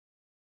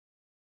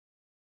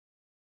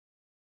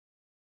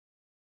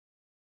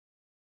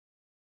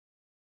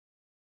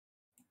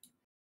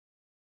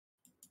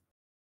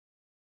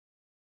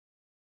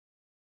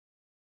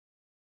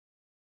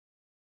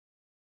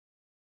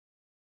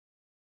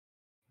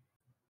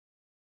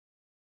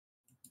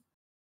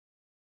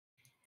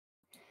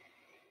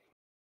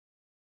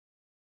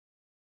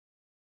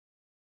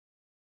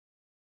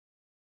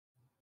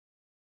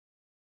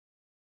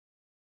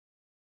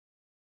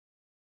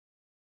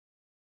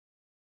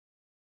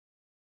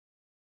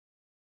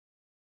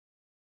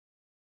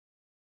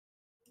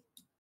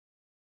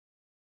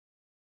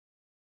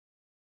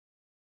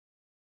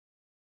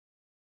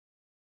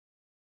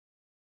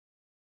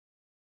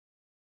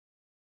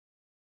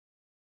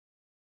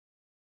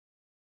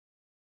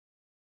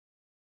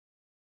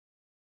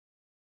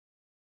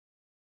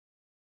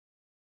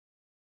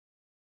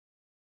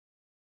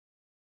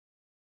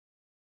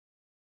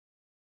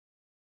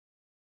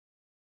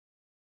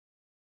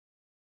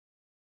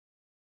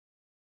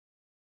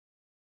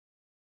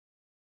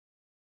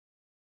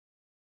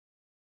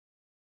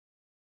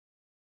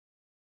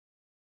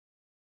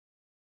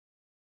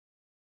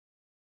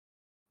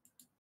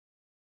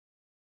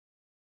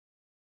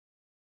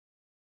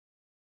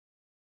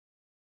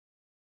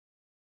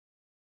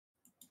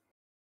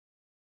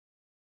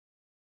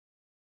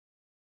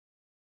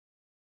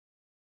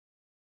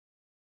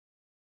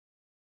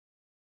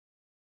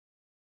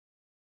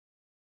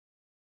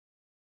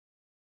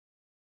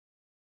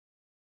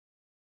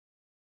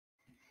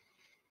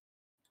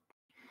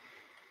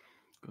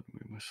Gotta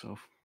mute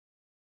myself.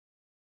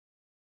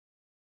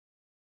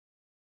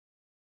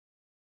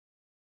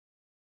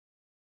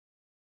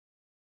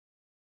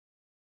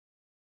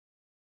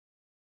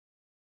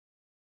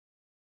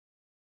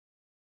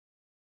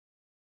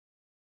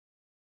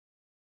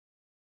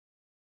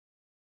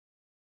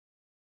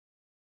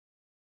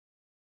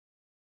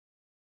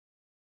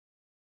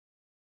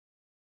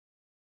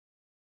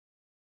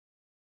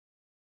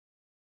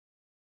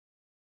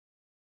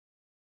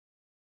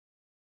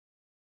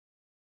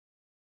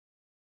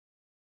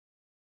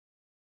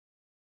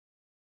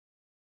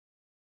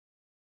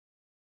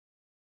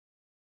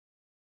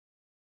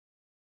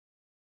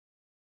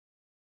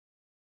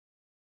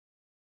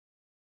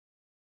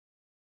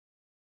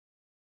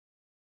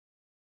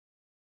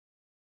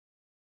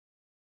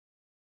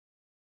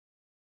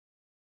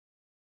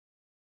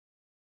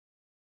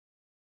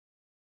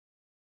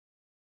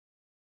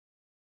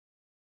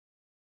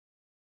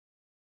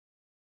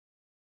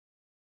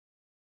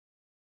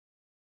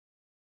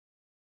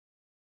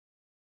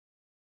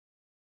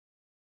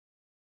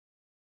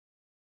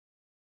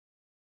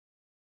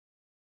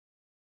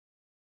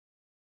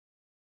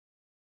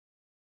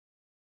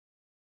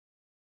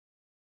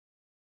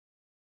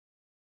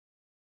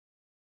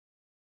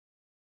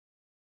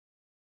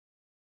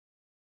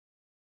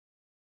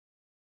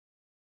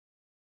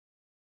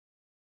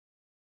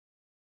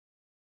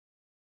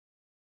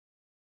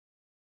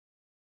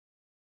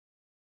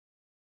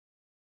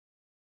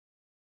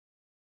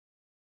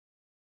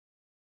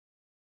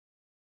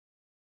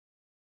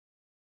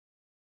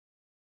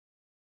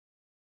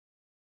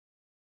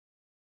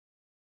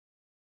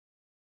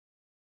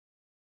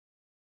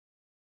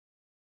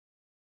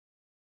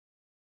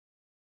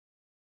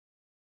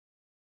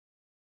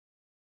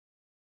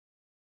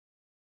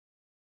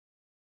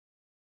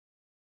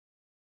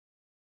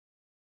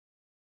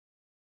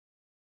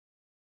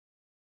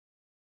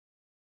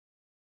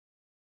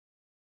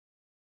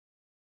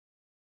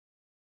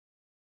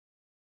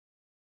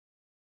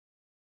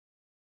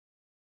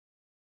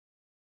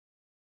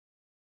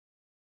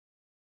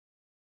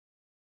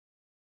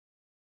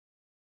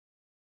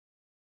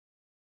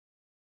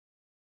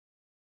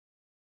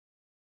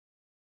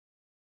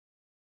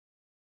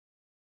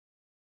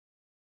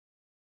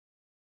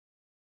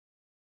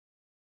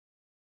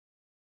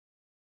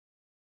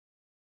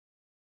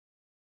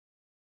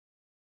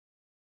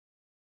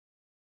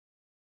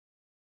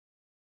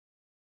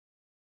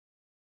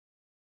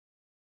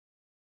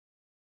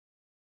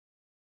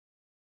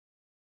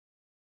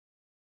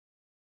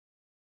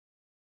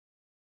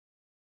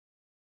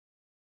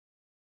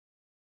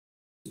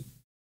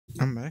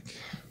 I'm back.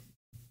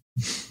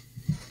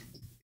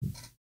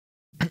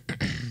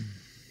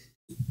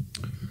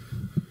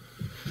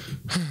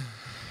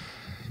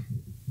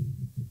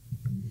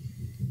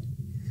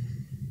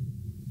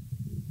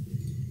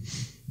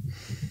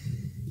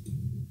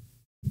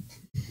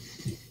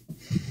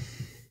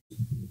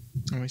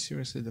 Am I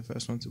seriously the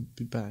first one to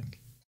be back?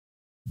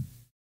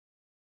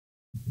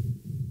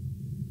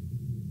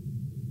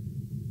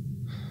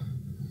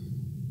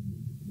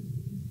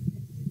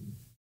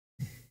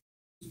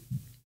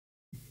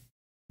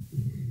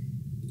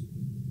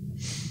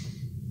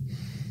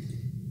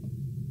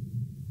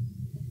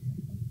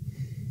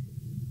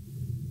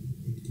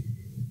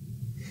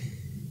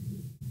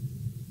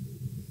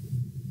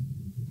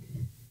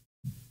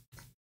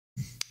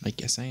 I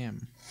guess I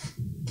am.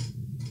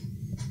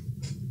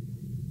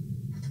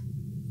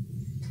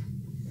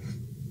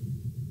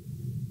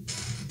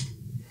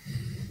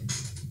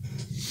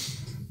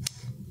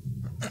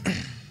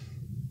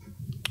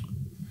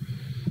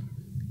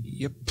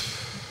 Yep.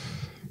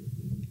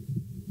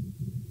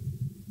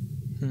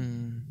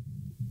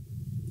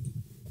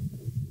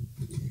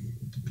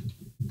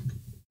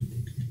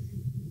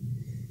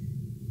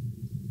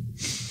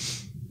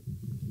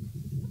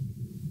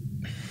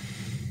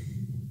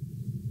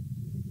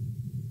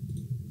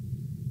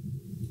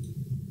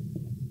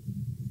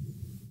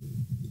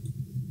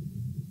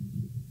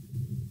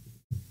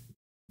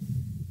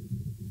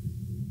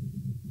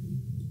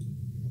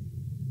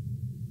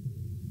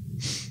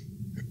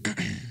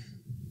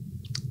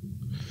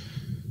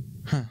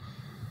 Huh.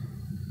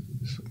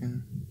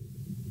 Fucking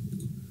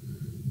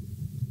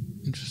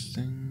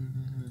interesting.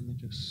 Let me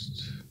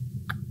just.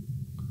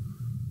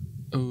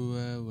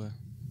 Oh,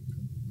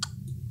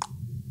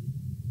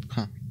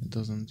 huh. It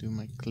doesn't do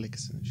my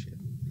clicks and shit.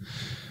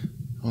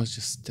 I was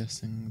just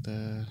testing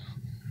the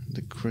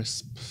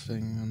crisp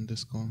thing on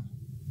Discord.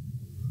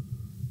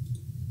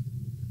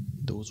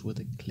 Those were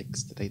the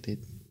clicks that I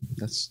did.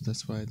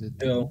 That's why I did.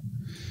 Hello.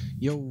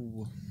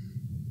 Yo.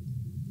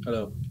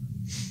 Hello.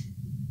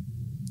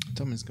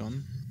 Tom is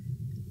gone.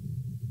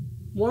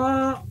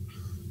 What?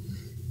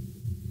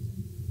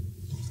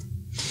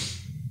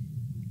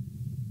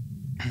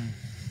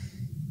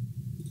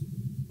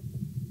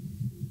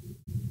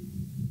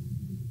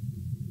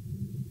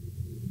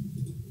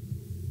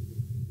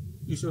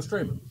 You still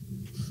streaming?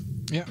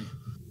 Yeah.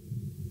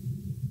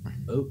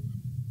 Oh.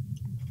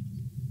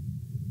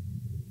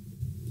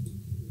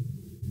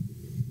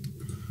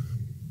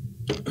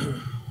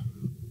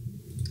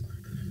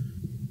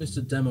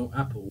 Mr. Demo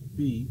Apple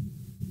B.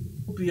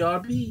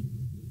 BRB.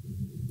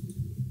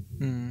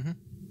 Mm-hmm.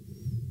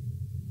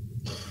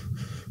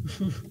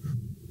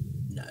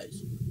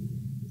 Nice.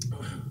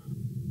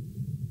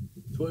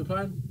 So what are you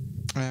playing?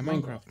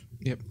 Minecraft.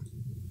 Yep.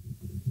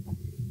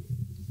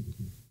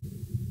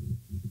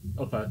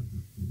 Okay.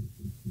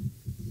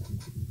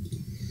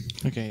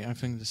 Okay, I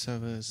think the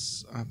server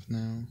is up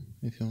now.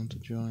 If you want to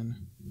join.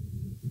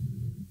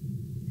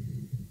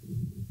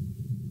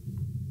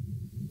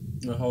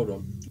 No, hold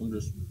on. I'm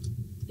just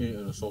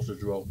eating a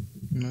sausage roll.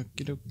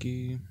 Okie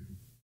dokie.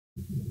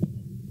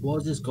 Why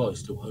is this guy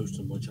still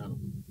hosting my channel?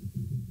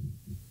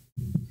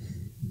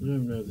 I don't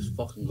even know who this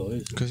fucking guy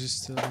is. Because he's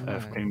still I've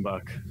alive. came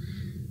back.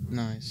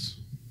 Nice.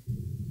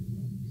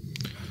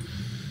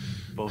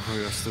 Both of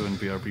you are still in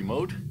BRB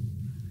mode.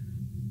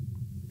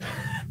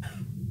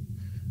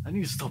 I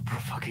need to stop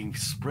fucking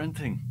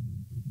sprinting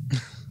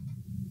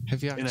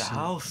Have you in a actually?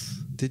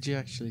 house. Did you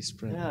actually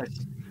sprint? Yeah,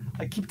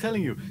 I keep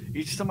telling you,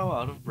 each time I'm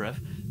out of breath,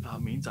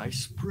 that means I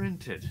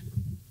sprinted.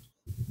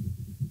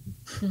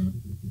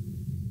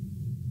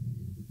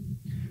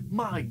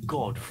 My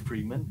God,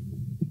 Freeman.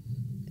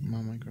 My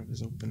Minecraft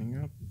is opening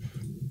up.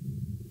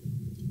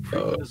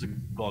 Freeman is a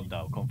god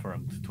now,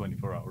 confirmed.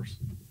 24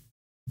 hours.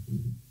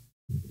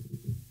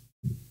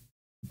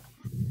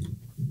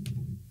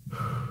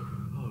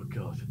 Oh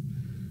God.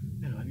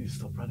 You know, I need to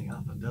stop running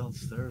up and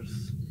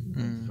downstairs.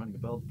 Running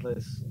about the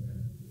place.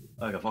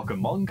 Like a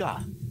fucking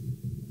manga.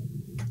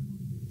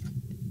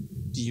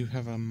 Do you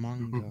have a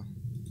manga?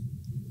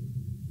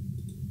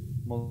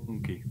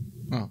 Monkey.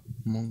 Oh,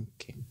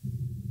 monkey.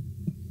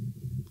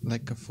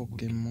 Like a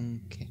fucking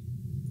monkey.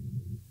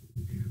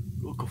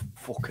 Look a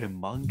fucking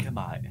monkey,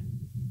 mate.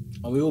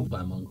 Are we all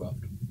playing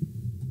Minecraft?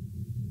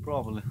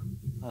 Probably.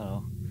 I don't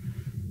know.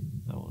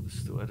 I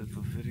wanted to edit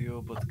the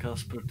video, but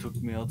Casper took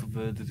me out of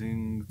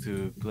editing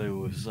to play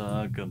with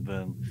Zach, and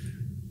then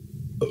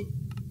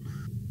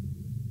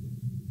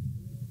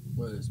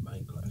Where's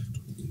Minecraft?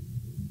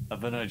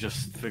 I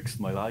just fixed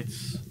my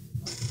lights.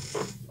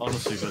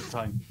 Honestly, the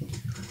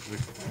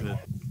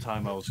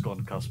time I was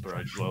gone, Casper,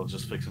 I was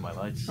just fixing my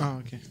lights. Oh,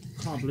 okay.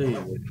 Can't believe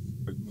it.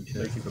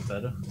 Making it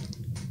better,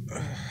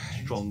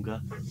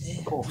 stronger,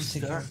 Take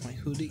faster. off my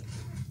hoodie.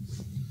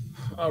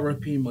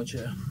 RIP my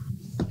chair.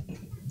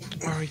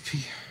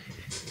 R.I.P.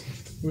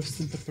 Rest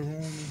in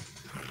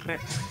pepperoni.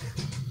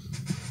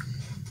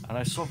 And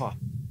I saw that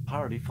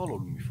parody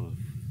followed me for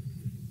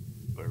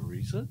a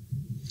reason.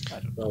 I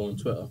don't know. Oh, on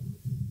Twitter.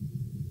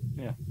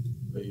 Yeah.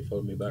 But you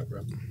followed me back,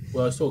 bro.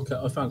 Well, I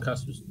found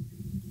Casper's,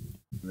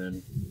 and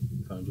then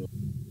found yours.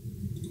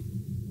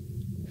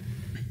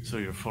 So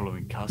you're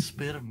following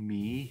Casper,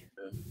 me,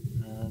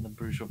 and I'm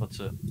pretty sure that's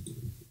it.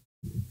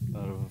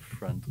 Out of a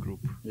friend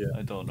group. Yeah.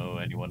 I don't know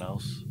anyone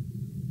else.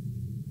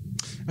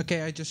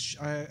 Okay, I just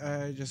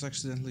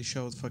accidentally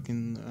showed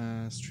fucking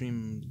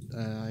stream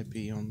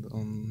IP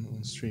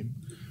on stream.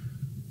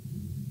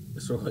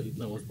 It's alright,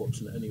 no one's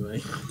watching it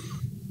anyway.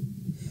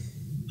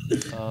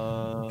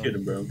 Uh,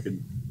 Kidding, bro, I'm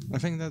kidding. I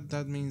think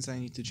that means I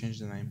need to change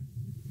the name.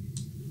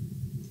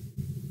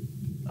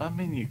 I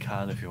mean, you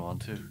can if you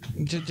want to.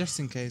 Just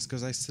in case,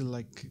 because I still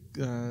like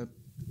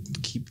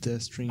keep the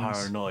streams.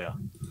 Paranoia.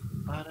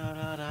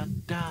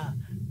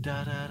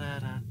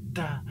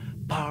 Da-da-da-da-da,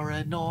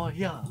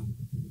 paranoia.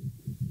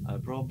 I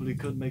probably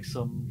could make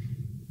some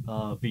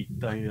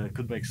beat. I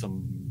could make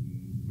some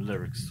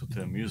lyrics to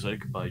the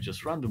music by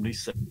just randomly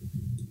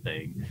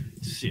saying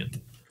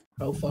shit.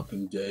 How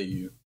fucking dare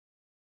you?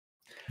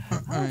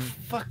 How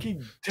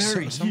fucking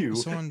dare you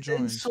someone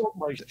joined. insult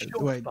my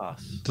short Wait,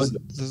 pass? Does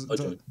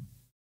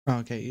oh,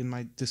 okay, it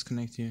might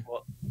disconnect you.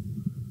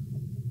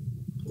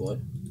 What?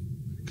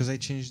 Because I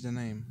changed the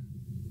name.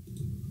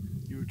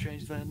 You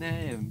changed the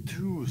name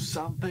to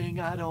something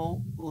I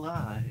don't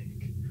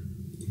like.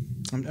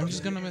 I'm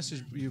just gonna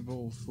message you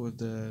both with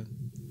the...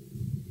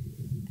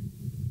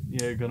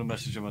 Yeah, you're gonna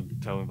message him and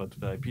tell him that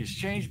the IP is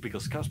changed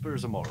because Casper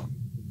is a moron.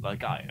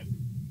 Like I am.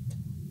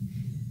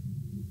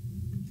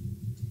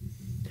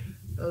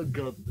 Oh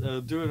god,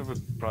 do it with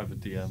a private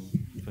DM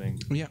thing.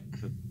 Yeah.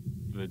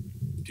 The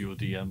dual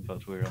DM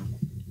that we're on.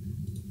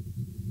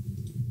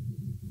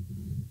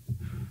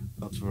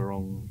 That's the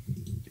wrong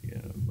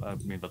DM. I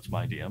mean, that's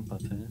my DM,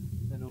 but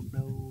I don't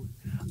know.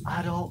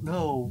 I don't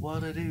know what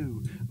to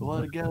do,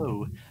 where to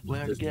go,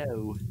 where to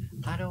go.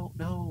 I don't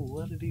know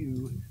what to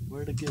do,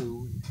 where to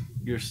go.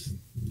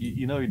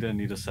 You know you don't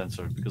need a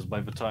censor because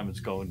by the time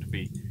it's going to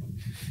be,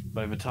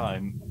 by the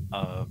time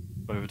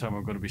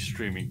I'm going to be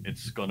streaming,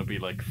 it's going to be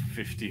like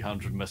 50,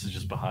 100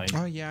 messages behind.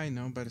 Oh yeah, I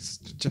know, but it's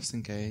just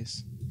in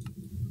case.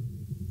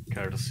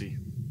 Courtesy.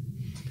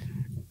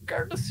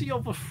 Courtesy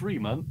of a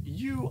Freeman,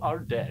 you are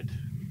dead.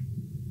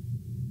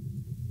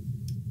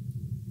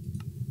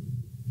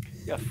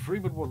 Yeah,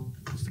 Freeman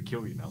wants to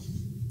kill you now.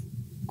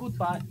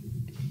 Goodbye.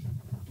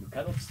 You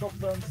cannot stop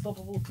the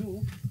unstoppable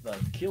tool that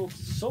killed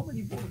so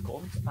many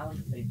Vorticons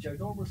and a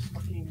ginormous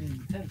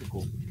fucking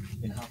tentacle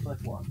in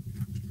Half-Life 1.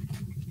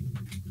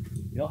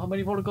 You know how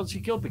many Vorticons he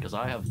killed? Because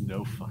I have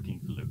no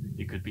fucking clue.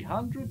 It could be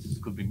hundreds,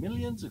 it could be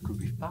millions, it could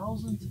be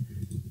thousands.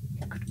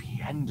 It could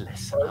be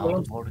endless Well, amount I'm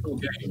of still in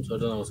articles. the game, so I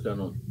don't know what's going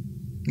on.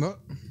 What?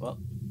 Well,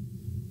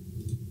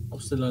 I'm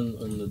still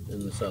in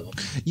the server.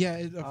 Yeah,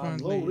 it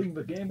apparently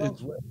the game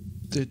it-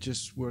 it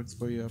just worked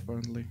for you.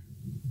 Apparently,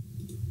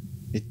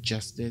 it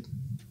just did.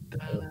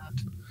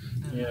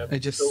 Yeah, It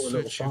just built a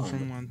little switched you farm.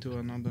 from one to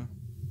another.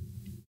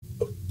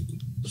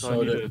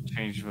 So I need to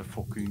change the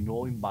fucking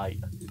name,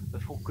 mate. The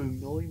fucking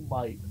name,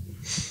 mate.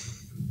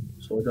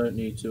 So I don't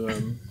need to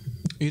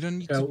You don't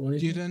need Scout to. or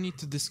anything? You don't need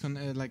to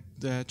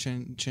disconnect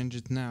change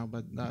it now,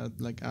 but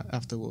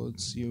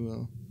afterwards you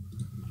will.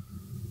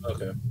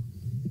 Okay.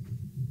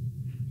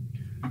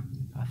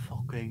 A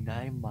fucking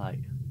name,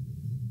 mate.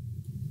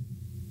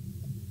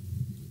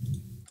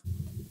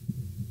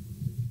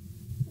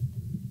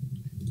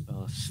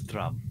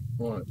 Stram.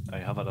 Right. I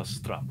have a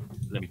stram.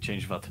 Let me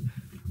change that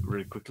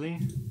really quickly.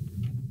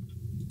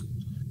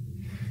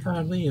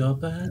 Find me your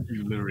bed.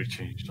 You literally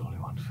changed only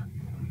one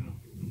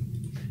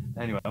thing.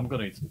 Anyway, I'm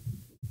gonna eat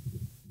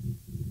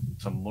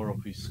some more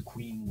of this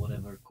queen,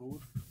 whatever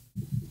called.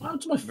 What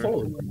happened to my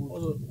phone?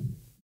 Was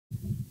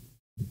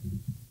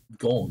it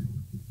gone?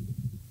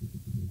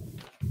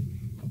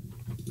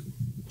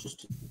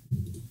 Just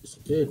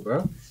disappeared,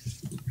 bro.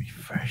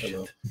 Refresh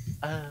Hello. it.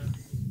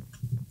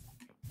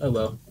 Oh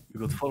well. You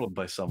got followed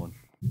by someone.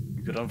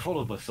 You got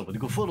unfollowed by someone. You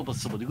got followed by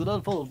someone. You got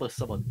unfollowed by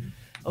someone.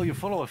 Oh, your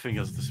follower thing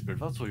has disappeared.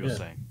 That's what you're Yeah.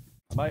 saying.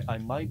 I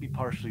might be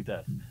partially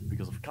deaf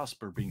because of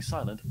Casper being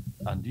silent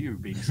and you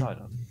being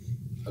silent.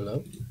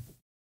 Hello.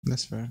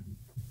 That's fair.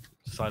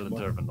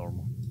 Silenter than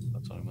normal.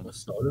 That's what I meant.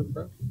 What's silent,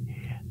 bro?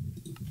 Yeah.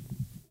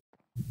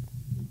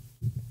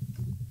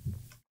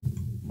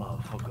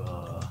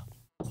 Motherfucker.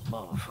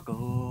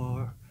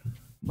 Motherfucker.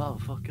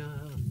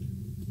 Motherfucker.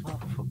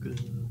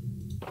 Motherfucker.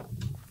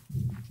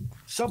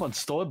 Someone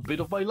stole a bit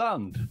of my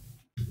land.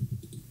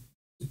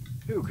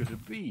 Who could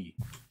it be?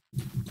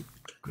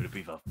 Could it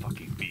be that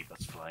fucking bee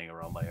that's flying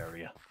around my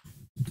area?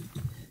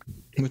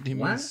 What do you mean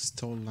What?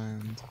 stole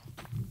land?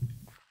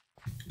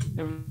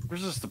 Yeah,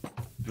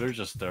 there's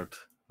just dirt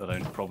that I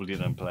probably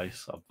didn't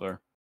place up there.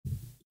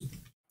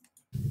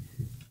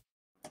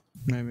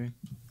 Maybe.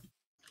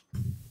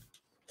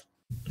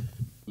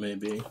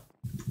 Maybe.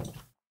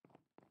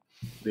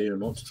 Be or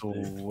not. So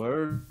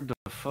where the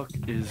fuck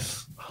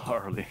is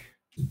Harley?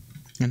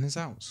 In his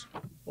house.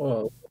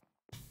 Well,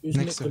 who's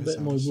Next nicked a to bit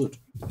of my his wood?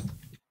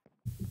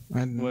 I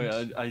don't know.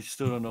 Wait, I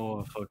still don't know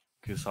what the fuck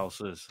his house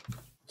is.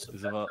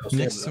 Is it that,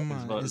 Next is to that-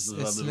 mine, is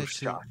that it's little literally-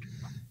 shack?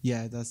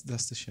 Yeah, that's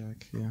the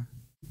shack. Yeah.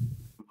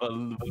 That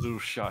little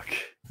shack.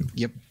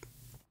 Yep.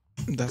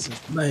 That's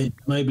it.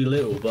 Maybe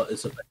little, but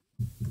it's a.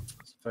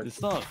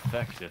 It's not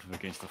effective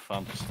against the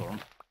thunderstorm.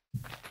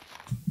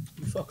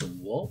 You fucking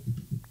what?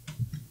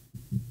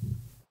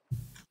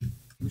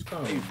 Who's Hey,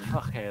 going on?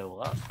 fuck hell,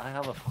 what? I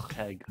have a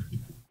fucking...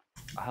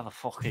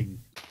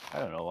 I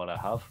don't know what I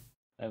have.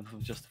 I have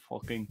just a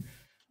fucking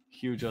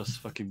huge ass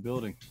fucking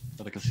building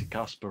that I can see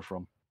Casper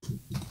from.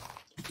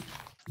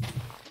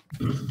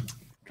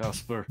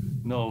 Casper,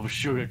 no, the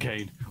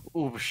sugarcane.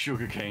 Oh, the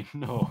sugarcane,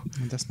 no.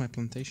 That's my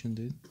plantation,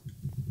 dude.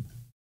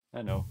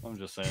 I know, I'm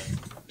just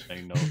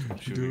saying no to the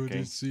Dude,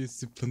 sugarcane. it's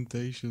the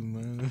plantation,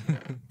 man.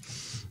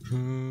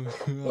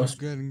 I'm What's-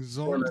 getting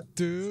zonked,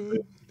 dude.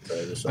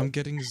 Okay, this I'm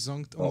getting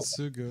zonked Oh.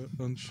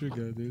 on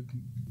sugar, dude.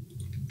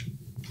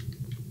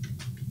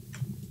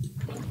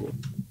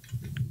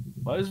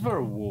 Why is there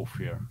a wolf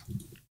here?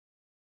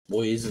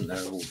 Boy, isn't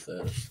there a wolf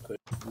there? That's quick.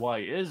 Why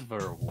is there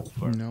a wolf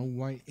there? No,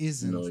 why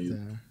isn't No, you-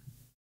 there?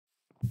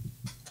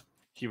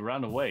 He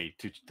ran away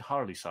to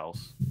Harley's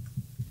house.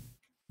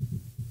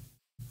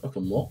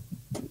 Fucking what?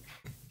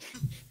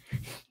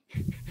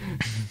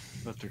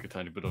 That took a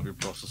tiny bit of your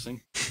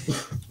processing.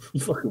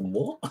 Fucking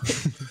what?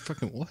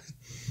 Fucking what?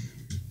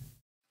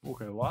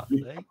 Okay, what?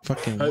 Eh?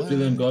 Fucking Hopefully,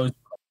 them what? guys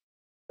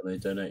and they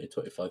donated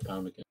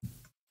 £25 again.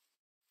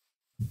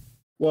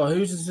 Well,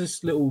 whose is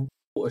this little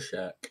water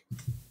shack?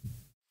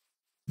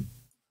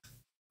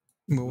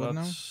 What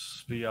now?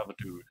 That's the other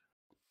dude.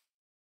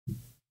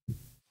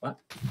 What?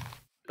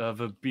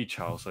 The beach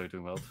house I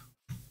do about.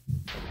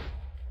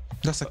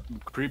 That's a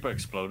Creeper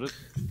exploded.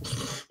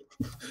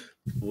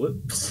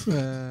 Whoops.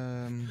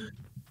 I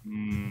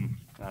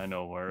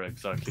know where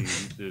exactly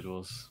it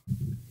was.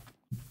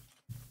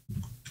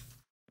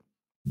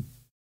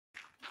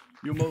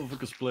 You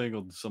motherfuckers playing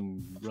on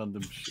some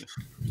random shit.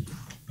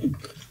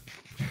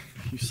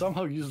 You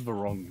somehow used the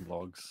wrong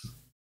logs.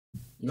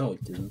 No,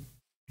 it didn't.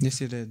 yes,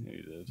 you did. Yeah,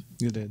 you did.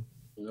 You did.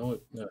 No,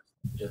 no.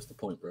 Yeah, that's the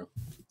point, bro.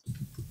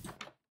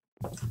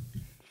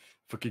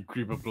 Fucking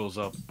creeper blows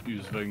up,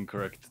 use the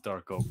incorrect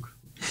dark oak.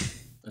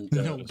 And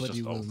Nobody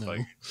just will oak, know.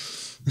 like.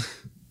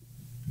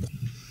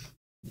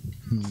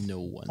 No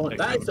one. Oh,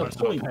 that is the Except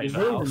for point. someone You're paying the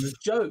ruining house. the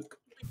joke.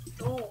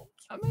 Oh.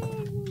 I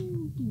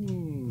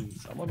mean,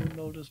 someone will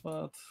notice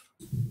that.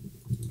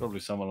 Probably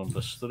someone on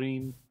the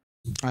stream.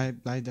 I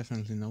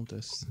definitely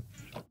noticed.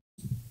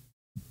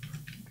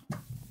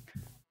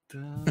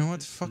 And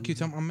what? Fuck you,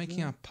 Tom. I'm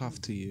making a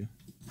path to you.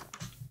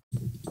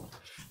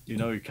 You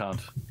know you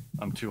can't.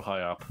 I'm too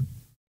high up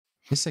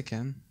Yes, I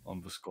can.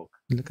 on the scope.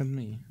 Look at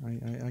me.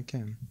 I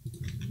can.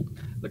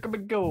 Look at me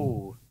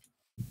go.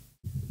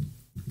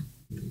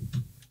 They're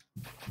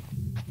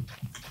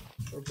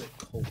a bit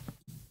cold.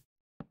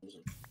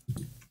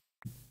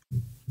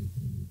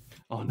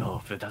 Oh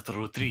no, the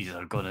little trees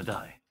are gonna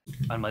die.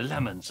 And my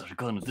lemons are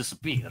gonna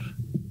disappear.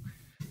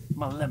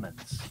 My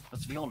lemons.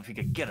 That's the only thing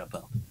I care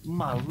about.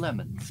 My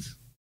lemons.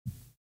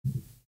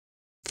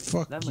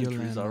 Fuck Lemon your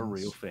trees are a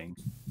lemons. real thing.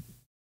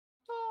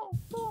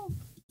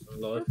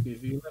 Life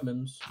give you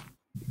lemons.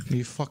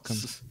 You fuck 'em.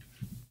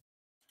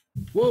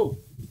 Whoa!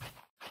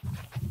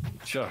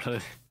 Charlie.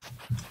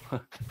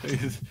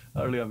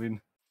 Early, I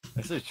mean,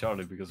 I say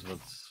Charlie because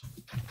that's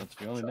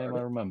the only name I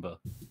Charlie? remember.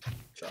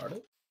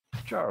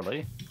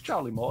 Charlie?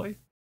 Charlie Moy.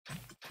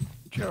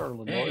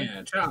 Charlie Moy.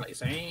 Yeah, Charlie,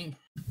 see?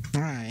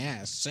 Ah,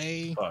 yeah,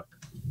 see? Fuck.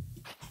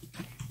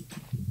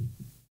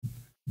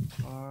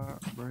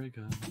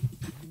 Heartbreaker.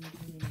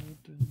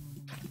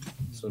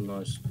 It's a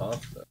nice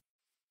path there.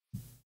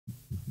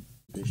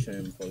 Be a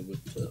shame if I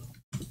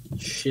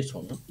would shit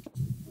on it.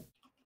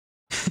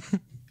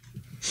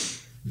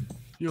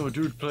 Yo,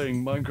 dude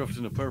playing Minecraft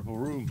in a purple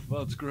room.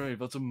 That's great.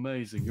 That's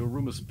amazing. Your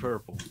room is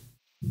purple.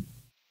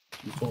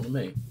 You talking to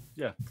me?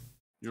 Your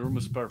room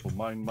is purple.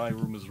 My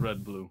room is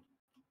red blue.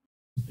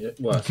 Yeah,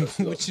 well,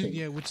 so which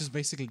is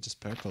basically just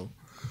purple.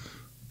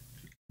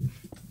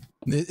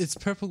 It's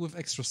purple with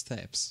extra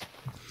steps.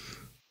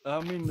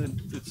 I mean,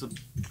 it's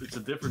a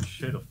different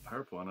shade of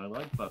purple, and I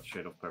like that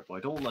shade of purple.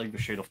 I don't like the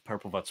shade of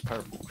purple that's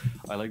purple.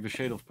 I like the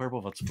shade of purple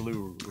that's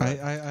blue. Red.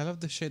 I love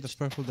the shade of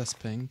purple that's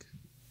pink,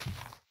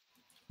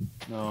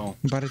 No,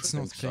 but it's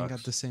not Pink pink at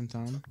sucks. the same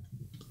time.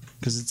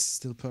 Because it's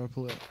still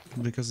purple,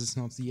 because it's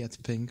not yet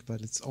pink,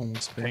 but it's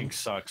almost pink. pink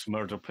sucks.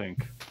 Murder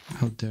pink.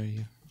 How dare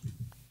you?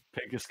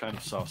 Pink is kind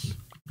of sus.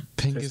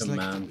 Pink it's is a like,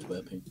 man to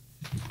wear pink.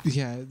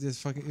 yeah, it's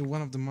fucking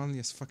one of the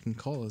manliest fucking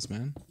colors,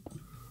 man.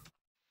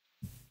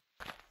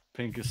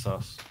 Pink is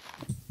sus.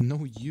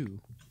 No, you.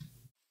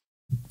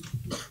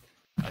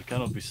 I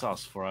cannot be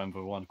sus, for I am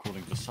the one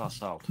calling the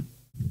sus out.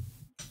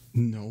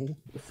 No.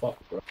 The fuck,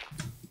 bro?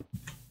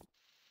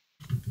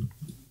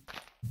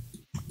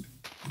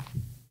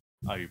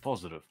 Are you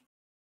positive?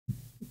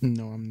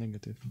 No, I'm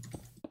negative.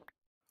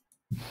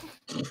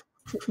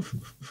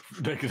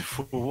 Negative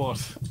for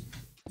what?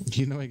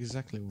 You know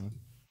exactly what.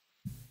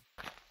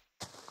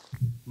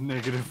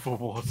 Negative for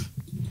what?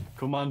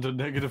 Commander,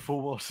 negative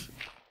for what?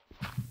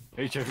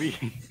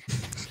 HIV?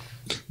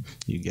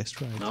 You guessed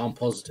right. Now I'm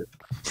positive.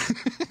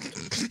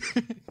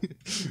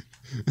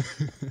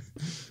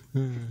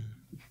 No,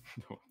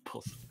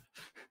 positive.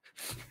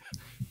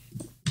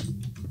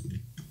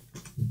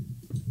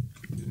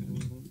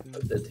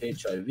 That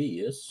HIV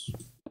is.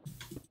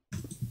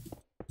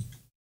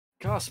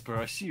 Casper,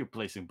 I see you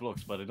placing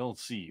blocks, but I don't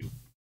see you.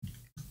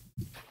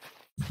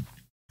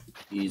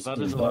 He's That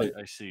is why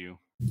I see you.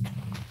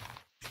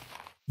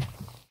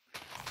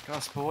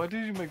 Casper, why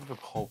did you make the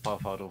whole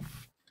path out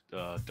of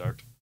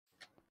dirt?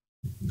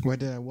 Why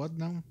did I what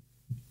now?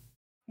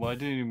 Why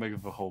didn't you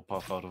make the whole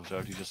path out of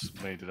dirt? You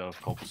just made it out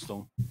of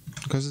cobblestone.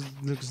 Because it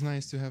looks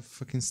nice to have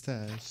fucking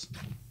stairs.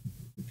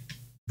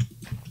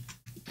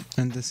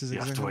 And this is You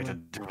have to exactly wait what...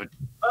 until it.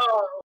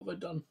 Oh, what have I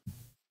done?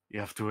 You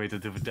have to wait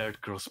until the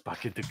dirt grows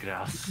back into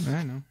grass.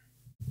 I know.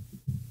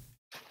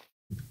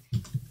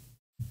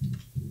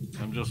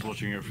 I'm just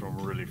watching you from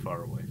really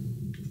far away.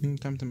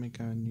 Time to make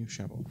a new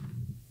shovel.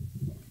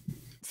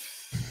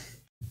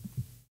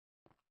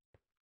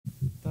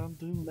 Time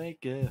to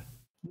make a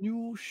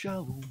new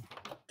shovel.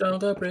 Don't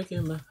go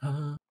breaking my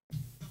heart.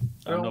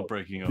 I'm Oh. not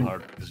breaking your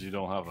heart because you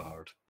don't have a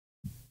heart.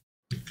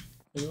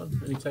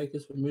 Anyone? Any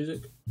takers for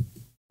music?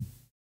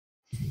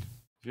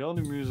 The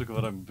only music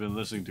that I've been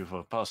listening to for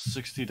the past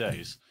 60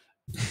 days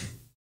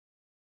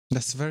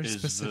That's very is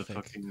specific. the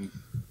fucking.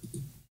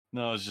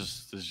 No, it's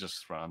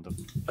just random.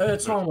 Tom,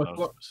 There's I no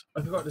forgot, specific-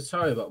 I forgot to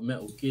tell you about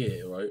Metal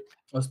Gear, right?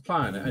 I was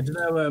playing it, and you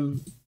know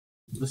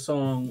the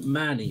song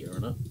Man Eater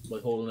in it by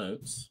Hall &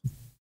 Oates?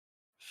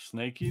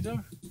 Snake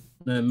Eater?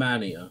 No,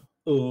 Man Eater.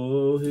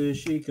 Oh, here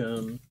she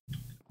comes.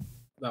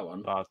 That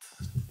one. That's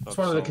It's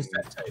one of the song-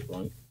 cassette tape,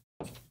 right?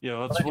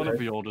 Yeah, that's one of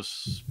Anyway. the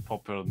oldest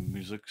popular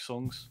music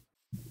songs.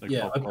 Like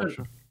Yeah, pop I put-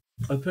 culture.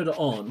 I put it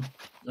on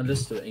and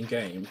listened to it in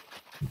game,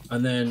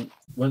 and then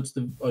once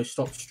I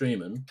stopped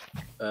streaming,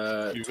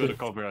 You got a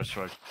copyright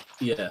strike.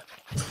 yeah,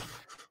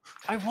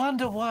 I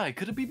wonder why.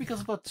 Could it be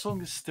because that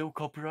song is still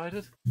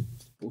copyrighted?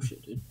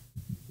 bullshit, dude.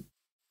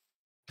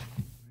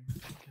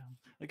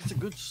 Like it's a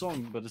good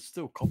song, but it's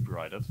still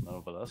copyrighted,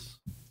 nevertheless.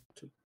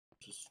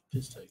 Just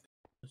piss take.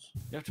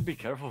 You have to be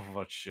careful for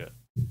that shit.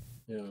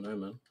 Yeah, I know,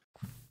 man.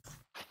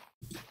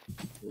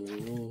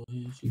 Oh,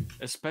 here she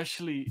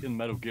Especially in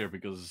Metal Gear,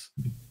 because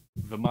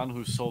the man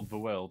who sold the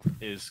world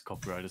is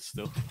copyrighted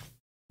still.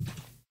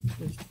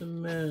 is the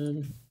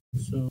man.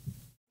 So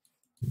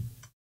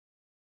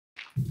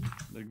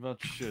Like that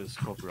shit is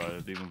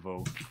copyrighted, even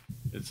though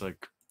it's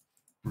like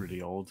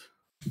really old.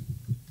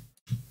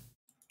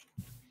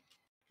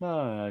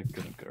 Nah, I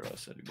couldn't care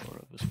less anymore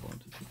at this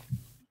point.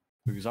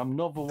 Because I'm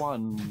not the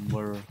one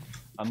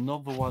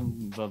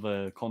that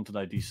the content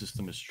ID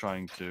system is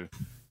trying to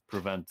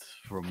prevent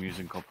from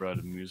using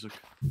copyrighted music.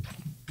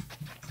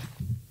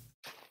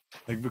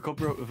 Like the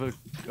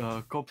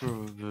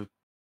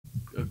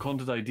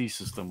content ID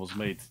system was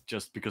made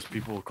just because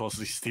people were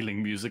constantly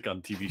stealing music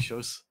on TV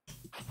shows.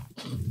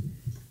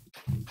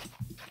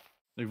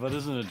 Like that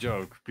isn't a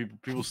joke.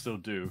 People still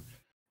do.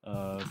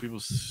 People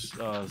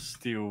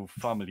steal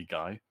Family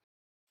Guy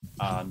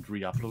and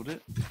re-upload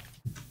it.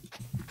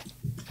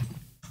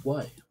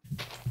 Why?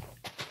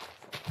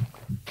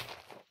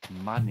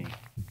 Money.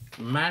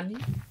 Money?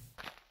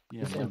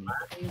 Yeah, You say money.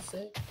 money, you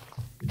say?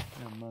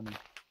 Yeah, money.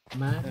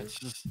 Money? It's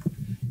just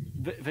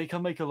they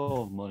can make a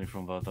lot of money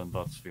from that, and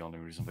that's the only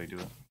reason they do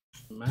it.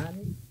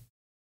 Money?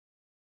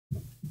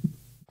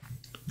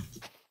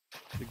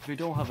 Like, they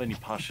don't have any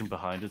passion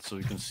behind it, so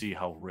you can see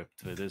how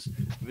ripped it is.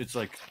 It's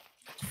like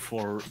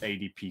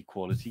 480p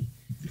quality.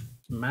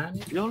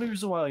 Money? The only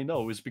reason why I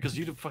know is because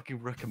you fucking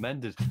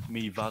recommended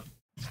me that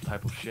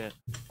type of shit.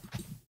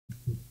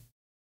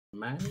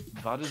 Money?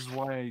 That is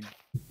why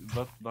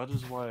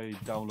I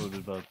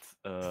downloaded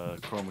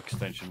that Chrome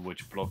extension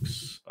which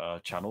blocks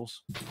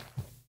channels.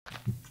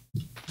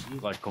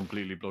 Like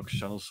completely blocks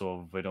channels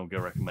so they don't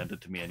get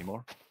recommended to me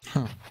anymore.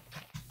 Huh.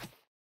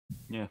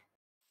 Yeah.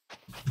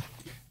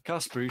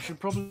 Casper, you should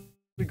probably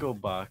go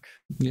back.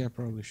 Yeah,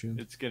 probably should.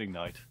 It's getting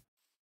night.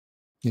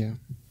 Yeah.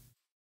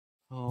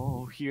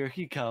 Oh, here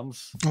he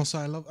comes. Also,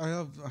 I love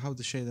how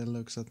the shader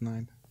looks at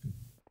night.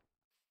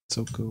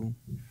 So cool.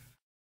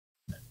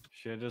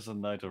 Shaders at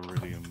night are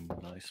really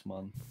nice,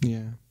 man.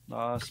 Yeah.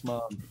 Nice,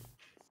 man.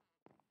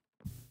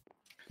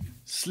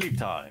 Sleep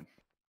time.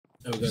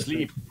 Oh, we got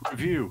Sleep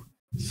review.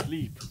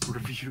 Sleep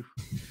review.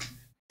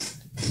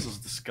 This was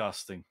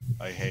disgusting.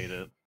 I hate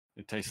it.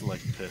 It tasted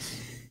like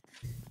piss.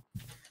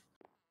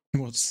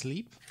 What,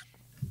 sleep?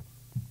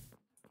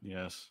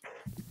 Yes.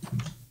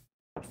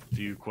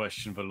 Do you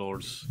question the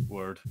Lord's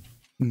word?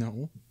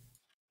 No.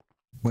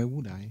 Why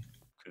would I?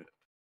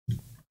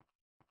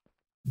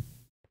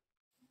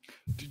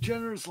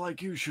 Degenerates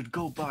like you should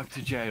go back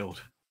to jail.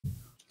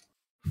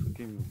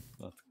 Fucking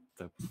that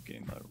type of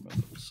game I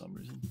remember for some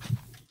reason.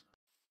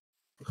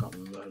 I can't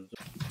remember.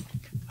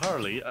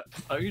 Harley,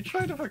 are you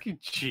trying to fucking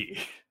cheat?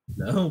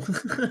 No.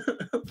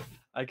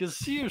 I can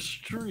see your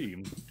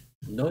stream.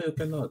 No, you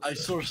cannot. I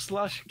saw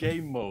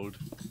 /game mode.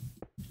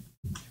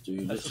 Do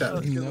you I just saw chat?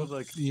 that it No, was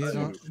like, you oh,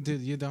 don't,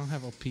 dude. You don't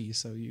have OP,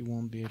 so you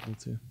won't be able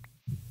to.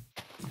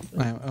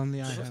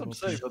 Only I That's have what I'm OP.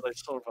 saying, but I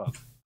saw that.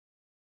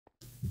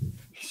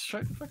 He's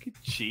trying to fucking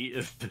cheat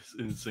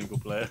in single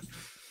player.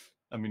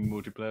 I mean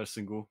multiplayer,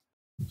 single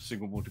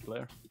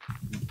multiplayer.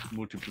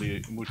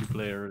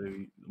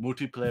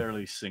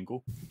 Multiplayerly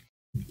single.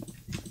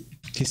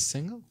 He's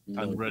single?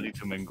 No. And ready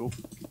to mingle.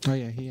 Oh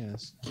yeah, he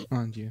is.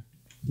 Aren't you?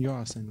 You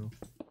are single.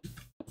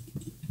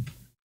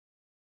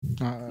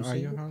 Are you,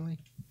 single? Harley?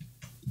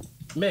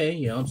 Me?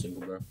 Yeah, I'm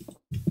single, bro.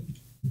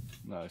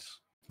 Nice.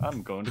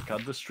 I'm going to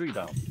cut the tree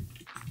down.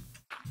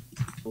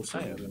 All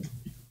single. am. Then.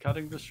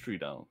 Cutting the tree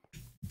down.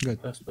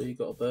 Good. Casper, you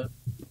got a bird?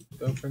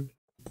 Girlfriend?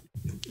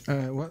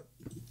 What?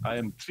 I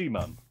am tree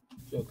man.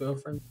 You got a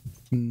girlfriend?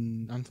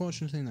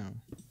 Unfortunately, no.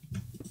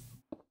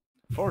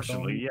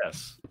 Fortunately,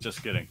 yes.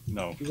 Just kidding.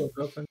 No. You got a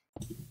girlfriend?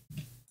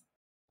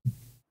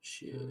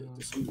 Shit,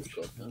 the single's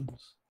got them.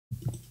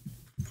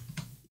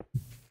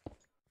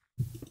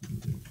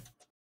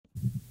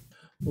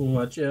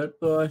 Watch out,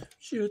 boy.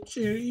 She'll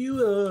cheer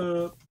you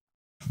up.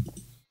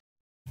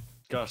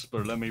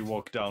 Casper, let me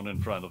walk down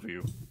in front of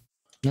you.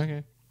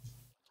 Okay.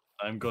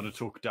 I'm gonna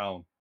talk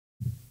down.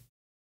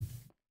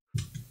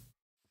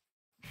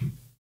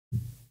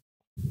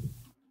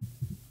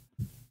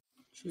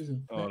 She's a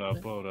Hold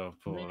up.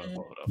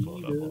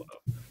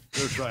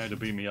 You're trying to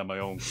beat me at my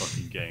own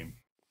fucking game.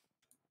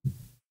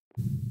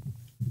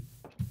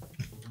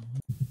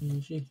 Here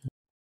she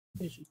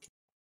comes.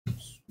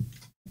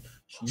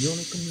 She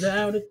only comes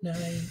out at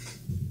night.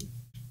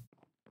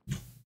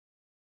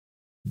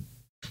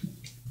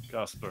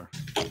 Casper,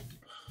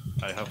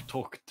 I have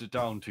talked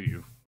down to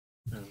you.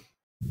 Oh.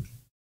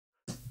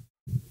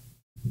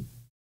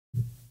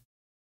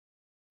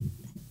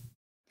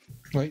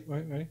 Wait.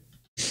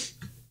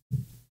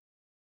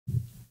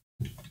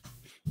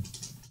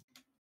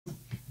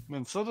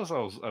 Man, sometimes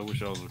I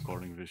wish I was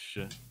recording this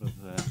shit, but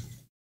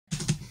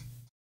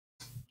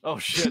oh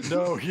shit,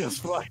 no, he has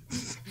flight.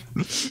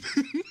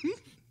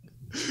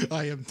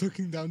 I am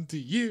talking down to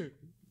you.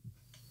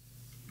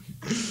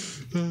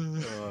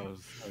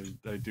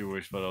 I do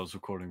wish that I was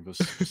recording this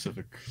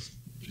specific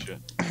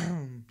shit.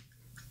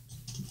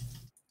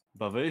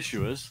 But the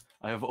issue is,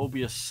 I have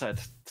OBS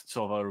set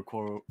so that I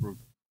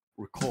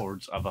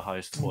records at the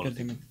highest God quality.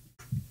 damn it.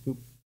 Poop.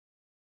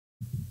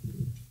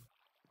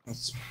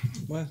 That's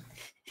what?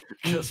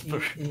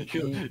 Casper,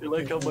 you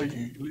like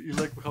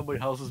how my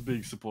house is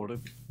being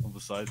supported on the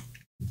side?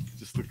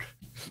 Just look.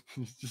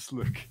 Just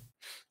look.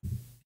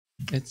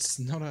 It's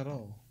not at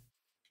all.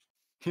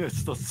 Yeah,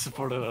 it's not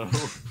supported at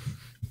all.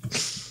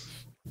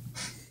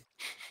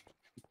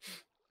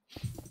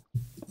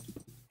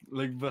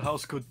 Like the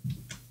house could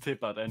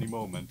tip at any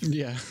moment,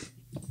 Yeah.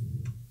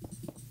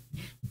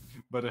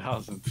 but it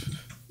hasn't.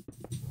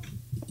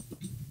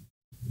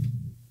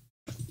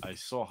 I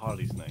saw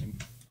Harley's name.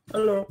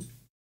 Hello.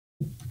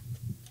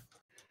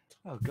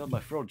 Oh god, my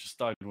throat just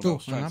died when I Oh,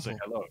 was trying an to say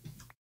apple. hello.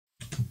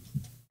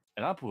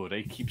 An apple a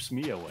day keeps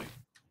me away.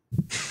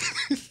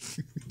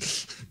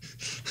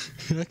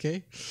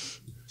 Okay.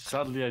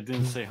 Sadly, I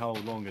didn't say how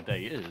long a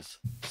day is,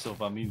 so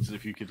that means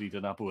if you could eat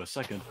an apple a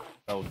second,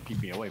 that would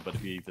keep me away, but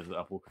if you eat an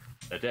apple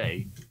a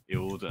day, it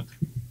wouldn't.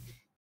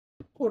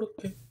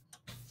 Okay.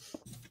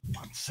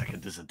 1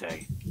 second is a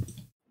day.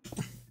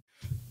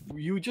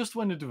 You just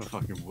went into the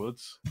fucking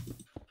woods.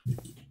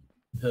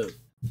 Who?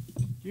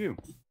 You.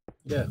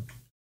 Yeah.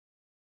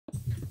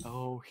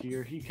 Oh,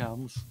 here he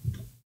comes.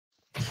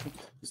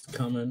 It's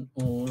coming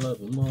all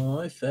over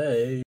my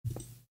face.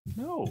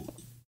 No,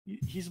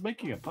 he's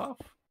making a path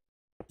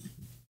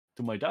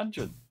to my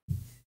dungeon.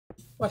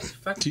 What?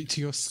 Fact?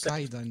 To your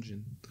sky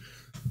dungeon.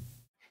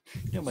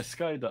 Yeah, my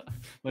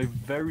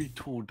very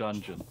tall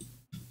dungeon.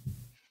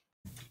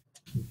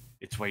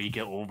 It's where you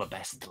get all the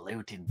best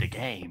loot in the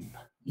game.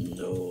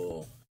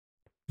 No.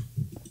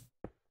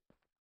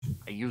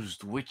 I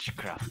used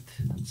witchcraft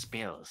and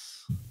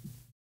spells.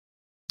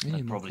 I need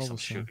And more probably some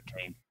cobblestone.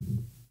 sugarcane.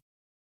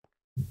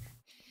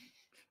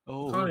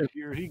 Oh, Hi.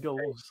 here he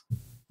goes.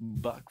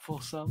 Back for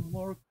some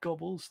more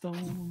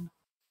cobblestone.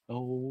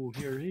 Oh,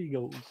 here he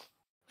goes.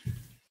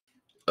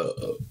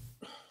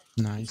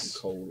 Nice.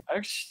 Cold.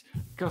 Actually,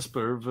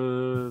 Casper,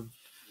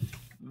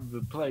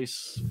 the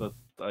place that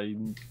I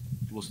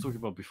was talking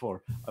about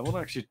before, I want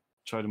to actually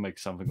try to make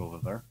something over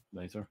there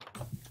later.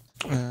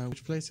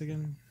 Which place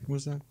again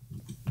was that?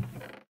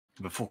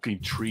 The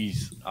fucking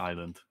trees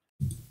island.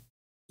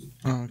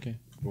 Oh, okay.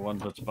 The one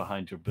that's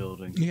behind your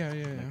building. Yeah,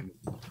 yeah,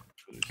 yeah.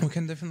 We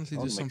can definitely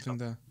I'll do make something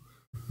there.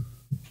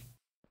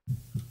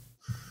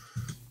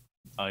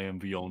 I am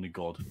the only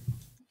god.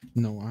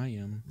 No, I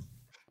am.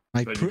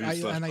 I But it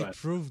is and I fine.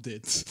 proved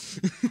it.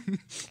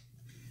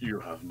 You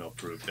have not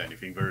proved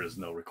anything. There is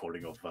no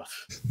recording of that.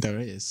 There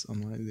is.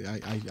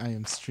 I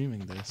am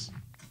streaming this.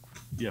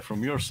 Yeah,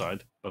 from your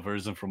side, but there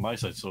isn't from my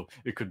side, so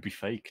it could be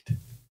faked.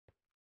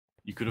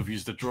 You could have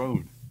used a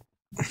drone.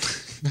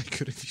 I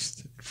could have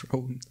used a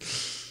drone.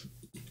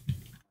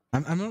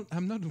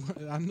 I'm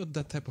not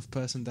that type of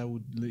person that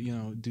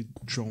would do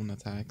drone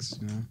attacks.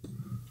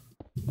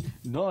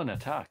 Not an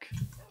attack.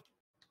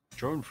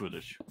 Drone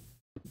footage.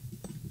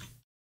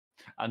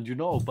 And you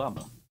know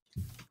Obama.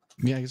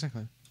 Yeah,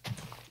 exactly.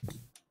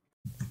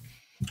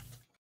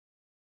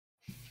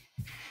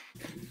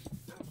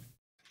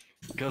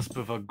 Cusp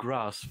of a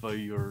grass that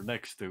you're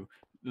next to,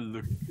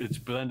 look, it's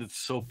blended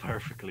so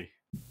perfectly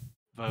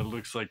that it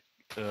looks like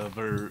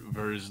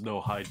there is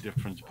no height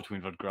difference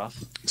between that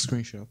grass.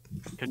 Screenshot.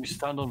 Can you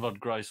stand on that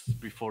grass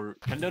before?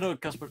 No,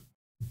 Casper.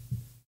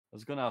 I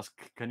was gonna ask.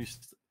 Can you?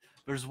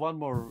 There's one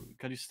more.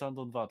 Can you stand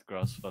on that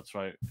grass? That's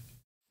right.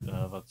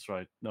 That's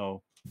right.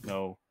 No.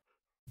 Yeah.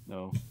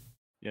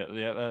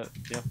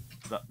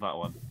 That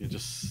one. You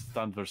just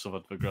stand there so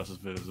that the grass is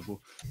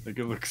visible. Like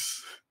it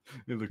looks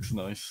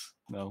nice.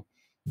 No,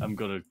 I'm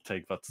gonna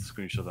take that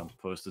screenshot and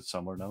post it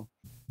somewhere now.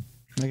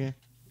 Okay.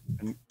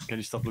 Can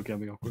you stop looking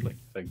at me awkwardly?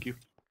 Thank you.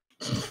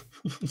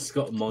 It's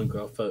got a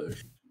Minecraft photo.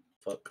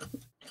 Fuck.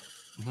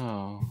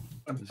 No,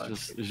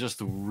 it's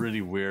just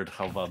really weird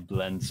how that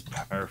blends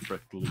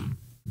perfectly.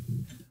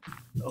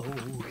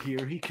 Oh,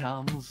 here he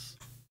comes,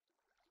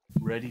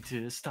 ready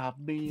to stab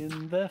me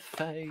in the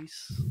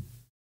face.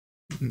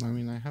 I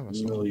mean, I have a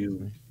No, sword you-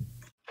 with me.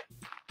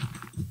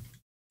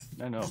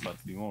 I know, but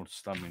you won't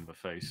stab me in the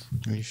face.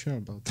 Are you sure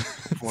about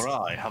that? For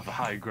I have the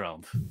high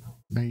ground.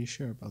 Are you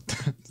sure about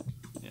that?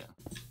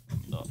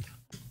 I'm not,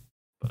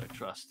 but I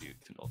trust you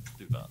to not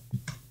do that.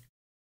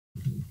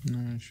 No,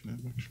 I should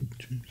have actually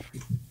changed.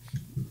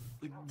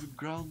 The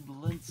ground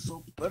blends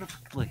so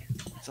perfectly.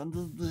 It's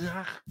under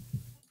the.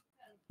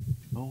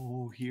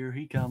 Oh, here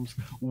he comes.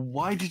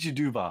 Why did you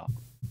do that?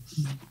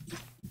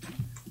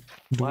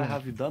 Why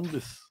have you done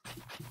this?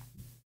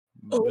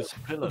 Oh. This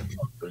pillar. I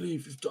can't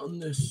believe you've done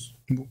this.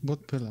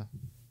 What pillar?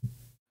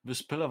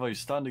 This pillar that you're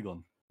standing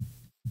on.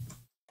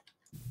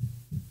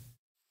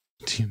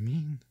 What do you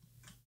mean?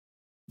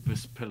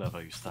 This pillar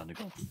that you're standing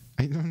on.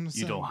 I don't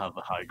understand. You don't have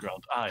a high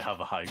ground. I have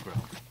a high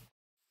ground.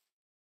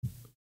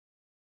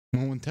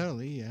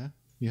 Momentarily, yeah.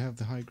 You have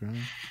the high ground.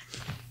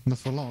 Not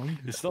for long.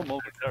 It's not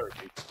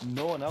momentarily.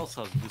 No one else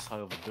has this high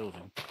of a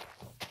building.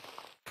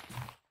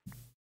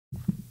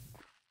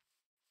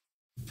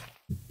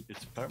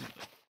 It's permanent.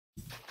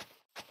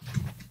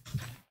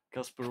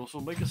 Casper, also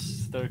make a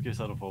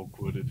staircase out of oak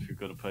wood if you're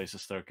gonna place a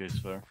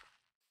staircase there.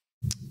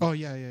 Oh,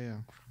 yeah, yeah,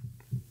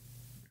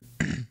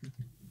 yeah.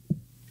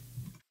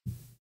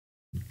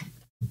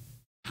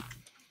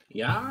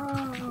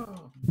 Yeah.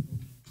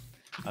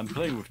 I'm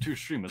playing with 2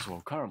 streamers,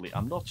 well currently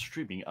I'm not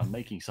streaming, I'm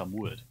making some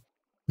wood.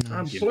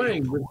 I'm Nice.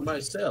 playing with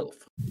myself.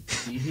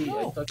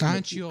 No.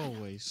 Aren't you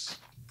always?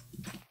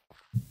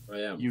 I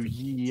am. You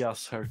yee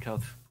ass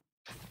haircut.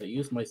 I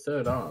use my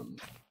third arm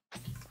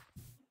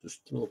to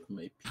stroke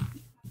my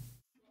pee.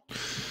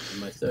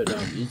 And my third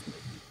arm is my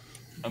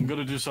I'm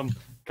gonna do some.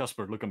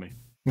 Casper, look at me.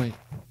 Wait.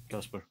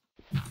 Casper.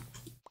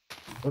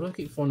 Why do I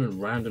keep finding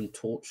random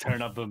torches?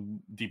 Turn up the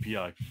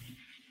DPI.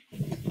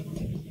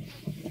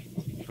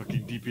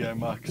 Fucking DPI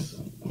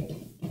max.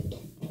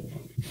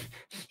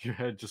 Your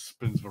head just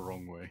spins the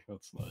wrong way.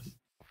 That's nice.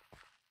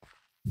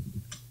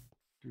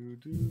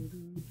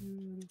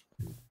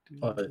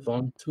 I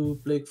want to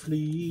break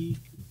free.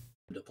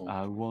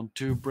 I want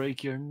to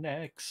break your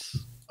necks.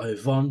 I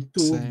want to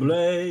Same.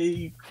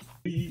 break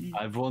free.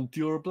 I want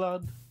your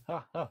blood.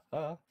 Ha ha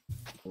ha.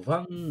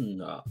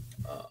 1,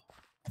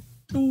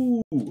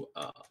 2,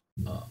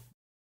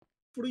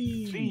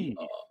 3. Three.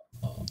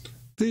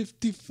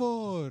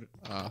 54.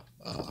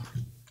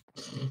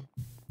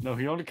 No,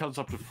 he only counts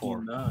up to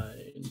 4.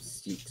 9,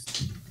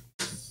 6.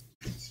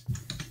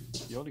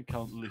 He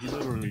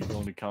literally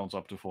only counts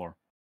up to 4.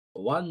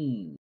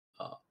 1,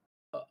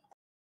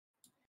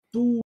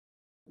 2.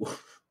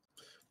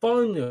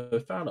 Finally, I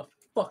found a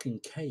fucking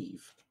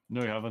cave.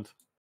 No, you haven't.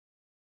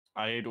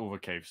 I ate over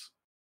caves.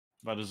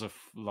 That is a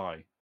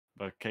lie.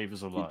 That cave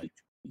is a lie.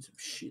 Piece of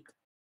shit.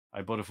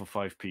 I bought it for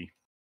 5p.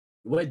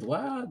 Wait,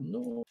 what?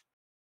 No.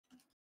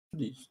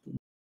 Please.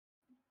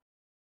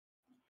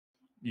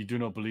 You do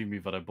not believe me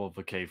that I bought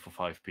the cave for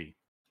 5p.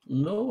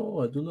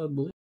 No, I do not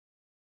believe.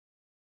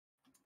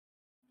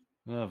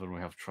 Then we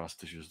have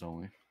trust issues,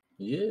 don't we?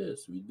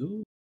 Yes, we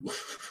do.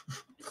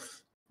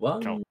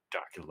 1, Count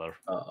Dracula.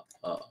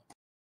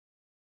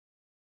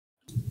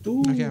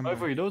 2. Okay,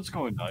 However, you know it's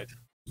going night.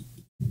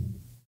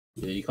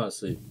 Yeah, you can't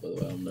sleep, by the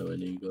way. I'm nowhere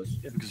near you guys.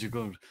 Yeah, because you're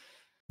going.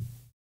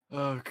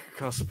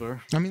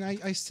 Casper. I mean,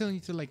 I still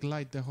need to like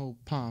light the whole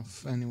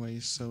path anyway,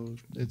 so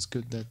it's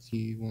good that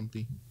he won't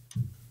be.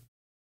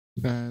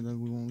 That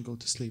we won't go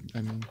to sleep.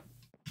 I mean.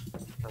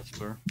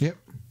 Casper. Yep.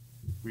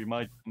 We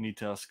might need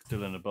to ask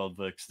Dylan about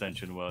the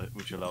extension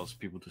which allows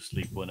people to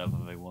sleep whenever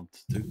they want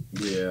to.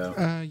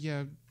 Yeah.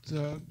 Yeah.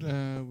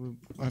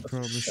 I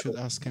probably should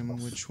ask him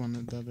which one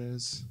that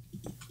is.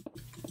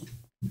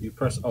 You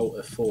press Alt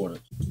F4 on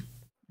it.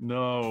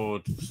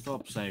 No,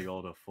 stop saying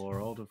Alt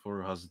F4. Alt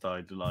F4 has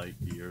died like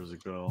years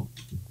ago.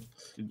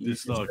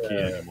 It's not a key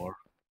anymore.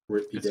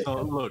 Rip your It's dick not.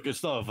 out. Look,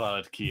 it's not a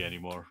valid key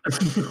anymore.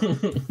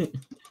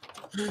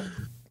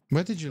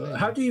 Where did you live?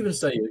 How do you even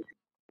say it?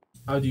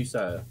 How do you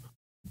say it?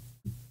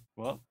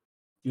 What?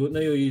 You know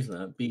you're using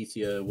that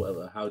BTO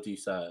whatever. How do you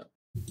say it?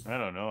 I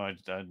don't know. I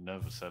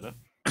never said it.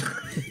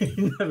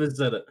 You never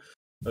said it.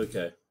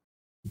 Okay.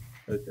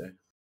 Okay.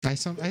 I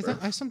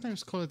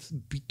sometimes call it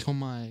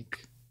Bitomic.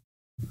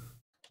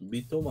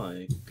 Beat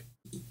Mike.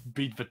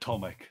 Beat the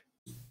Tomic.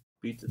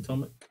 Beat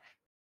Atomic.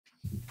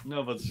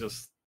 No, that's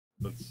just.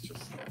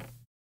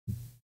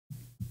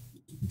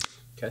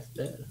 Cat's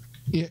dead.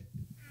 Yeah.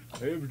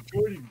 I am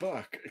joining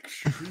back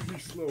extremely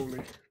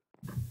slowly.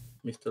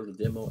 Mr.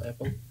 Demo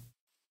Apple.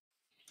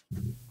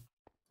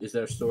 Is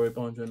there a story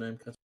behind your name,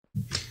 Cat?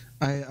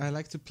 I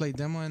like to play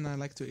demo and I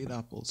like to eat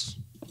apples.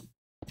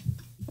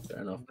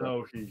 Fair enough. Bro.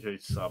 No, he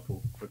hates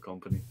Apple, the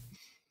company.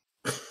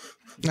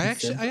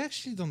 I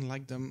actually don't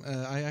like them.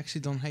 I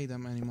actually don't hate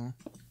them anymore.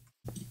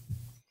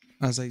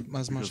 As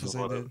much as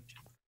I did.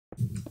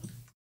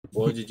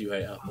 Why did you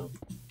hate Apple?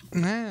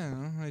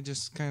 No, I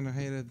just kind of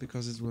hate it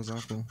because it was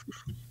Apple.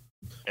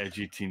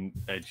 Edgy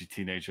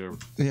teenager.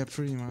 Yeah,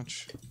 pretty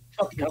much.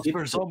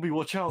 Casper Zombie,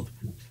 watch out!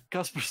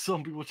 Casper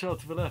Zombie, watch out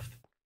to the left.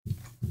 Oh,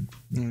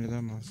 yeah,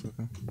 that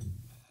motherfucker.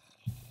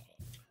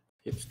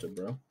 Hipster,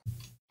 bro.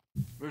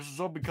 There's a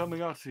zombie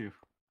coming out to you.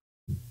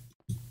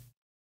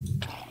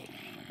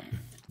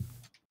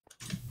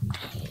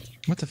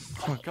 What the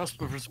fuck?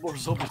 Casper, there's more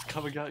zombies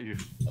coming at you.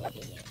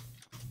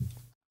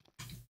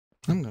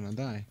 I'm gonna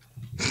die.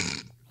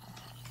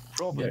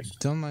 Probably. Yes.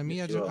 Don't mind me,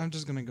 Yes, you are. I'm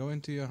just gonna go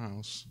into your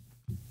house.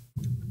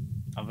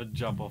 I'm gonna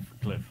jump off a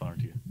cliff,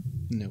 aren't you?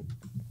 No.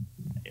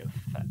 You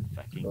fat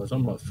fucking. Guys,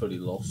 I'm like fully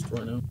lost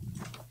right now.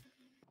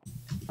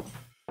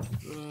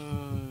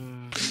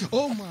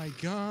 Oh my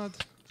god!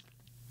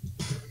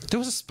 There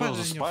was a spider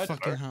was a in your spider?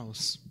 fucking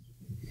house.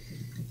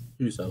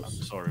 Whose I'm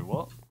house? sorry,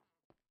 what?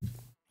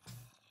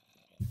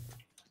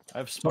 I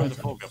have spider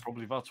phobia,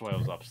 probably that's why I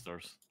was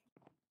upstairs.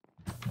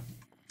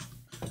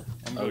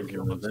 I'm I gonna was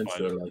kill an that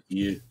adventurer spider. like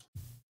you.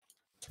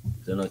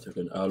 Then I took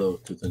an arrow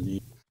to the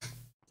knee.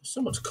 There's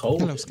so much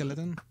cold. Hello, here.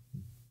 skeleton.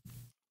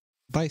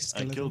 Bye, I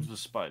skeleton. killed the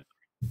spider.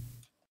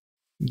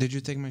 Did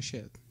you take my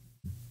shit?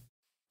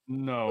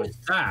 No, What's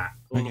that?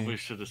 all of Okay. this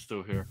shit is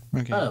still here.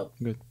 Okay, Oh,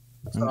 good.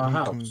 that's our I'm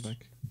house. coming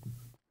back.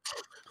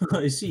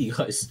 I see,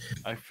 guys.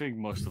 I think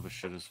most of the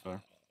shit is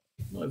there.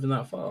 Not even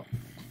that far.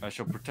 I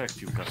shall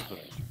protect you, Casper.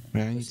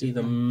 Yeah, I I need see to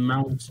the go.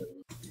 mountain.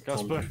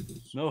 Casper,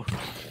 no.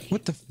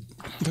 What the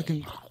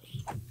fucking...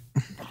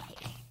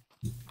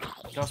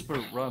 Casper,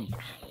 run.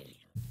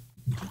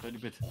 Tiny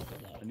bit.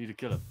 I need to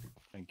kill him.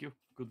 Thank you.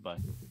 Goodbye.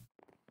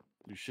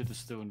 Your shit is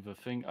still in the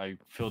thing. I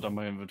filled up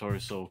my inventory,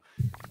 so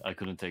I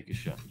couldn't take your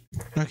shit.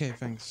 Okay,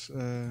 thanks.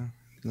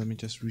 Let me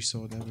just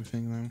resort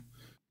everything now.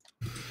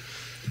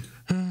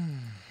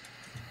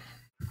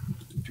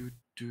 Do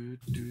do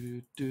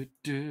do do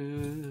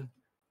do.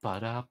 Ba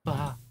da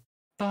ba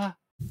ba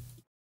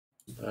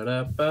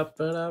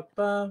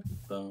Ba-da-ba-ba-da-ba-ba.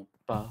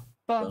 ba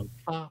ba,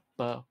 ba,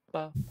 ba,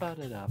 ba, ba,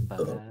 da, da, ba,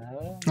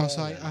 da,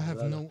 Also, I da, have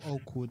da, da. no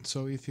oak wood,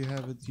 so if you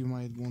have it, you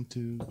might want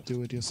to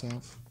do it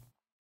yourself.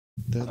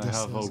 I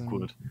have oak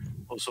wood.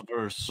 Also,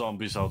 there's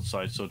zombies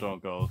outside, so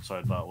don't go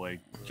outside that way.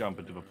 Jump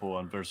into the pool,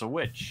 and there's a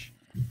witch.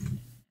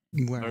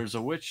 Where? There's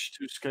a witch,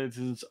 2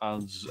 skeletons,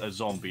 and a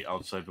zombie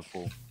outside the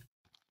pool.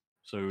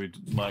 So we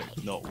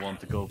might not want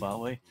to go that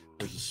way.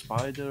 There's a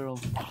spider on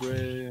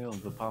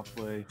the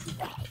pathway.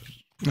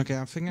 Okay,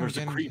 I think I'm There's a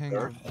getting the hang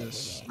creeper. of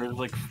this. There's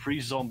like 3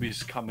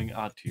 zombies coming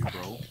at you,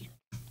 bro.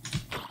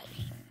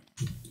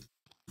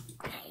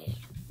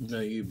 No,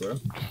 you, bro.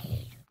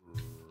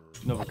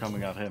 No, we're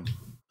coming at him.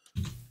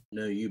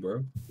 No, you,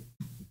 bro.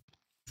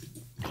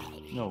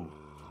 No.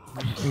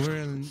 We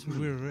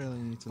really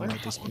need to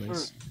light this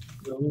place.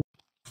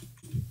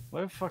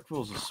 Why the fuck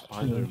was a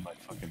spider in my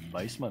fucking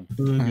basement?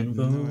 I have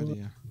no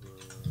idea.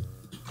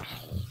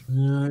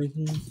 I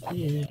can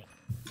see it.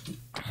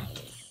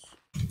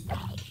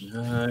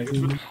 I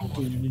can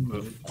see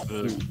it.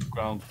 The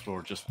ground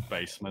floor, just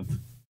basement.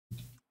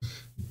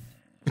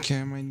 Okay,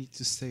 I might need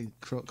to stay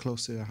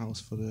close to the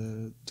house for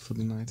the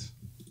night.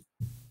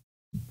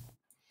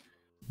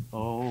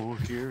 Oh,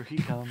 here he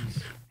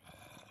comes.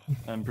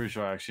 I'm pretty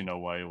sure I actually know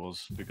why it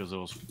was, because it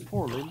was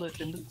poorly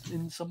lit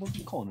in some of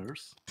the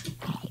corners.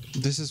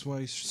 This is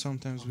why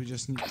sometimes we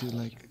just need to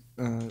like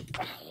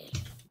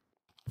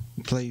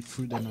play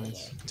through the night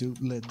to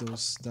let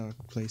those dark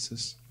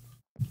places.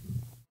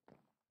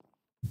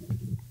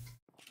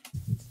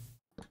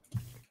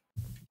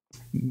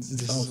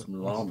 This Oh, is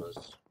some llamas.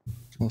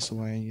 also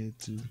why I needed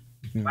to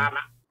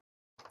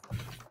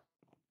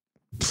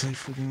play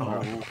through the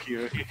night. Oh,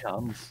 here he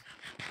comes.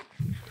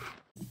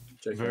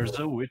 Check There's it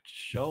a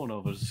witch. Oh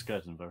no, there's a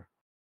skeleton there.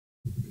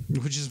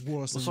 Which is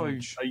worse than Also,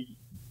 witch.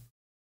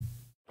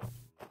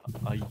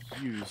 I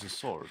use a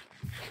sword.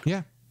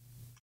 Yeah.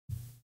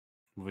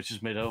 Which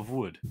is made out of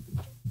wood.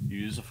 You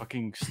use a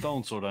fucking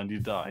stone sword and you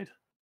died.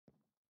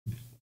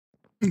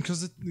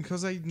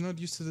 Because I'm not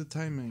used to the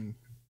timing.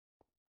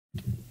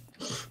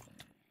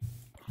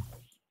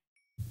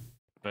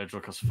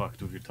 Bedrock has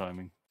fucked with your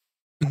timing.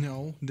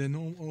 No, the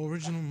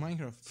original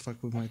Minecraft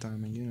fuck with my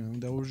timing, you know,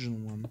 the original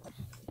one.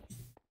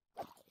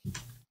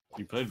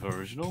 You played the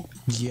original?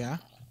 Yeah.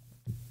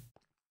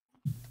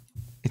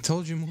 I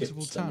told you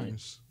multiple Hipster, mate.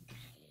 times.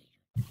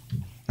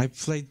 I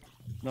played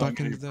back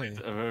in the day.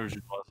 The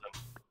original wasn't.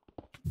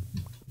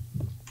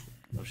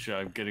 Oh shit,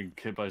 I'm getting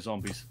hit by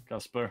zombies.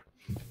 Casper.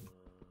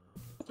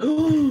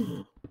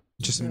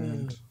 Just a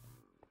minute.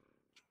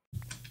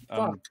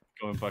 I'm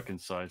going back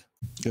inside.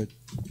 Good.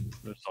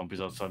 There's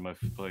zombies outside my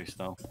place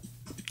now.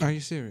 Are you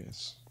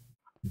serious?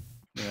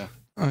 Yeah.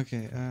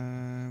 Okay,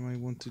 I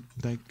want to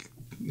like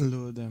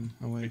lure them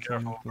away Be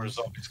from the careful, there's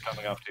place. zombies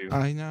coming after you.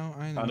 I know.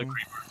 And a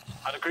creeper.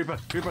 And a creeper!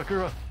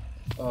 Creeper!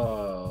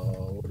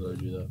 Oh, what did I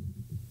do that?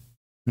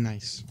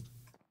 Nice.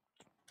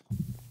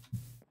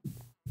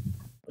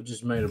 I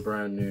just made a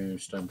brand new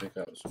stone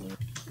pickaxe.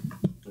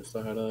 Just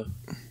I had a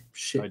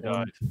shit. I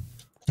died.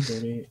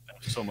 Really.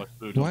 So much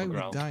food Why on are the we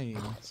ground. dying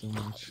so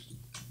much?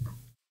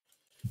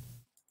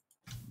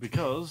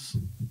 Because,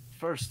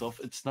 first off,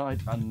 it's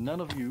night and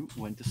none of you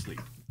went to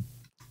sleep.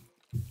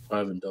 I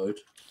haven't died.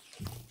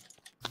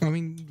 I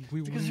mean,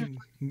 we Because you're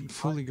wouldn't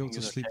fully go hiding to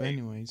in a sleep cave.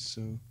 anyways,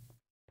 so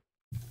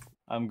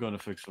I'm gonna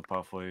fix the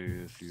pathway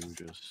if you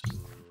just...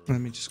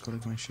 let me just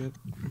collect my shit.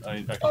 I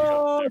actually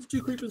Oh, got... it's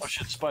 2 creepers. Oh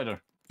shit,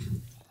 spider!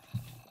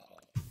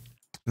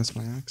 That's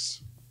my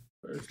axe.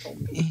 Where's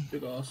Tom?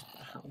 Big ass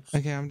house.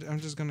 Okay, I'm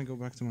just gonna go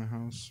back to my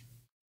house.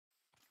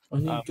 I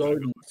need I'm gonna go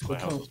guidance. back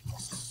to I my can't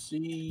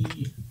see.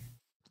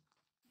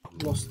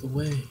 Lost the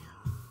way.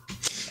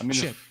 I mean,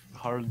 Shit. if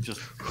Harley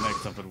just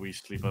connects up and we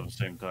sleep at the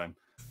same time,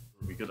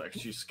 we could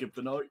actually skip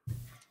the night.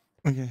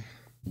 Okay.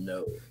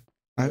 No,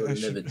 I would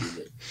should... never do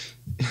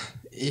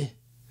that.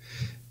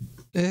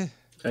 Eh.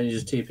 Can you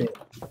just TP?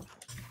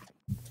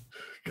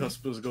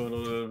 Casper's going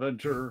on an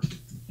adventure.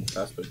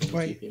 Casper, can you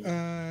Wait,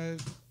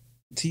 TP?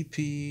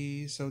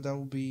 TP, so that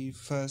will be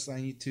first I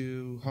need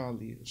to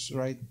Harley's,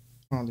 right?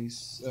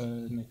 Harley's,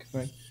 Nick,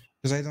 right?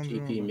 Because I don't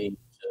TP remember. me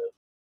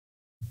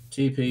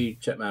to TP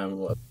Checkman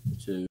what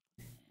to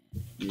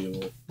you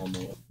or on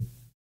the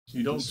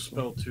You don't This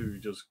spell two, you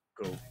just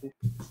go.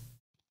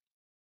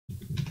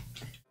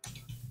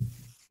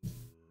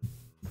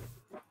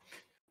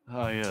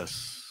 Ah,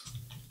 yes.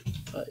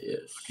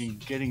 yes. Fucking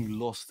getting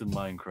lost in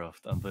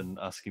Minecraft and then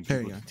asking There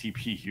people you to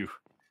TP you.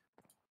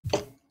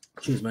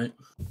 Cheers, mate.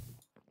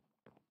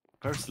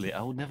 Personally,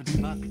 I would never do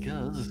that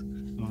because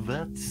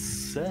that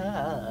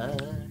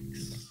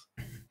sucks.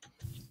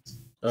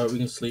 We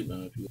can sleep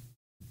now if you.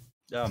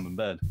 Yeah, I'm in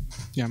bed.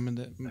 Yeah, I'm in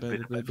the I've been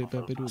in bed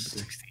for the past 60.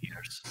 60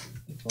 years.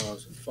 Oh,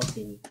 there's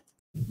fucking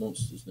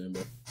monsters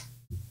nearby.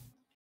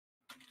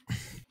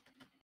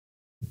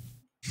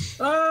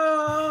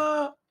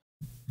 Ah!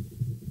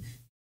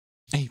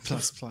 A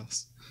plus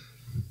plus.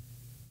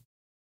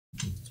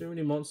 Too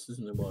many monsters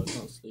nearby. I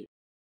can't sleep.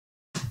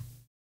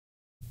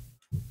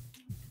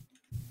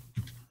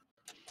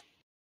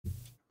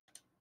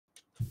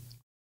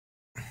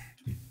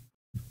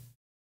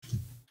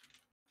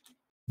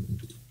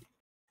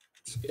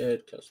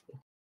 scared, Casper.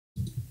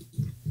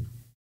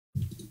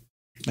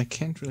 I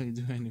can't really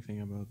do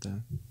anything about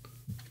that.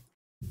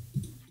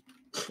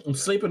 I'm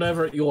sleeping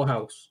over at your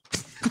house.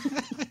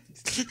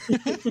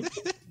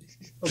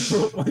 I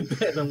brought my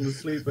bed. I'm gonna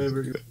sleep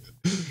over at your.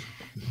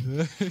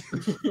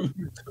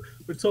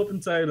 We're top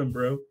and Tatum,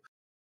 bro.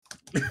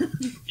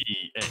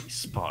 EA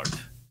Sport.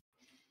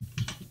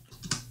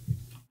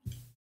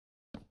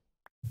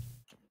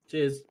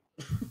 Cheers.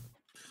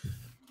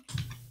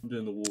 I'm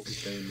doing the walk of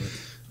shame, man.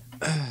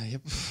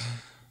 Yep.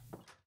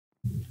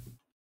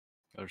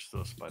 There's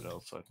still a spider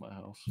outside my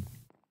house.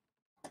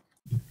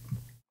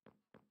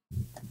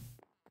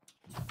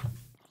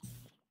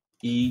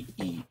 E.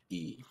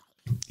 EA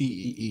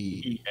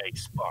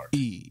Sport.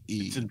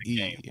 It's in the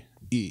game.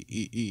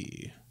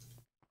 E.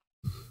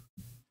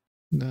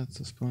 That's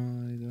a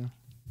spider.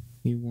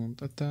 He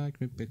won't attack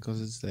me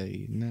because it's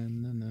day. Na.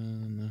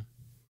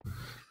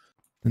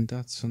 And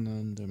that's an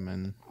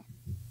Enderman.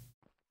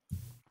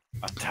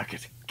 Attack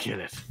it,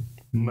 kill it,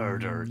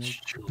 murder it.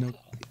 Nope.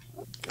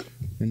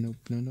 No.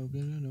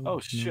 Oh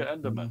shit,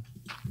 Enderman.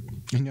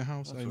 In your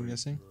house, That's I'm right.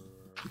 guessing?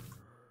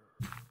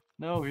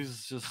 No,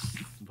 he's just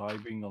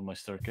vibing on my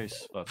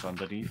staircase. That's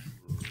underneath.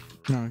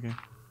 No, okay.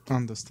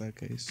 On the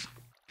staircase.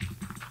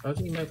 How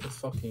do you make a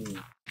fucking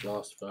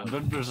blast And furnace?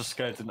 then there's a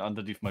skeleton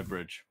underneath my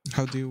bridge.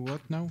 How do you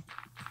what now?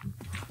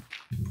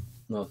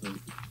 Nothing.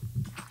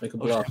 Make a Oh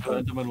blast shit, the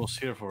furnace. Enderman was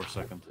here for a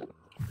second.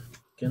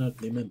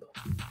 Cannot remember.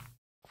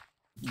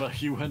 But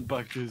he went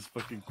back to his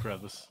fucking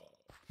crevice.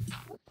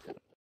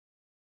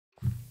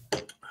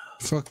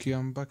 Fuck you,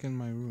 I'm back in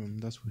my room.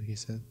 That's what he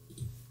said.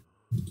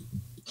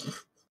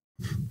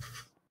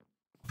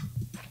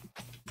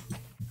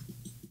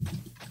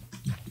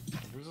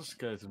 There's a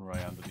skeleton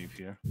right underneath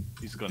here.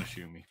 He's gonna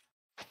shoot me.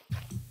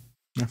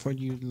 I thought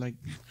you like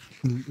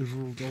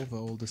ruled over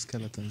all the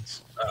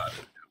skeletons.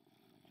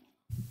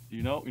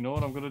 You know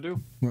what I'm gonna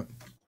do? What?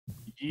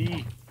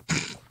 Yee.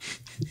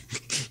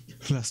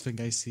 Last thing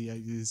I see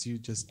is you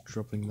just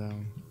dropping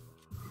down.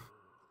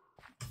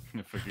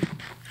 You're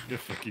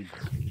fucking.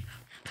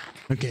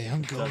 Okay,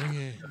 I'm going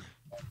in.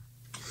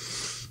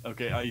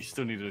 Okay, I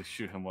still need to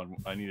shoot him one.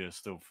 I need to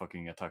still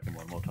fucking attack him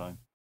one more time.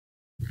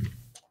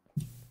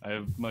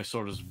 My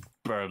sword is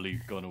barely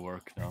gonna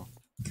work now.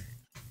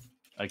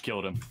 I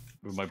killed him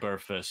with my bare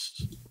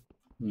fists.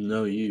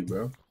 No, you,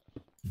 bro.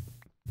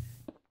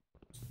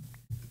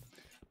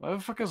 Why the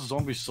fuck is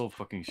zombies so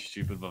fucking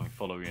stupid when they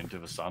follow you into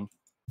the sun?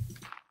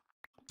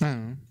 I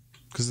don't know.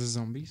 Because they're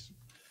zombies.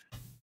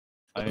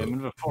 I am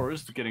in the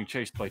forest getting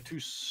chased by 2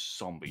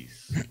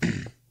 zombies.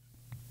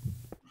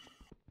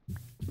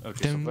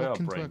 Okay, Then so they are walk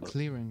into a brainless.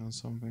 clearing or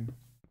something.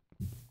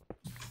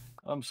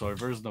 I'm sorry,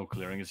 there's no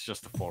clearing, it's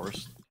just a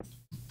forest.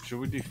 Should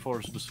we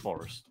deforest this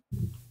forest?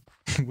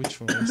 Which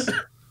forest?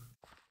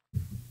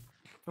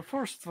 The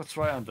forest that's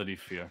right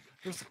underneath here.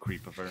 There's a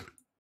creeper there.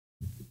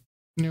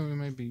 No,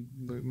 maybe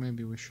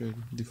we should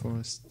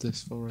deforest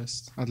this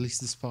forest. At least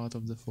this part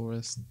of the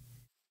forest.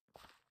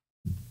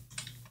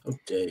 How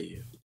dare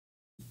you?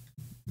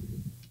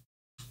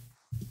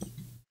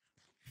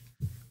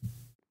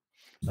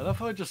 I love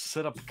how I just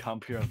set up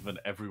camp here and then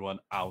everyone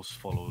else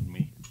followed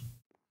me.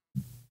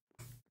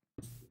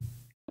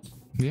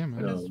 Yeah,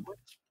 man. No.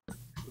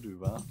 People do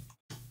that.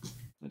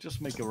 I just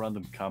make a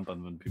random camp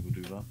and then people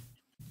do that.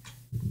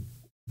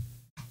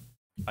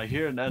 I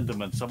hear an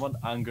Enderman. Someone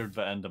angered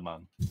the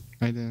Enderman.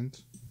 I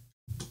didn't.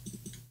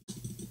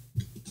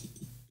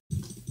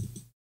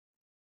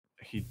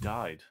 He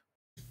died.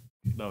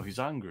 No, he's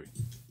angry.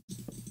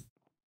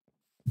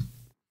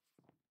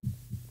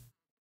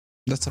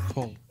 That's a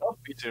poll. Oh,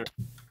 he's here.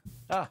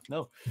 Ah,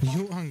 no.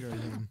 You angered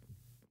him.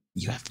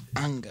 You have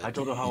anger. I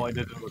don't know how I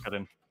didn't look at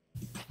him.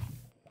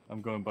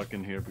 I'm going back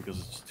in here because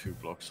it's 2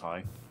 blocks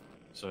high.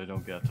 So I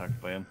don't get attacked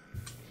by him.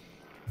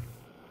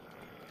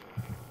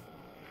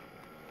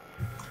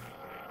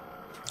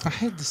 I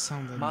hate the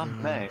sound that My they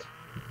man. make.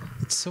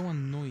 It's so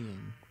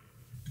annoying.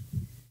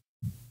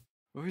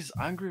 Well, he's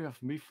angry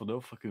at me for no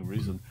fucking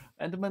reason.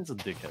 Enderman's a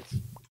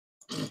dickhead.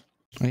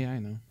 Oh yeah, I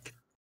know.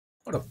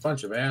 What a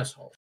bunch of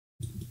assholes.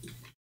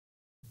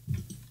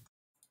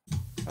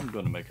 I'm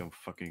gonna make him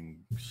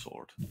fucking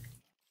sword.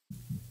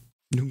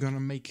 You're gonna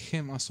make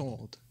him a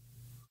sword.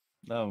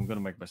 No, I'm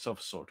gonna make myself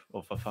a sword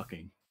of a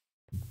fucking.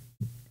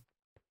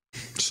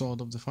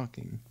 Sword of the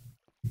fucking.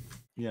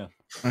 Yeah,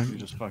 I, you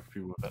just fuck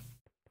people with it.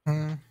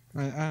 I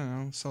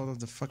don't know. Sword of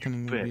the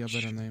fucking would be a bitch.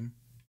 better name.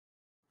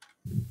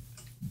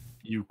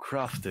 You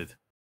crafted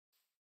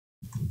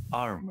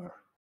armor.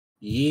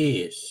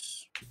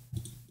 Yes.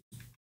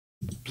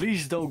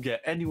 Please don't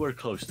get anywhere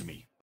close to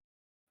me.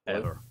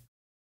 Ever.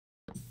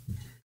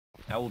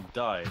 I will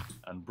die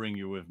and bring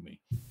you with me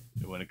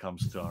when it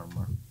comes to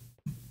armor.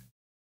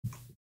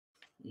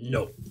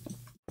 No.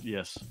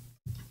 Yes.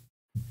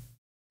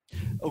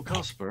 Oh,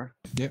 Casper.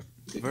 Yep.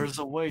 There's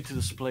a way to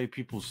display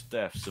people's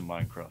deaths in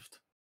Minecraft.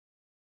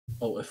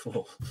 Oh,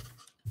 F4.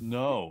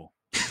 No.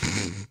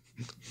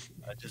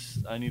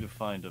 I need to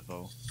find it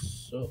though.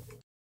 So.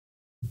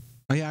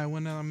 Oh yeah, I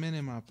wanted a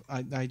minimap.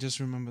 I just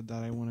remembered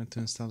that I wanted to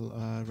install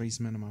Raise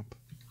Minimap.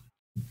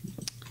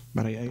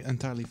 But I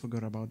entirely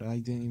forgot about it. I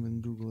didn't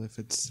even Google if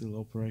it's still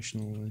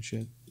operational and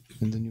shit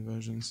in the new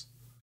versions.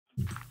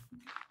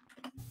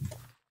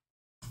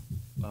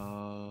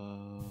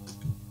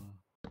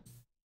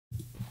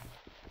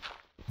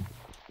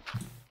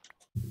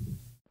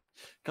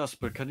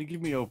 Casper, can you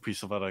give me OP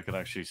so that I can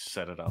actually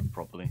set it up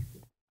properly?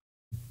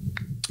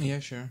 Yeah,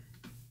 sure.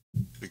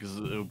 Because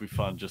it'll be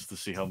fun just to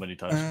see how many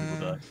times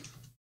people die.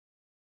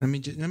 Let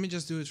me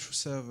just do it for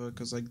server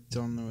because I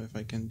don't know if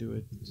I can do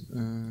it.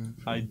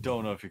 I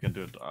don't know if you can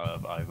do it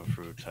either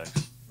through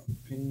text.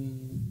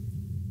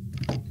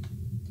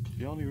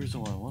 The only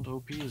reason why I want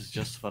OP is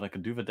just that I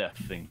can do the death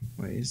thing.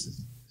 Wait,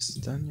 is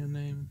that your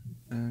name?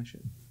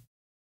 Shit.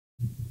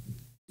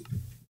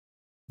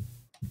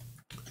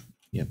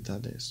 Yep,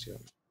 that is.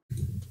 Yep.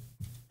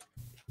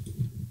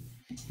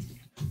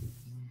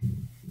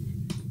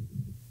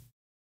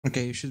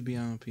 Okay, you should be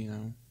on OP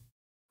now.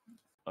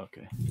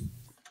 Okay.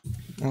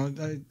 Well,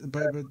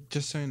 but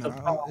just so you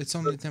know, it's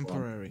only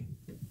temporary.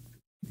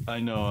 I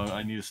know.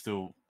 I need to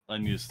still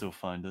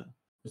find it.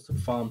 It's a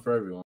farm for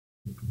everyone.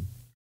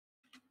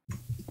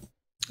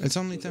 It's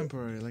only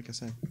temporary, like I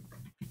said.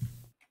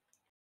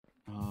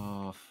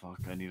 Oh fuck!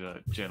 I need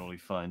to generally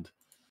find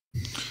the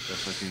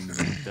fucking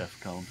death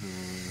counter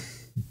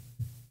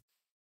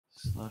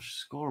 /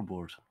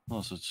 scoreboard.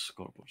 Oh, so it's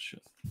scoreboard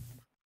shit.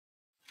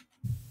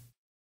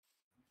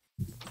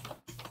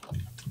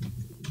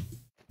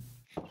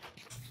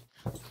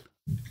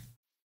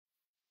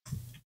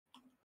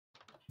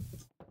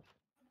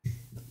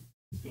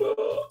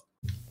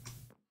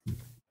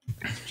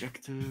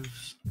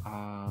 Objectives,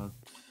 add.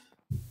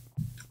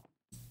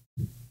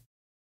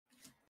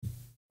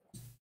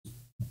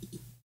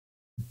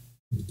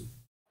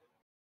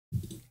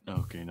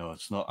 Okay, no,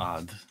 it's not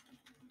add.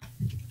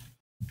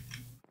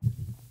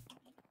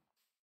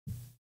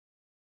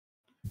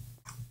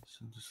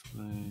 So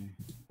display.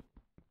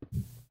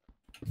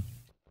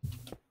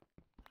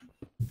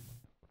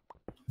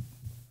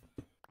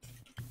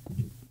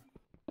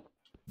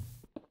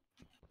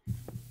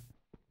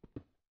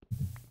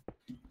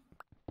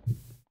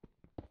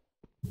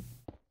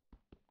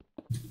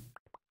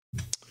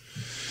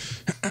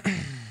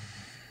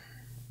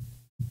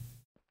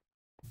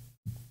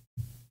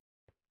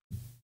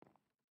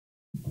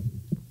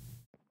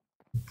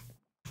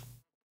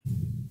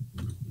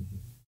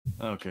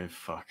 Okay,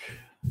 fuck.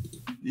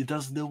 It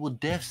doesn't know what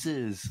deaths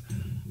is.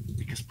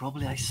 Because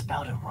probably I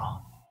spelled it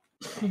wrong.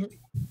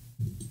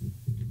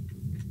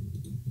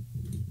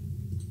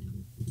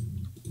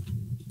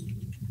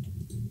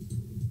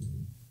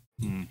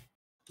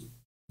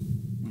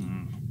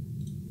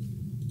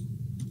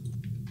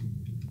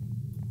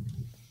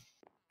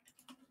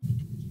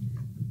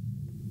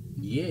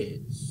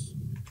 Yes.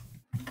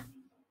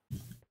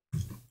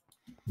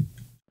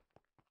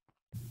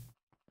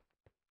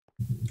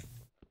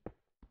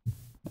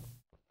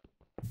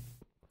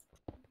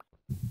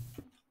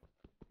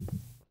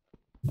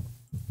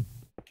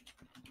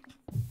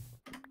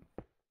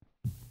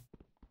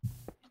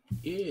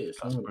 Yes.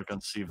 Casper can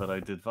see that I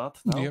did that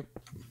now. Yep.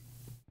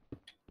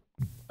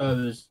 Oh,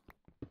 there's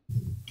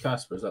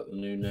Casper. Is that the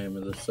new name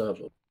of the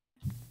server?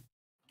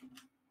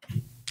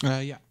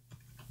 Yeah.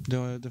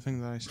 The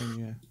thing that I sent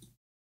you. Yeah.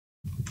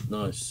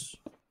 Nice.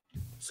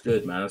 It's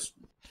good, man. It's,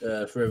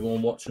 for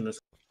everyone watching us,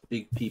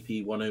 big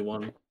PP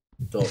 101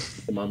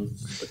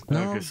 months.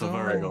 No, Okay, so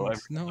there we go.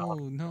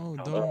 No,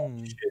 Oh,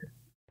 don't. shit.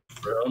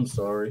 Bro, I'm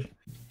sorry.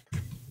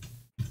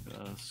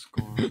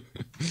 Score.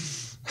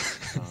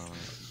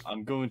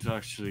 I'm going to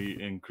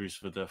actually increase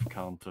the death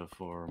counter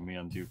for me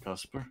and you,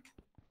 Casper.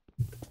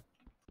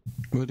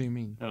 What do you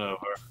mean? Hello,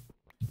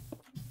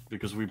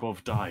 because we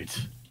both died.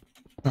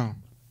 Oh.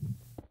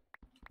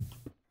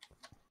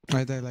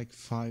 I died like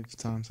 5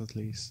 times at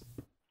least.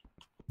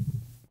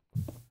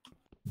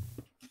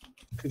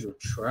 Because you're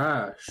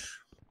trash.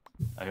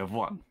 I have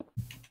 1.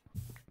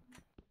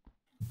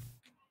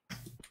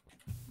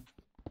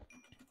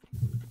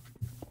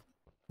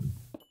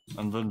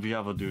 And then the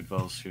other dude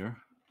was here.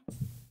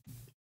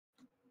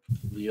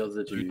 The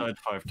other So you dude. died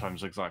 5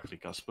 times exactly,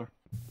 Casper.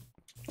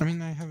 I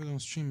mean, I have it on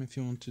stream if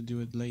you want to do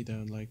it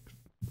later, like...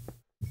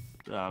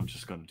 Yeah, I'm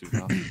just gonna do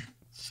that.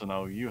 So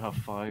now you have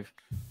 5.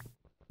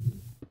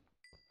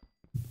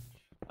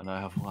 And I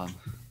have 1.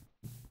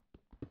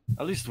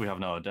 At least we have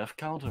now a death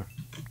counter.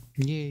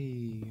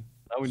 Yay!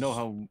 Now we know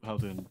how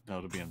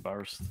to be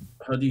embarrassed.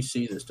 How do you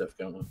see this death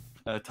counter?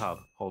 Tab,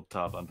 hold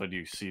tab, and then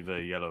you see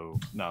the yellow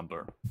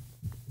number.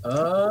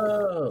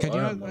 Oh.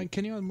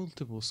 Can you add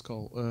multiple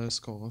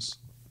scores?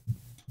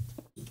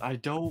 I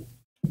don't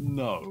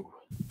know.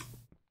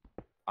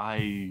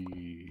 I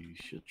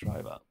should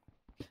try that.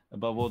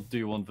 But what do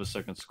you want the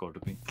second score to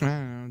be? I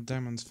don't know,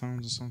 diamonds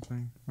found or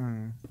something. I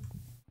don't know.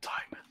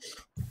 Diamonds.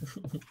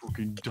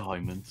 Fucking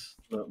diamonds.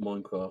 That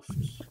Minecraft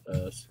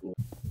score.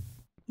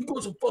 You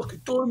got some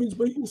fucking diamonds,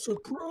 mate. You're so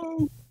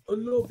pro. I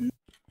love you.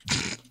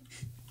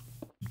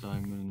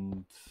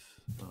 Diamond.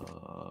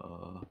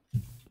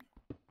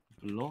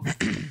 Block?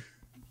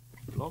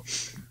 Block?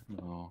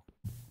 No.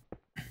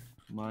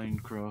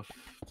 Minecraft.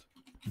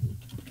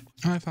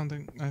 I found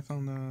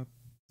a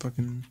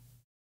fucking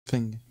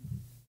thing.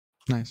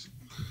 Nice.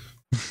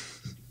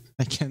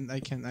 I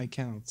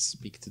cannot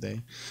speak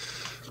today.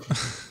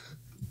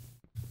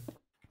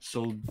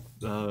 So,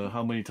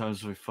 how many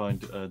times do we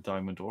find a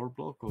diamond ore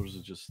block, or is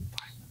it just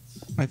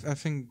diamonds? I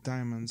think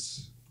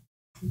diamonds.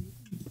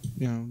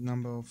 You know,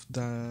 number of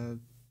the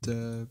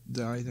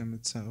item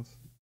itself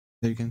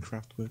that you can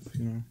craft with.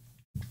 You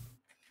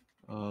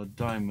know.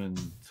 Diamond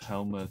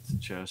helmet,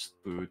 chest,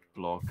 boot,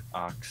 block,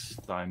 axe,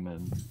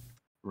 diamond,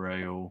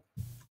 rail.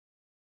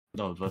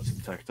 No, that's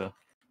detector.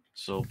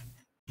 So,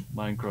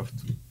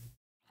 Minecraft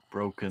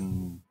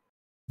broken.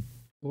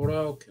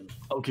 Broken.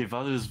 Okay,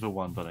 that is the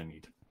one that I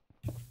need.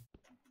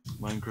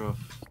 Minecraft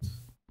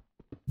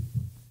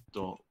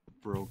dot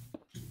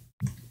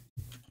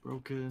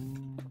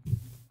broken.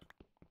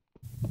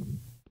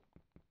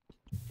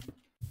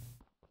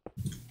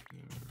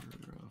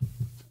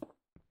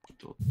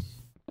 Dot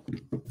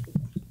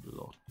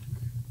block.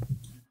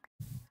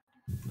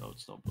 No,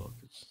 it's not block.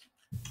 It's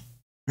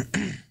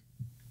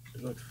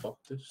Like fuck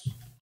this.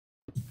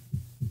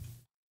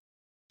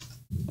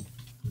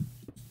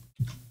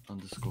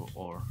 underscore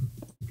or.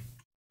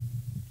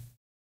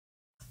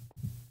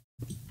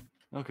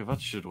 Okay,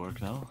 that should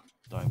work now.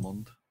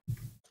 Diamond.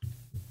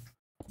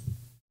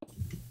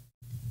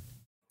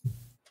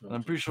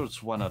 I'm pretty sure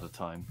it's one at a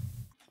time.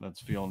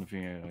 That's the only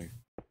thing I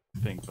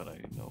think that I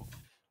know.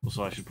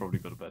 Also, I should probably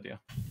go to bed, yeah?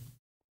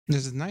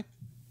 Is it night?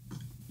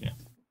 Yeah.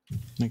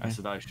 Okay. I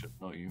said I should,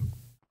 not you.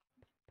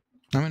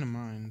 I'm in a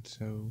mine,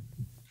 so.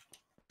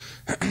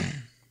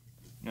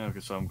 Yeah,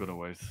 okay, so I'm gonna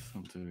wait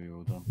until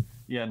you're done.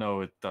 Yeah,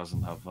 no, it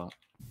doesn't have that.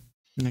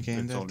 Okay, in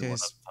It's that only one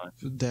case, at a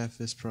time.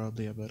 death is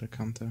probably a better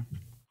counter.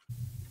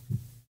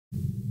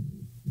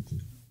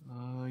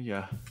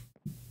 Yeah.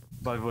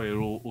 By the way, it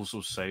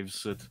also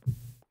saves it.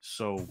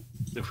 So,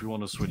 if we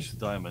want to switch to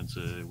diamonds,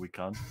 we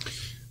can.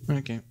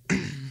 Okay.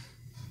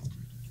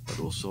 But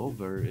also,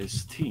 there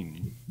is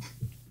team.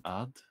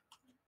 Add.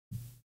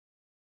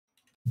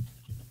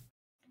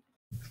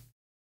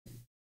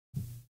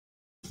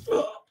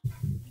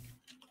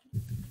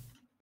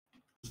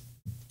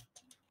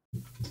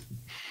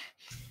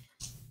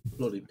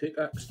 Bloody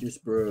pickaxe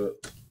just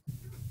broke.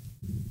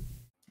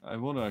 I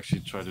want to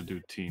actually try to do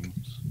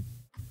teams.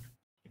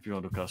 If you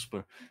want to,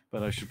 Casper.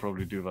 But I should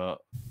probably do that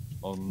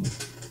on.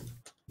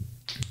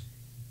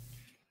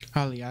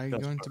 Holly, are you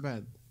That's going to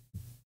bed?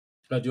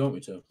 Do you want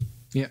me to?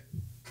 Yeah.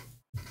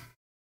 I'm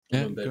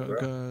Yeah, in bed,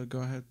 bro. go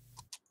ahead,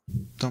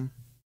 Tom.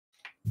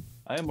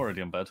 I am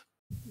already in bed.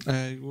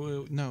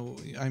 Well, no,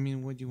 I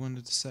mean what you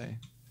wanted to say.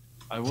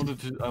 I want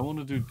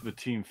to do the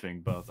team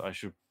thing, but I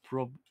should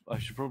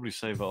probably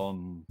save it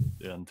on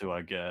until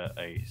I get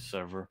a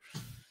server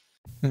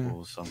Yeah.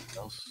 or something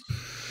else.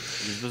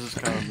 Because this is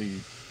currently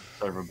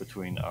server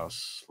between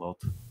us lot.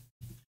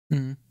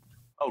 Mhm.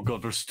 Oh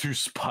god, there's 2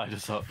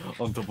 spiders up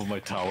on top of my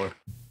tower.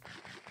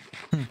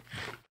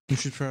 You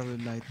should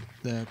probably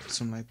put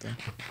some light there.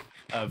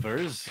 There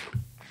is.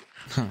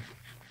 Huh.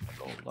 I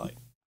don't like.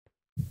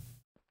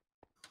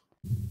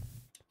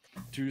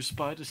 2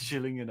 spiders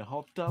chilling in a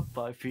hot tub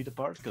 5 feet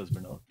apart because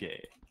we're not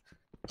gay.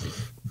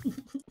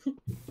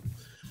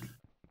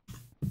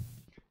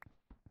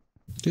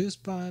 Two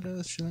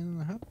spiders chilling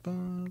in a hot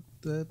pot.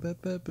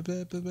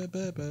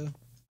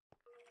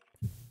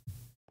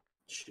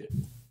 Shit.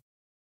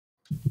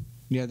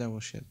 Yeah, that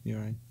was shit. You're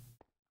right.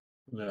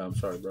 Yeah, I'm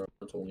sorry, bro.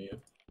 I told you.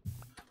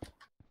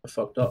 I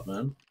fucked up,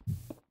 man.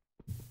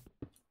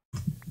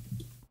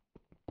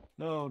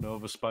 No,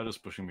 the spider's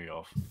pushing me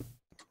off.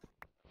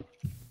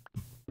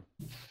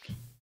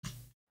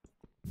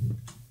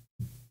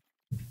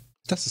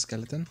 That's a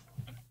skeleton.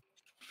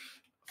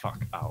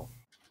 Fuck, ow.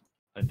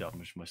 I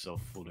damaged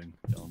myself falling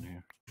down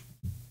here.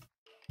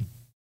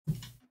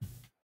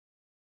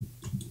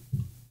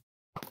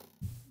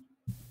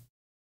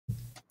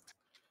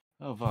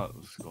 Oh, that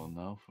was gone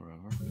now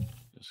forever.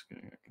 Just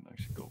kidding, I can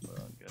actually go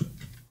there and get it.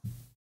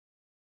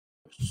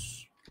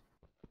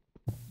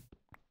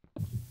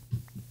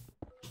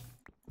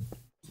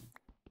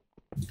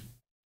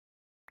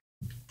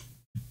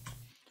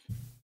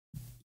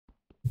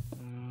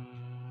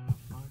 Uh,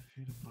 5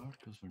 feet apart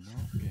because we're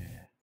not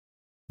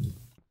gay.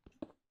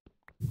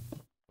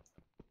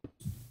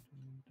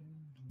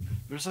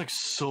 There's like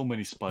so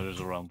many spiders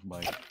around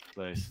my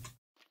place.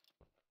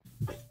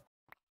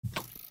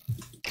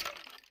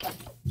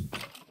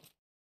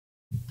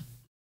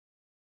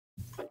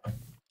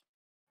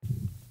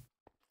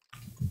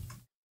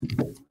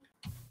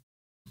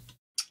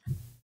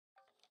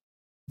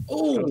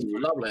 Oh,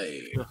 lovely.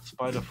 If you have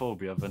spider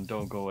phobia, then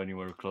don't go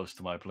anywhere close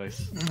to my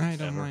place. I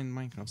don't Ever. mind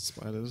Minecraft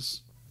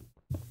spiders.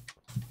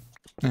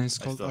 And it's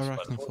I called still have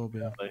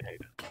arachnophobia. I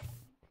hate it.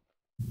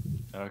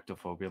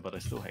 Arachnophobia, but I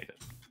still hate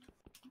it.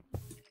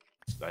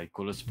 I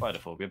call it spider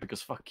phobia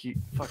because fuck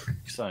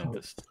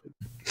scientists.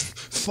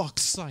 Fuck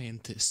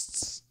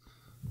scientists.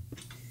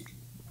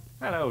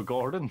 Hello,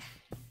 Gordon.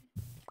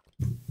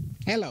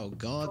 Hello,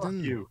 Gordon.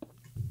 Fuck you.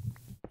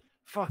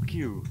 Fuck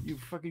you. You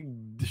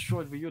fucking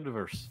destroyed the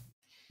universe.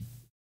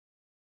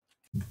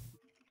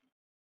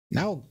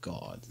 Now,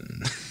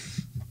 Gordon.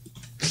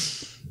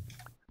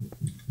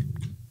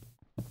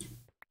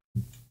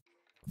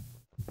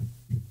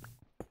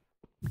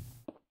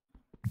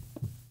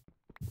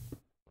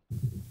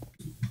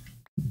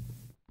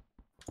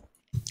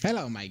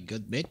 Hello, my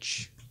good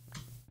bitch.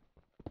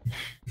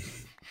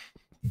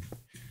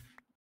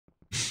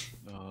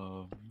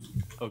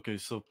 Okay,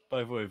 so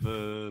by the way,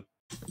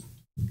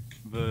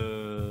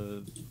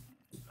 the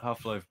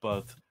Half-Life,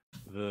 but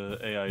the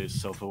AI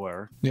is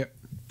self-aware. Yep.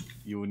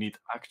 You need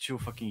actual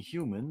fucking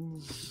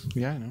humans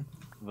Yeah, I know.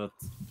 that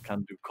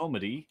can do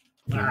comedy.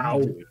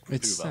 Ow. It's Do that.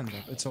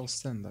 stand-up. It's all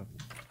stand-up.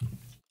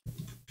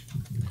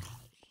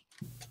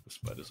 The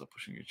spiders are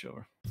pushing each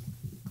other.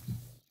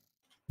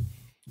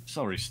 It's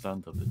not really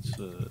stand-up. It's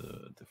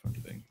a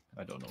different thing.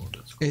 I don't know what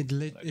it's called. It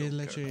and I don't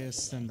literally care.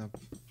 is stand-up.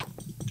 I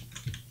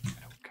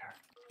don't care.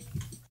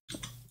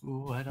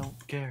 Ooh, I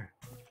don't care.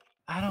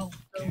 I don't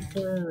Don't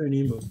care. care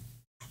anymore.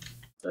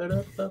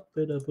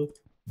 Ba-da-ba-ba-da-ba.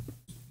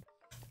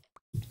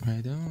 I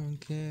don't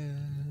care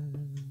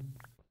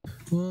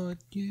what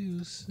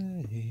you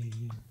say.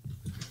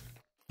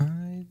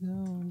 I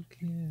don't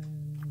care.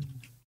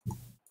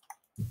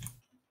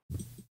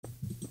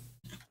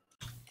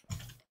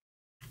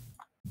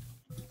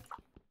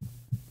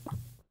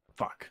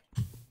 Fuck.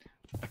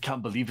 I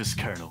can't believe this,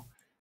 Colonel.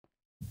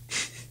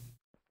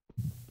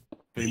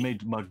 They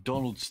made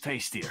McDonald's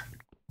tastier.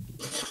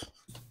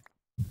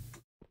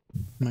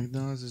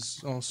 McDonald's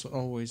is also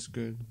always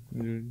good,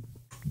 dude.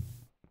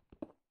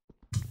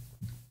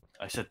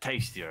 I said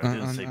tastier. I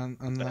didn't say.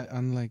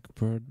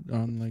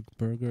 Unlike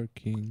Burger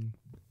King.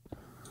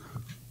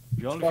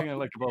 The only thing I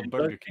like about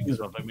Burger King is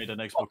that they made an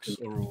Xbox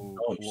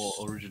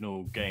Nice.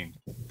 original game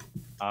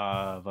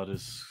that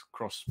is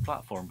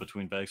cross-platform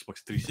between the Xbox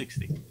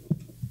 360.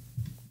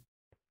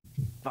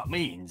 That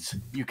means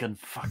you can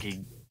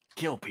fucking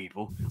kill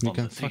people You on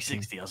can the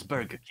 360 as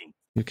Burger King.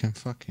 You can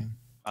fuck him.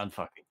 And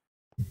fucking.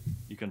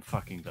 You can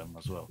fucking them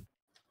as well.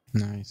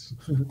 Nice.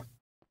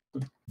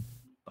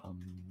 Bum,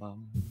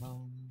 bum,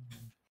 bum.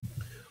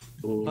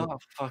 Oh, That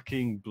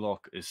fucking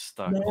block is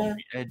stuck on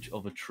the edge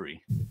of a tree.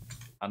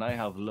 And I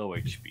have low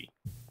HP.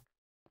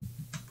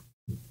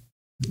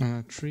 On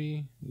a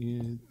tree,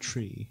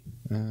 HP.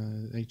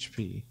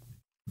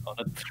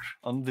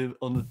 On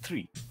the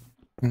tree.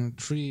 On a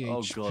tree, Oh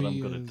HP. God, I'm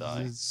gonna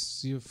die.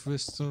 It's your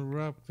fist still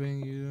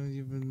rapping. You don't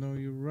even know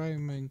you're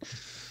rhyming.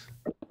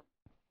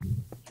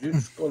 you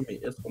just call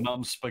me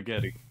Mom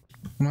spaghetti.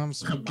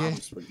 Mom's Mom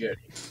spaghetti.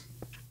 spaghetti.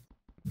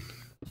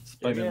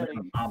 Spaghetti.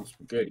 Mom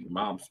spaghetti.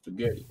 Mom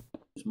spaghetti.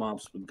 It's mom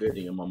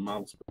spaghetti and my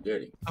mom's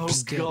spaghetti. Oh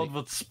Spaghetti. God,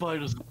 that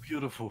spider's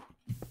beautiful.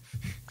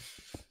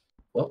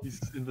 What?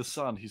 He's in the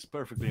sun. He's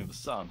perfectly in the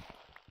sun.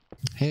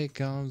 Here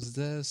comes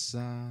the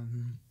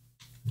sun.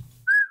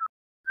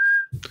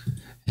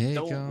 Here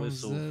Don't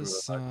comes whistle the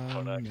through a microphone,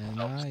 sun, that and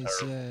sounds I terrible.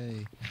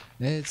 say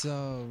it's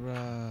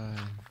alright.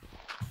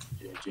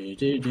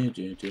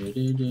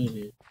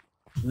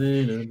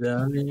 Little Both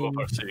darling.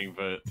 are singing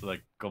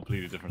like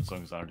completely different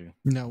songs, aren't you?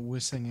 No, we're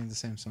singing the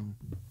same song.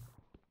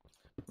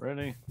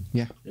 Really?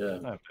 Yeah.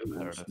 I've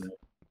never heard it.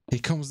 Here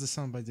comes the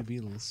sun by the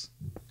Beatles.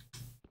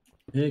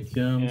 Here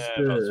comes Yeah,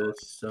 that's the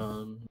what-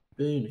 sun.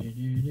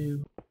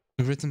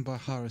 Written by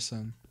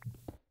Harrison.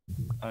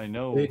 I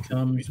know. Here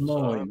comes Beatles my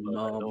are, but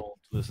I mom. don't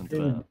listen to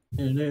that.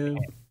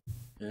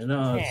 And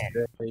I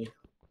say,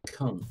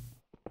 cunt.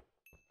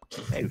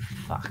 Oh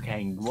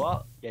fucking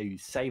what? You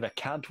say the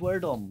cunt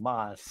word on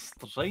my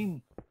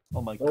stream?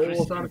 On my Oh,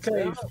 Christian found a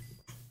cave. server?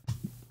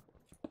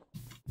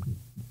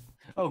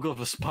 Oh God,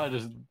 the spider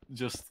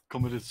just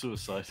committed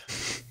suicide.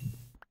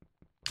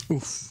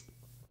 Oof.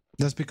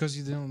 That's because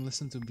you don't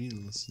listen to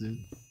Beatles, dude.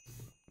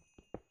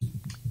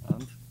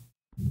 And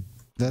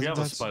We have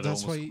a spider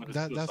That's almost why committed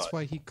that's suicide.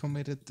 why he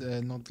committed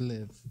not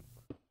live.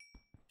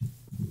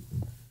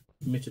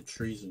 Committed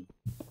treason.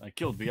 I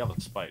killed the other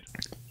spider.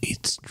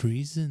 It's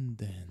treason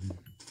then.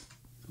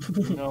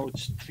 No,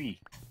 it's 3.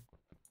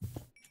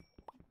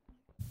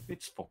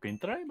 It's fucking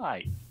 3,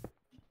 mate.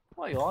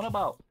 What are you on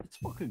about? It's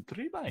fucking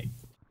 3, mate.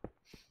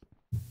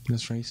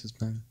 That's racist,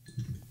 man.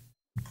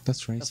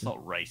 That's racist. That's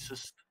not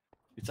racist.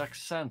 It's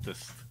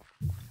accentist.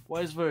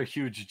 Why is there a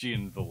huge G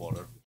in the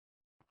water?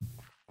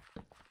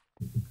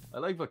 I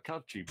like the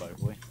catchy, by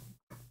the way.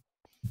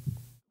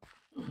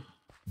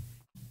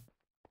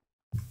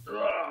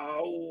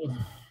 Oh.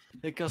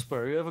 Hey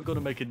Casper, are you ever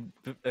gonna make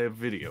a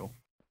video?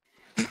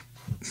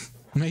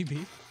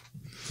 Maybe.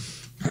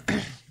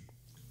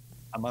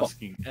 I'm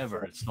asking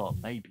ever, it's not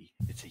maybe.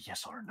 It's a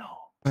yes or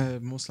no.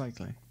 Most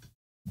likely.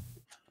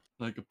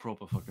 Like a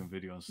proper fucking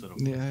video instead of...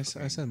 Yeah, I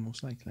fucking, said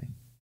most likely.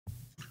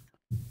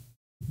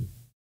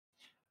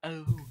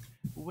 Oh,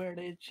 where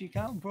did she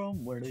come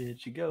from? Where did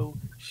she go?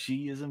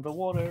 She is in the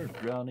water,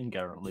 drowning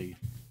currently.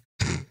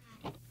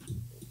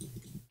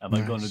 Am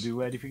I gonna Nice.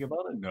 do anything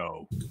about it?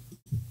 No.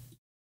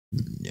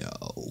 No.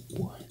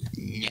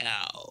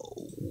 No.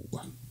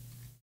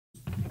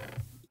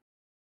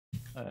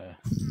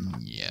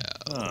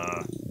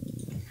 Ah.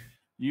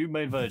 You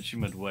made the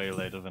achievement way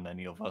later than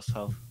any of us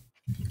have.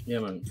 Yeah,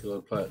 man, because I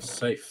play it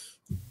safe.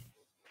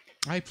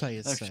 I play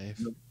it Actually,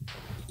 safe.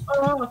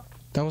 Ah!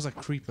 That was a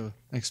creeper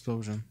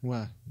explosion.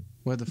 Where?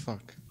 Where the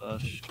fuck?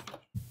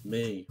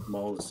 Me,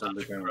 Miles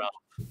underground.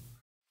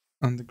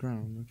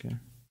 Underground, okay.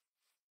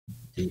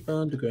 Deep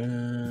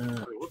underground.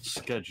 Wait, what's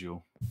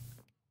schedule?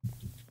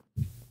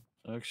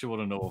 I actually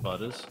want to know what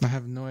that is. I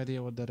have no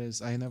idea what that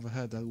is. I never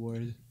heard that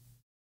word.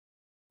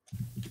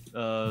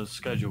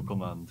 Schedule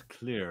command.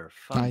 Clear.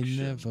 Function.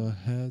 I never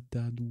heard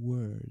that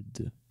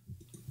word.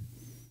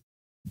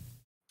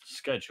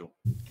 Schedule.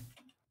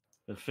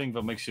 The thing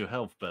that makes your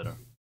health better.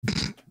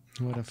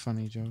 What a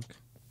funny joke.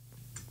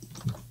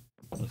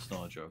 That's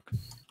not a joke.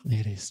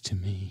 It is to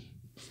me.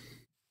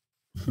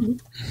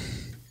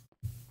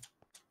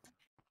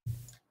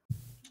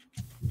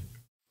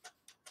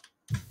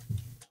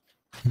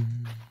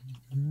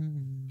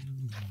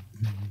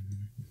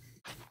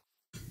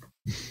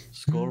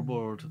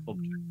 Scoreboard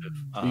objective.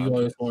 You add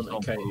guys want a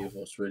some- cave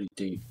that's really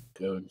deep?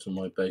 Go into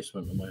my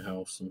basement of my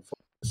house and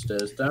follow the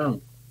stairs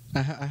down.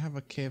 I have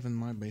a cave in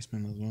my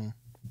basement as well.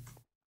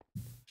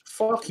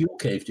 Fuck your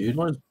cave, dude.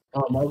 Mine's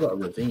I've got a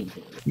ravine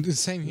here. The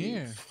same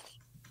here.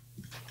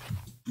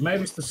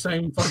 Maybe it's the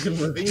same fucking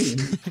ravine.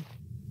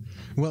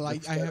 Well, I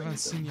Let's haven't go.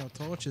 seen your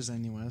torches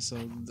anywhere, so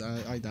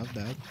I doubt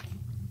that.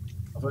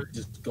 I've only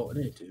just got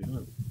in here, dude.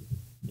 Man.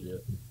 Yeah.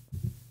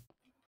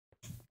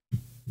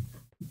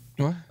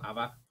 What?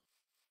 Lava.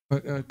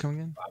 Come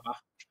again? Lava.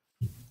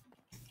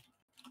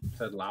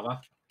 Said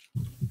lava.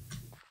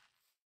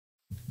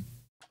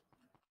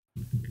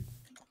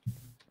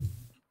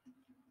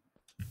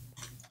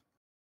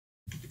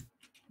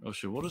 Oh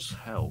shit, what is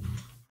health?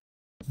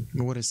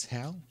 What is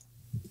hell?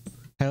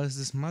 Hell is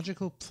this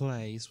magical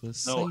place where No,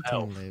 Satan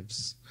hell.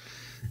 lives.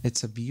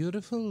 It's a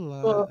beautiful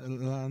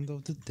land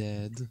of the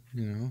dead,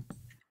 you know.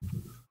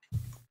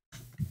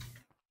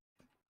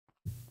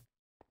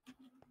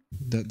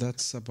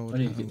 That's about I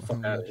need to get the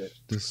how fuck out of much here.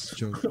 this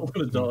joke. I want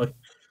to die.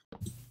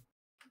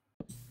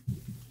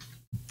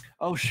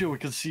 Oh shit, we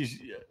can see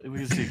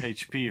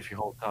HP if you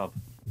hold tab.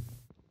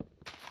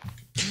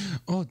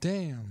 Oh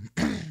damn!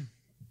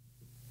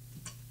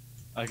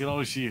 I can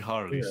only see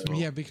Harley. Yeah. So.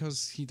 Yeah,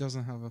 because he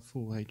doesn't have a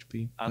full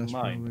HP. And That's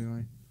mine. probably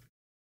why.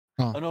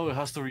 Oh no, it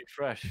has to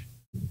refresh.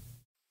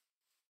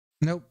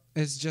 Nope,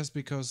 it's just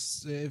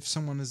because if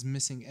someone is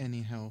missing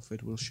any health,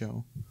 it will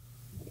show.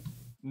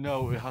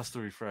 No, it has to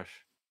refresh.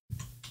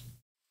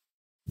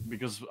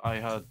 Because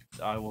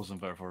I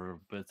wasn't there for a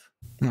bit.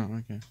 Oh,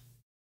 okay.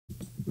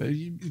 But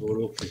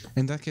All up.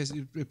 in that case,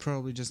 it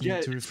probably just Yeah,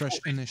 need to it's refresh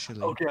fine.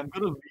 initially. Okay, I'm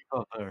gonna leave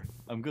that there.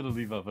 I'm gonna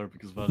leave that there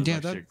because that is Yeah,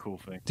 actually that- a cool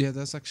thing. Yeah,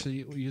 that's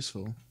actually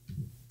useful.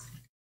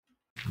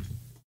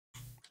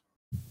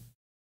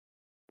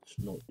 It's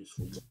not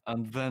useful.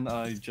 And then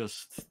I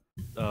just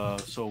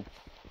so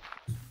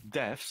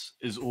deaths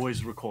is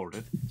always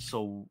recorded.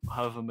 So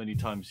however many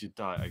times you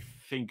die, I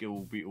think it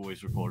will be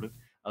always recorded,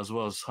 as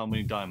well as how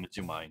many diamonds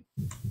you mine.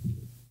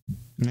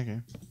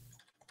 Okay.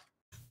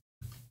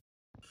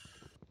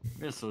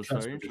 Yeah, so it's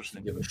Casper very doesn't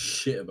interesting. give a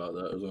shit about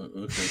that. I was like,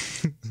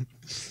 okay.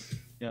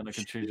 Yeah, and I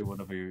can change it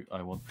whenever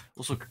I want.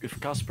 Also, if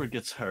Casper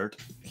gets hurt,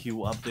 he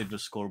will update the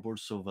scoreboard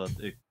so that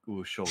it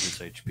will show his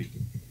HP.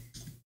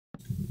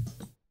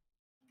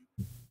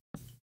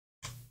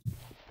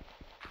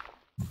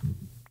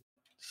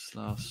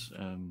 Slash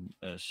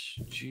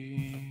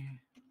MSG.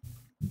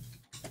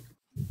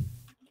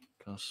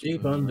 Casper.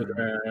 Deep There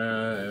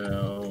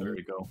underground.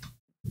 you go.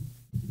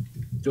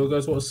 Do you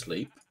guys want to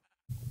sleep?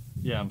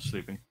 Yeah, I'm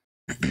sleeping.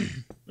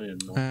 Yeah,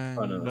 no. Um,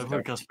 I know.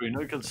 Never, Casper, you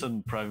know you can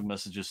send private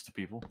messages to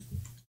people.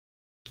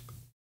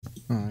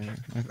 Oh yeah,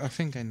 I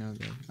think I know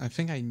that. I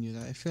think I knew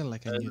that. I feel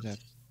like I knew that.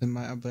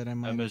 But I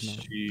might not know.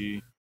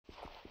 MSG.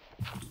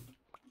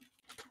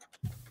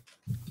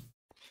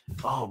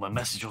 Oh, my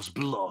message was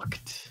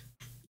blocked.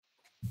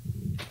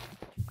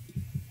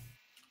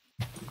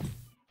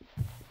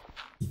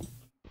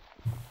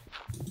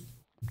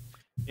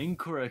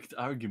 Incorrect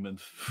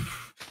argument.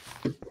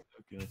 Okay,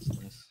 that's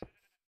nice.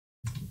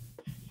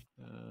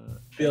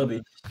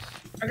 BLB.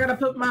 I gotta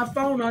put my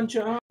phone on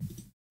charge.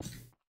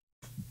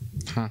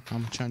 Huh,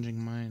 I'm charging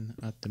mine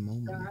at the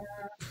moment.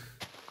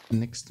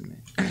 Next to me.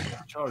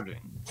 Charging.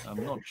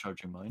 I'm not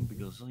charging mine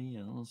because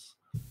yes.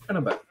 And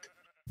I'm back.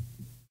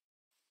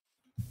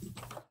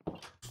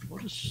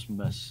 What is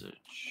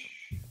message?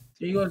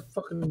 Do you guys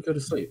fucking go to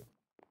sleep?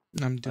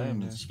 I'm I am doing in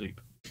that.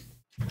 sleep.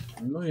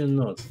 No, you're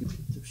not. You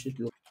piece of shit.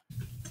 You're...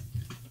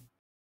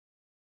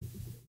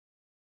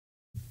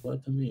 Lie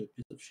to me, you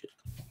piece of shit.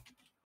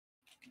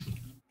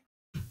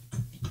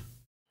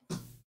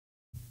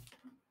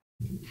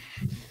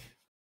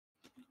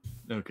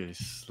 Okay,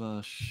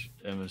 slash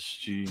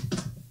MSG.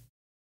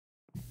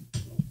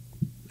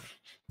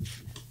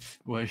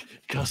 Wait,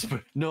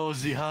 Casper. No,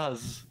 he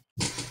has.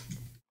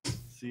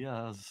 He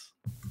has.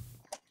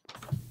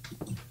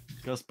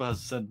 Casper has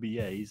sent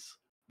BAs,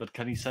 but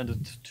can he send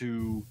it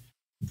to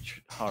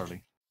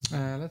Harley?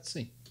 Let's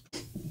see.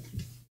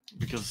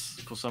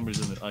 Because for some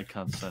reason I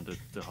can't send it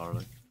to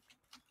Harley.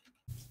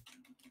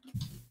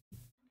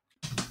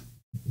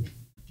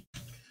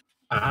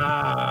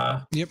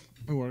 Ah! Yep,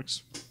 it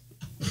works.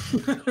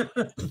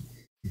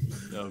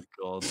 Oh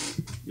god.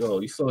 Yo,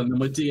 you saw in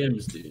my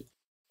DMs, dude.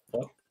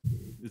 Fuck.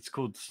 It's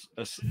called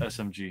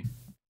SMG.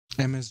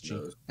 MSG.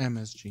 No.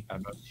 MSG.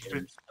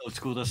 It's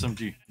called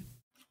SMG.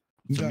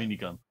 It's a Yeah.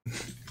 minigun.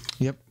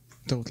 Yep,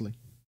 totally.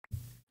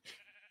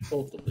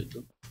 Totally.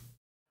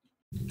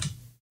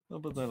 No,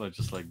 but I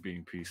just like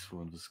being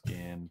peaceful in this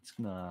game. It's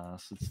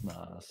nice. It's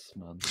nice,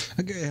 man.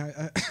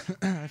 Okay,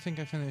 I think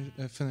I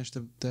finished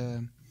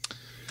the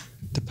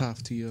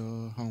path to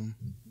your home,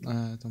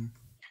 Tom.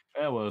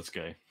 Yeah, well, it's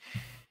gay. Do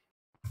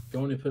you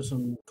want me to put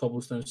some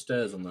cobblestone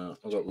stairs on that?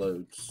 I've got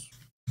loads.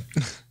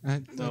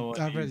 No,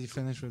 I've already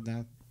finished with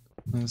that.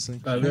 Honestly,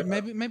 yeah.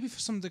 maybe for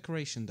some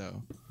decoration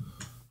though.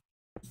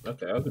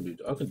 Okay, I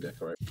can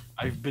decorate.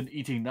 I've been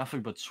eating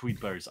nothing but sweet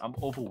berries. I'm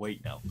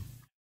overweight now.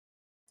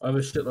 I have a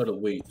shitload of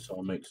wheat, so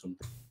I'll make some.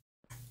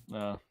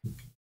 Nah.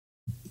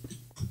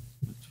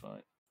 It's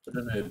fine. I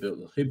don't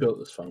know who built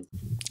this farm.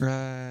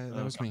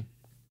 That was me.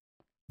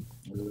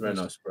 It was very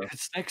nice, bro.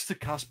 It's next to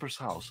Casper's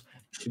house.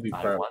 Should be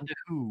I proud. wonder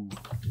who.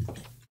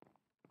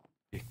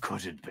 It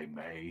couldn't be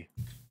me.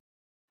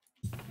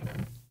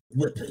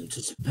 Weapon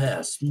to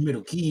surpass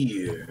Metal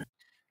Gear.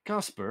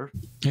 Casper,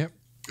 Yep.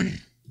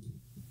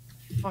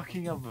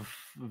 fucking up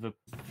the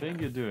thing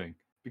you're doing.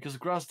 Because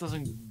grass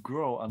doesn't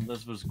grow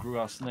unless there's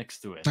grass next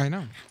to it. I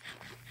know.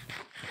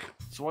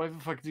 So why the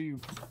fuck do you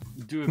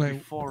do it Wait,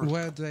 before?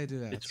 where did I do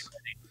that? it's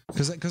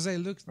Because I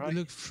looked Right.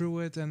 looked through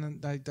it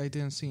and I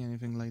didn't see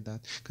anything like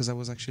that. Because I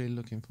was actually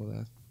looking for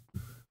that.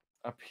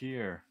 Up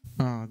here?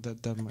 Oh,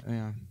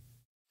 yeah.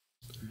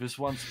 This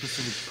one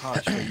specific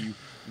patch where you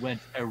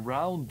went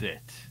around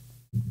it.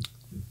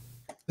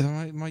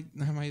 I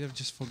might have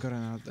just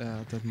forgotten at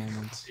that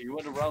moment. You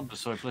went around it,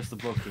 so I placed the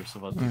block there so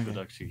that you could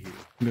Okay. actually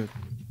heal.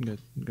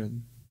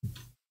 Good.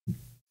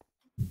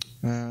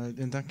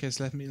 In that case,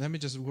 let me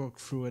just walk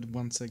through it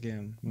once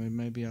again.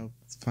 Maybe I'll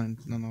find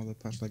another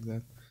patch like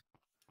that.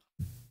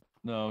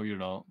 No, you're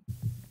not.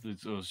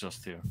 It was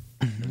just here.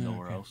 And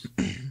nowhere Okay. else.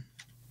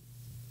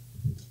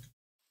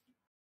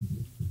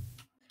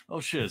 Oh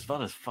shit,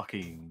 that is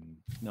fucking...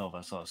 No,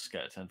 that's not a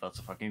skeleton, that's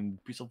a fucking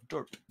piece of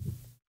dirt.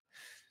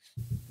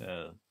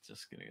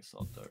 Just kidding, it's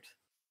not dirt.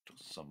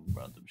 Just some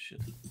random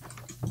shit.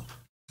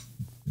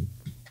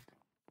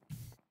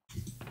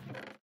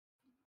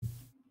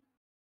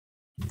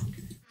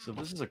 So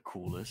this is a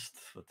cool list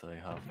that I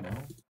have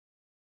now.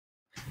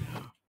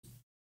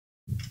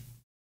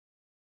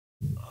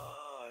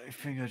 I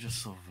think I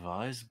just saw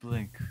Vice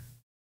blink.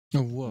 Oh,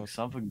 Like what?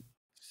 something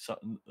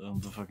on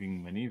the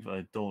fucking menu,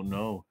 I don't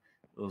know.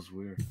 It was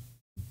weird.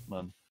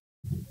 Man,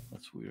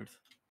 that's weird.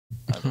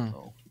 I don't Huh.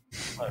 know.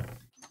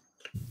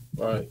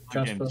 Right,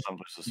 My game Casper.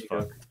 sometimes as you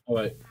go. fuck. Oh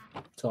wait,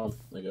 Tom.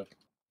 There you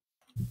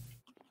go.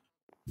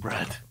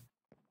 Bread.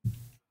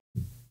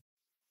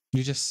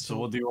 You just So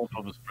what do you want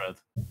from this bread?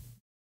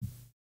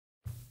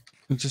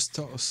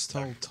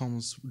 stole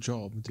Tom's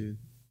job, dude.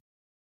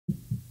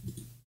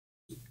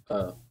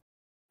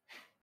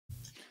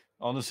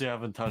 Honestly, I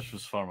haven't touched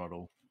this farm at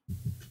all.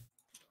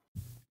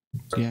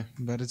 Yeah,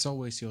 but it's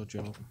always your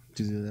job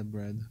to do that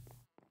bread.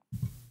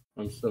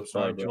 I'm so My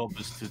sorry, bro. job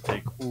is to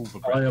take all the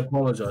I bread.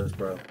 apologize,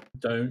 bro.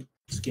 Don't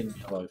skin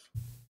me alive.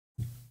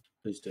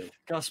 Please do.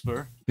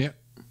 Casper. Yeah.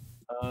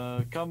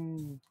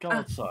 Come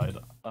outside.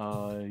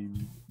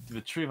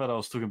 The tree that I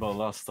was talking about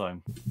last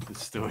time is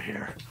still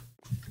here.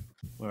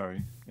 Where are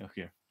you? Oh,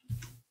 here.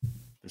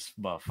 This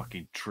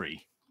motherfucking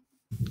tree.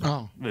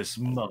 Oh, This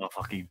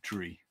motherfucking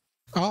tree.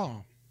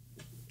 oh,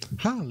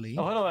 Harley.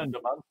 Oh, hello,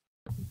 Enderman.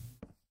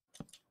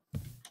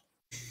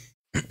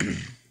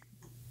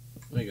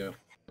 There you go.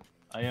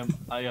 I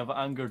have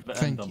angered the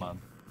Thank you. Enderman.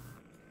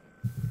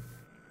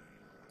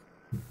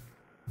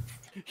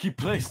 He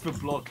placed the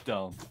block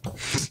down.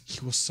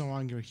 He was so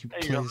angry he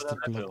Hey, you have placed the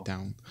an block apple.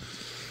 down.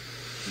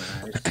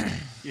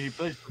 Nice. He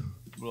placed the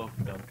block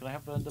down. Can I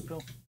have the ender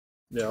pill?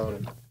 Yeah, hold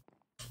on.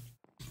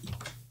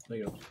 There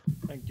you go.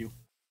 Thank you.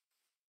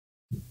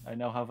 I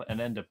now have an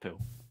ender pill.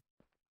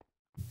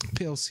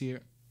 Pills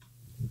here.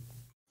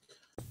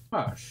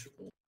 Mash.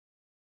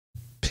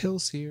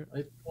 Pills here.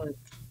 I plant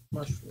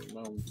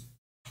mushroom.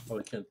 Oh,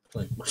 I can't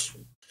plant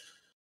mushroom.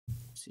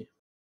 See.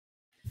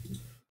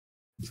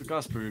 So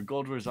Casper, your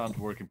gold rays aren't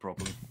working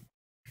properly.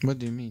 What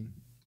do you mean?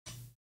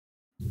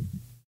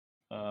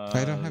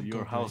 I don't have your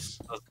gold house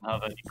rays. doesn't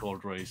have any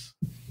gold rays.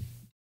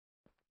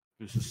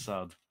 This is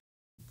sad.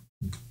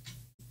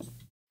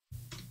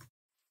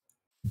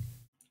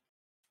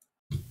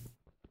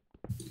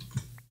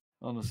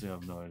 Honestly, I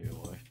have no idea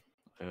why.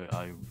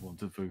 I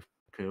wanted the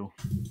pill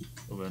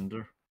of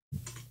ender.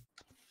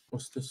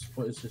 What's this?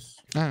 What is this?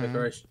 I don't know.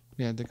 Decoration.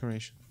 Yeah,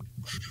 decoration.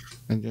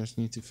 I just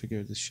need to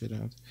figure this shit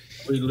out.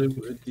 We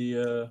looted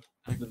the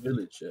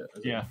village yet?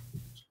 Is it? Yeah.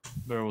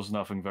 There was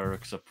nothing there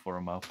except for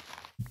a map.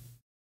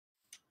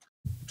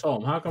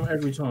 Tom, how come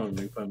every time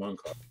we play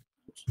Minecraft,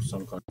 it's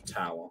some kind of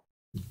tower?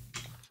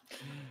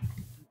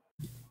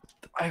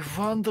 I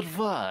wonder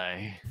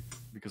why.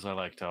 Because I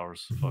like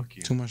towers. Fuck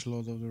you. Too much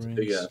Lord of the Rings.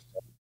 Big ass.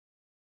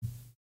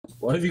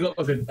 Why have you got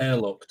like an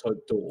airlock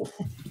type door?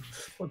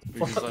 What the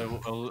Because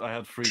fuck? I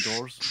had 3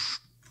 doors.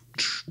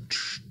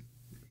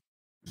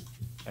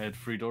 I had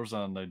 3 doors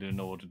and I didn't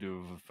know what to do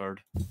with a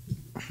third.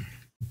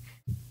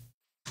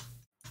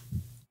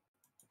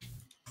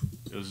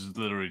 It was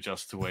literally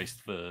just to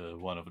waste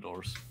one of the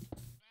doors.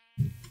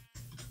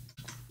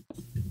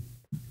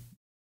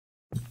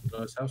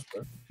 Nice house,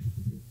 bro.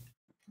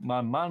 My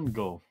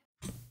mango.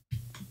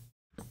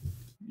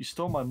 You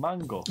stole my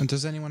mango. And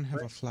does anyone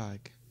have a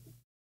flag?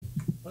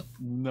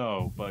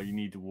 No, but you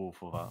need the wool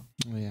for that.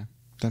 Oh yeah,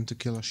 time to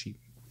kill a sheep.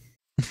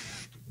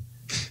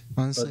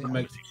 Honestly, But it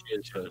makes you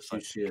shit, so it's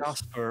Like, shit.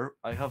 Casper,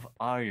 I have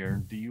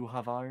iron. Do you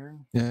have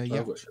iron? yeah,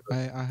 I've got shit.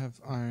 I have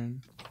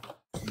iron.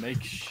 Make I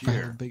have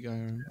shear. big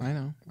iron.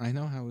 I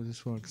know how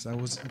this works. I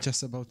was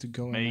just about to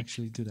go and Make-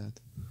 actually do that.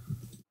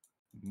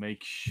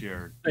 Make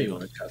shear. Hey, you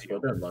want to Casper? I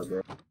don't lie,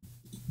 bro.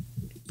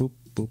 Boop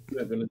boop. You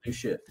ain't gonna do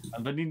shit.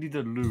 And then you need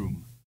a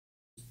loom.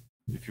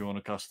 If you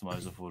want to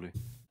customize it fully.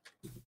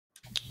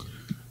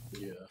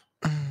 Yeah.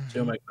 So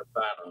you're making a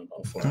banner,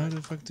 not a How flag.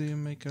 the fuck do you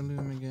make a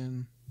loom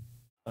again?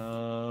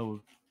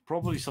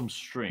 Probably some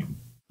string.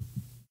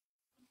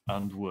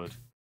 And wood.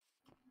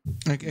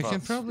 I can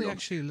But probably still-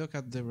 actually look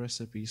at the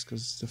recipes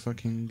because the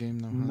fucking game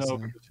now has No,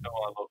 them. because you don't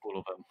unlock all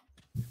of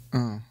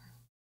them.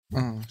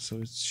 So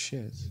it's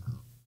shit.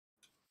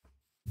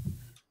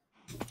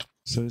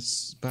 So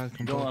it's bad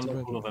You don't compared to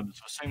unlock all of Bedrock. them.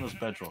 It's the same as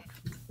Bedrock.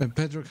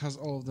 Bedrock has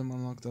all of them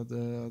unlocked at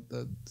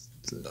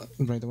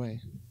right away.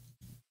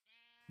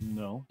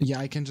 No. Yeah,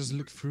 I can just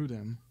look through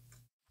them.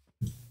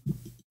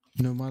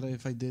 No matter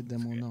if I did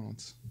them or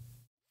not.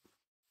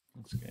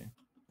 That's okay.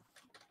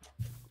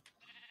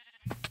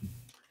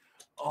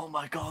 Oh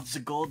my god, the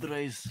God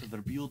Rays!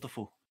 They're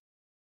beautiful.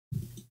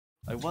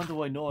 I wonder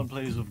why no one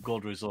plays with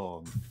God Rays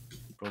on.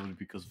 Probably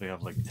because they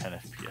have like 10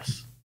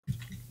 FPS.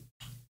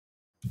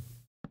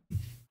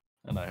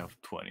 And I have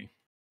 20.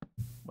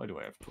 Why do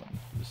I have 20?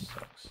 This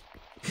sucks.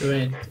 I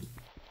mean,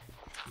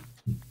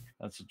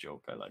 That's a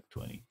joke, I like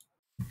 20.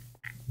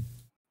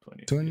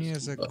 20, 20 FPS.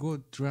 is a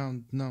good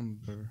round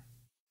number.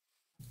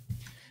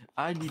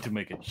 I need to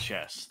make a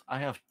chest. I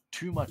have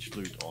too much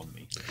loot on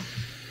me.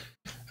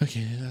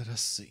 Okay, let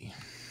us see.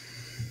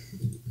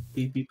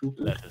 beep beep boop.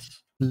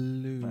 Lettuce.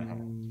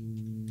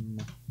 Loom.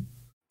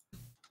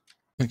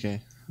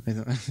 Okay, I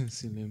don't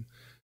see loom.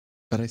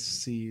 But I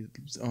see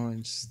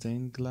orange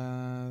stained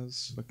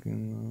glass.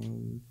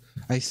 Fucking.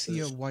 I see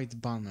a white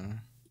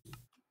banner.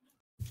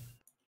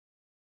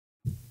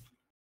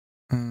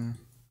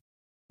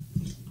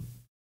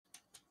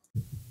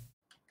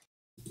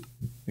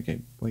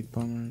 Okay, white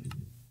banner.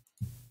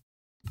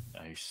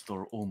 I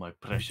store all my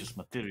precious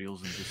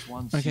materials in this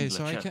one Okay, single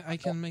so I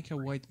chest. can make a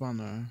white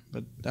banner,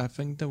 but I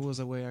think there was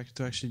a way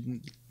to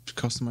actually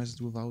customize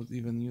it without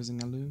even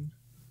using a loom,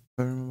 if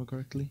I remember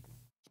correctly.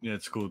 Yeah,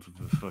 it's called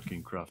the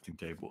fucking crafting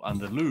table. And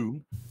the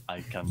loom,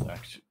 I can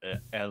actually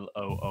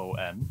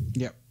LOOM.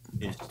 Yep.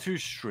 Is 2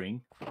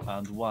 string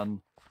and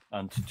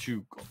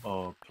 2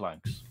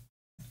 planks.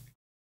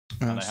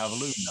 And I have a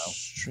loom now.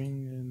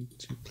 String and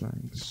 2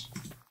 planks.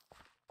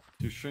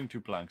 2 string, 2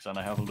 planks, and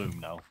I have a loom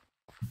now.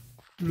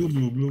 Blue,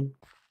 blue, blue.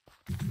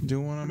 Do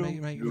you want to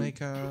Loom,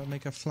 loom.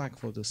 make a flag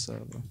for the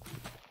server?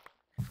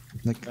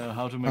 Like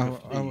How to make a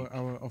flag?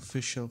 our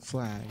official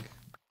flag.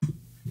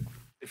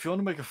 If you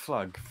want to make a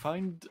flag,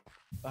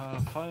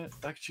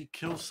 actually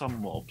kill some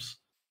mobs,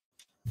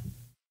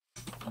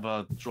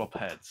 but drop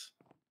heads.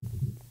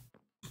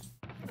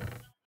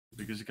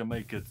 Because you can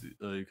make it.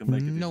 You can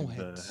make it No using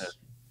the heads. head.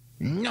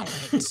 No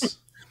heads.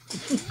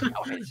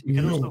 No heads. You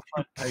can also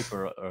find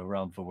paper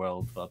around the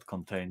world that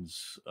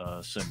contains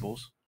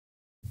symbols.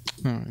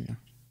 Oh yeah.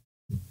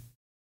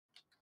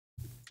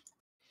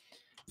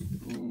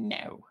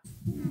 No,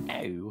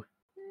 no,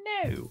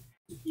 no.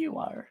 You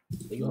are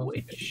a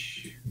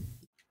witch.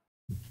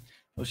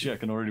 Oh shit! I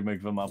can already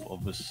make the map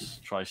of this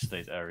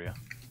tri-state area.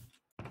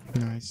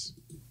 Nice.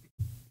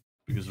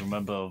 Because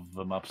remember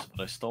the maps that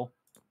I stole?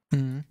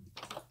 Mhm.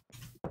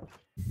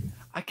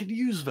 I can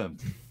use them.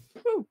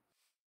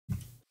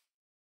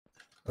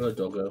 Hello,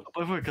 doggo.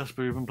 By the way,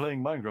 Casper, you've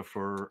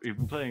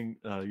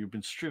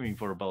been streaming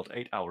for about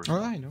 8 hours. Oh,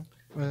 now. I know.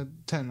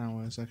 10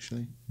 hours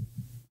actually.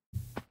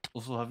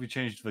 Also, have you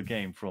changed the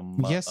game from?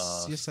 Yes,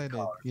 I did.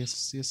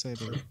 Yes, I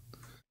did.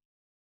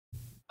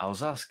 I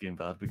was asking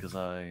that because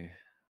I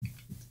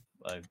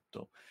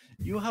don't.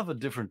 You have a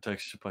different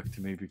texture pack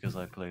to me because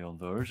I play on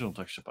the original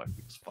texture pack.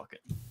 Because fuck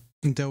it.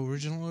 The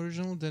original,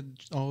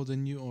 the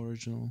new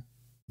original.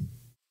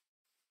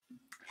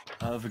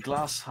 The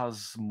glass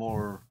has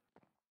more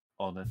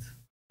on it.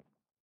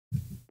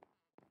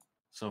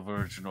 So the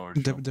original.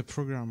 The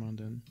programmer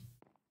then.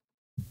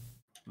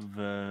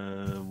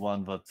 The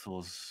one that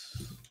was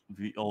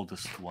the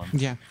oldest one.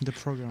 Yeah, the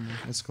programmer.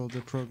 It's called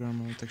the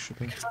programmer texture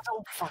pack. Because I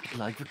don't fucking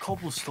like the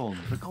cobblestone.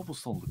 The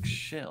cobblestone looks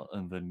shit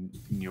in the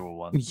newer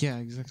one. Yeah,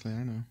 exactly.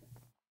 I know.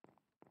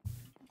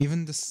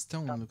 Even the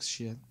stone looks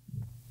shit.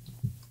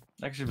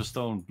 Actually, the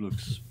stone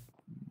looks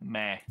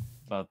meh,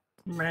 but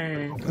But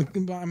I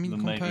mean, The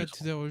compared neighbors-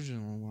 to the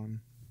original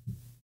one.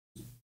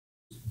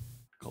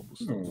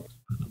 cobblestone looks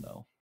better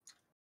now.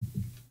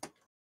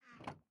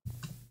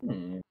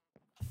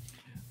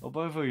 Oh,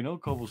 by the way, you know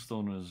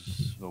cobblestone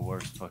is the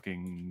worst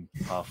fucking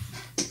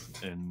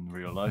path in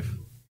real life.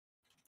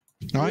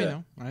 Oh,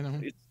 Yeah. I know.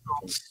 It's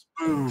not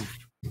smooth.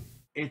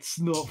 It's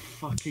not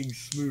fucking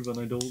smooth, and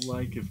I don't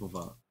like it for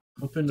that.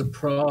 I've been to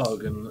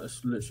Prague and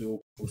it's literally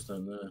all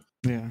cobblestone there.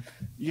 Yeah.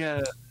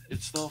 Yeah,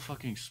 it's not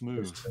fucking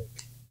smooth.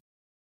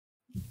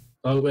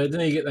 Oh, where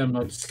then you get them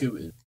like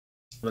scooters,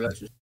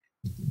 electric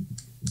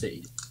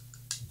city.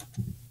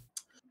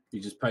 You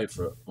just pay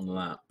for it on the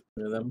app.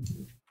 You know them?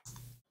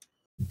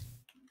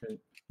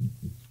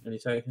 Any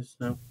takers?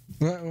 No.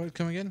 What?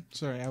 Come again?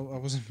 Sorry, I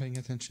wasn't paying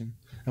attention.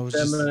 I was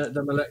Them, just.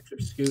 them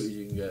electric scooters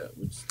you can get,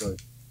 which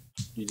like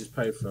you just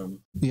pay for them,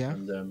 Yeah.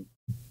 and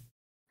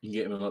you can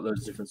get them in like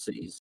loads of different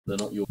cities. They're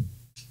not your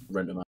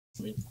rent them out.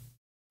 I mean,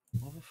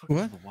 What the fuck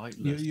What? is the white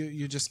You list?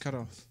 you just cut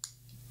off.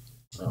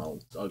 oh,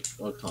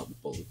 I can't be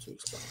bothered to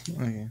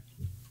explain. Okay.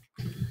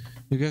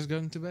 You guys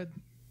going to bed?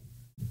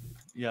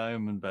 Yeah, I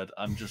am in bed.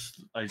 I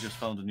just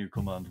found a new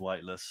command,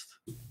 whitelist.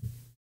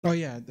 Oh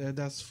yeah,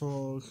 that's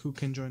for who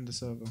can join the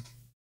server.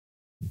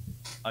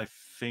 I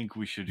think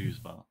we should use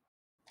that.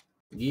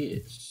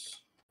 Yes.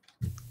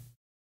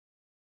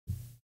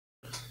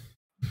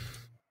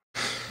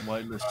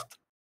 Whitelist.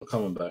 I'm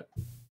coming back.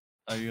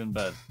 Are you in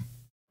bed?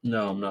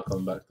 No, I'm not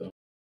coming back though.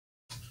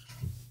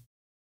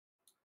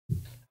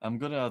 I'm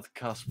gonna add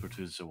Casper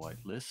to the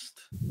whitelist.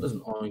 There's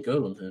an Iron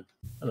Golem here.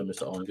 Hello,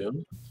 Mr. Iron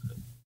Golem.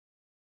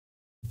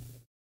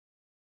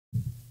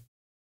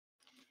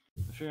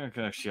 I think I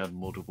can actually add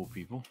multiple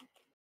people.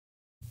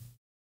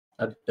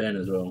 Add Ben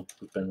as well.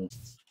 'Cause Ben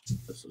this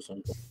at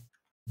some point.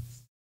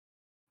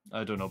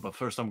 I don't know, but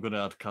first I'm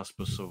gonna add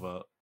Casper so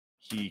that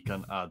he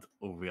can add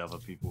all the other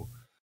people.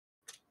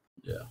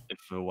 Yeah. If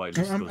the whitelist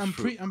goes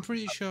through. I'm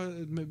pretty sure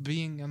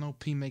being an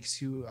OP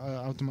makes you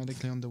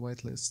automatically on the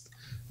whitelist,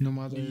 no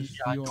matter if Yeah,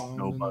 I you are don't on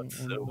know, the, but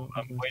on the-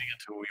 I'm waiting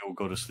until we all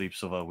go to sleep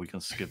so that we can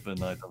skip the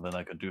night and then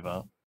I can do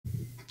that.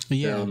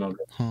 Yeah, I'm not.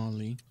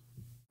 Harley.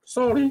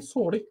 Sorry.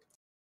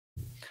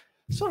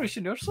 Sorry,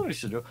 senor.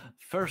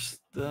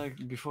 First,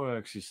 before I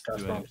actually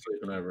That's do why I'm anything,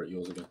 sleeping over at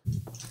yours again.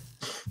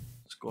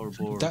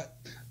 scoreboard.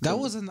 That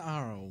was an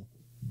arrow.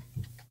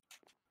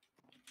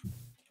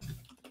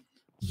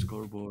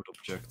 Scoreboard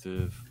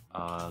objective,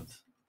 add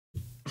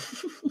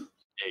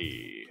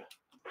a.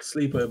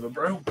 Sleepover,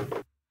 bro.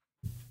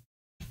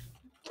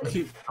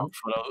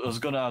 I was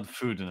gonna add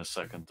food in a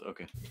second.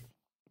 Okay.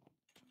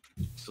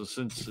 So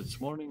since it's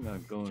morning,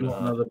 I'm going Do you to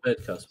want another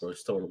bed, Casper? I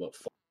stole about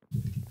 5.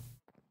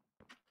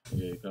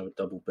 Yeah, you can have a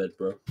double bed,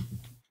 bro.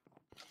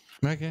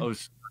 Okay. Oh,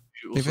 so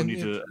you also need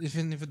to.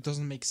 Even if it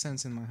doesn't make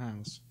sense in my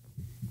house.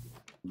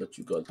 But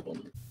you got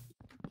one.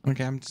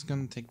 Okay, I'm just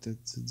gonna take the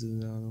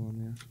other one.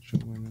 Yeah, sure.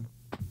 Why not?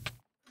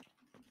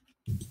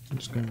 I'm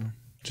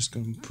just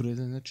gonna put it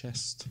in the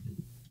chest.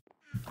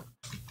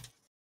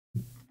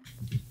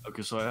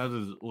 Okay, so I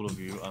added all of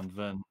you, and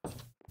then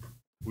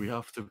we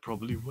have to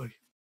probably wait.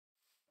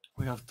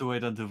 We have to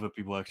wait until the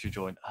people actually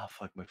join. Ah,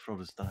 fuck, my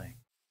throat is dying.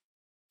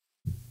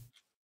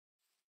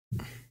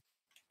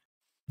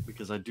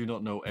 Because I do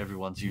not know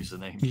everyone's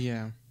username.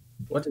 Yeah.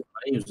 What is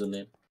my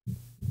username?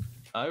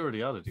 I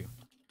already added you.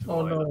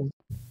 Oh no.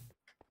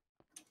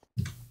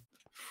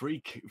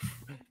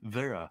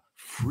 There are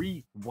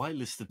 3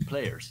 whitelisted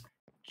players.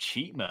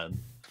 Cheatman,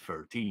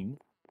 13,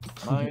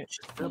 my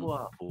Double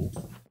Apple,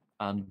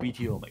 and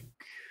BTomic.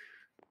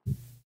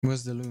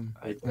 Where's the loom?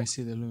 I I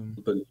see the loom.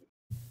 But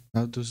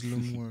How does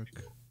loom work?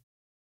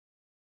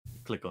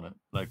 Click on it,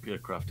 like a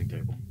crafting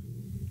table.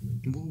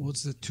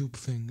 What's the tube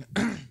thing?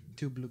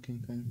 Tube looking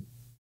thing.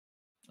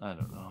 I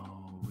don't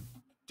know.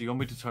 Do you want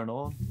me to turn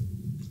on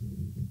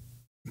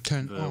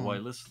Turn the on.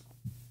 whitelist?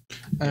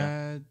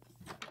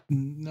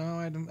 No,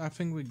 I don't. I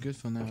think we're good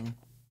for now.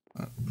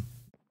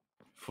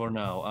 For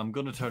now, I'm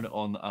gonna turn it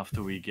on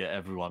after we get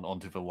everyone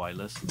onto the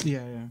whitelist.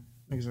 Yeah,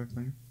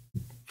 exactly.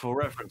 For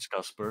reference,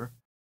 Casper,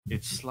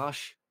 it's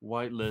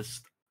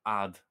 /whitelist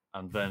add,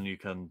 and then you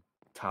can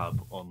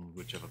tab on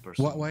whichever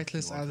person. What you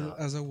whitelist want to add.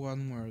 as a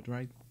one word,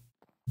 right?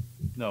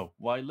 No,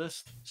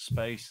 whitelist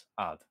space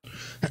add.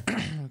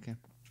 Okay.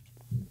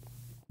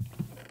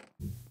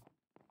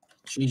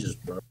 Jesus,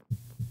 bro.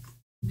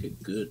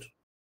 Get good.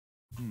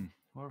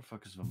 Where the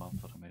fuck is the map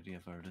that I made? Yeah,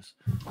 there it is.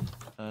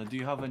 Do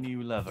you have any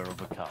leather of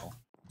a cow?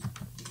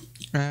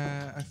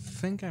 I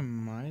think I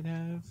might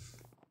have.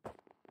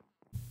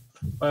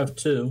 I have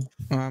 2.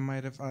 I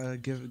might have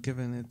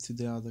given it to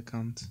the other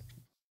cunt.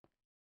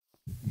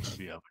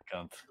 Yeah, I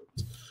can't.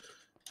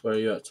 Where are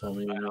you at,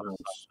 Tommy? In I your have,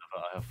 house?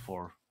 I have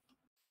 4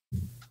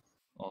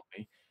 on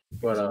me.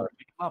 Where So, are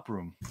big map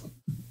room.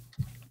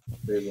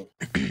 there you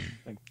go.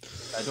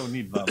 I don't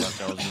need that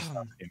much. I was just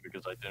asking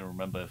because I didn't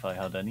remember if I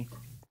had any.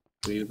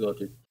 Where you got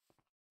it?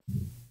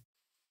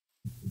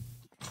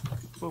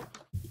 Boop.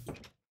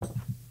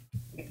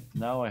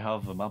 Now I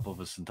have a map of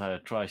this entire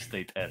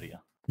tri-state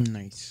area.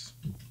 Nice.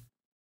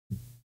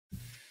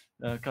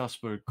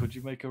 Casper, could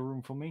you make a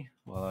room for me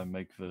while I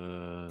make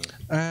the?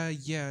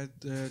 Yeah.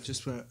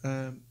 Just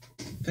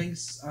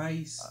face,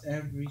 ice,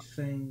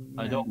 everything.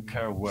 I don't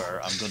care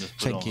where. I'm gonna put it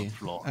Thank on you. the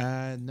floor.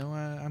 No,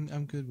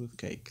 I'm good with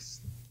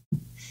cakes.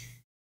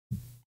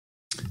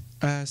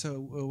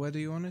 Where do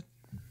you want it?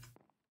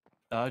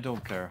 I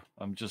don't care.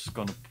 I'm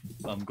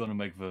gonna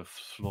make the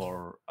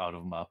floor out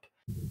of map.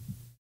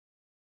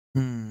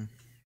 Hmm.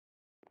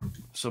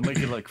 So make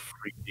it like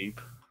 3 deep,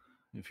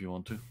 if you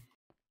want to.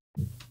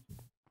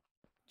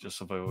 Just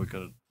so that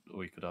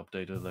we could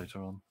update it later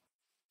on.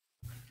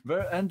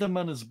 Where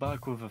Enderman is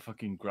back with a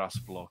fucking grass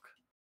block.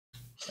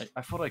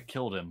 I thought I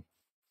killed him.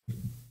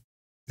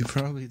 You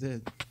probably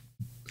did.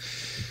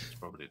 It's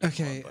probably the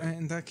Okay, one, but-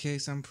 in that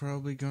case, I'm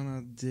probably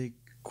gonna dig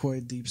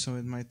quite deep, so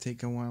it might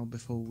take a while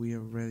before we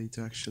are ready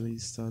to actually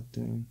start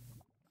doing.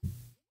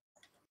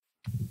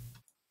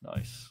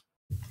 Nice.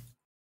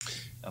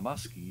 I'm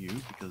asking you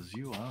because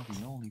you are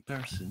the only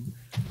person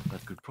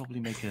that could probably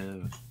make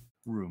a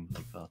room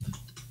like that.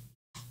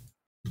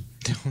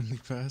 The only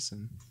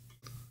person.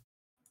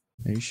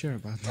 Are you sure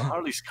about that?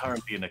 Harley's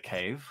currently in a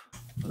cave.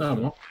 No,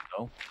 I'm not.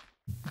 No.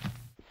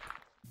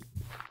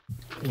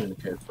 I'm in the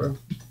cave, bro.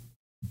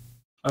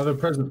 I have a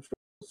present for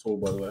Saul,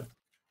 by the way.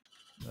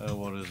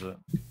 What is it?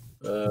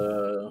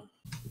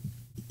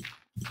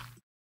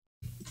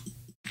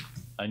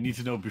 I need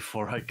to know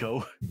before I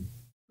go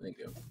There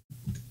you go.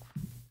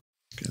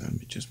 Okay, let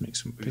me just make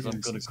some because I'm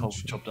gonna pickaxes and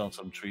shit. chop down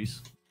some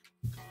trees.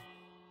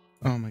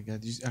 Oh my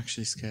god, you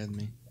actually scared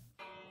me.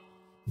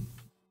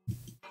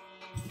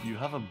 You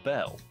have a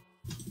bell.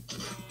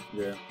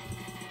 Yeah.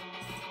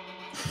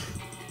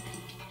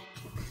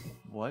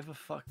 Why the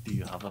fuck do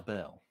you have a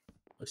bell?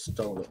 I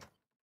stole it.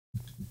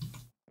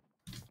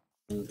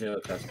 And here,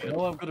 Casper.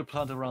 No, I'm gonna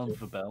plant around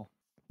the bell.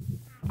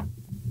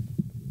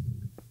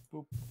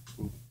 Boop,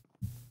 boop.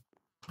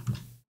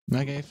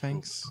 Okay,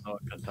 thanks. No,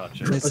 I can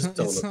touch it. It's I not,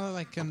 stole it's it. not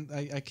like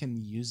I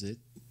can use it.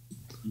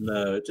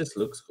 No, it just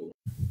looks cool.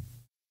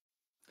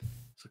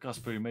 So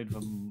Casper, you made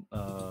them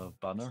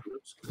banner. It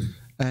looks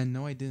cool.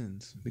 No, I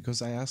didn't,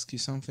 because I asked you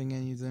something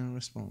and you didn't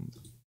respond.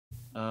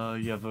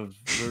 Yeah,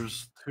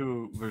 there's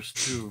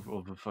two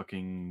of the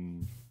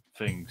fucking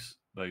things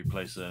that you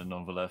place in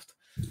on the left,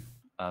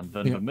 and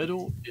then Yeah. the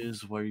middle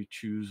is where you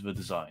choose the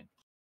design.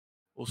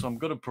 Also, I'm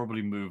gonna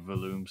probably move the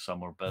loom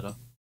somewhere better.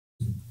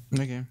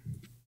 Okay.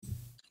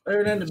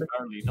 There an Enderman.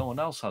 Apparently, no one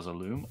else has a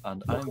loom,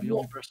 and I'm the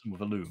only person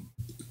with a loom.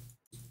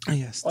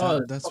 Yes,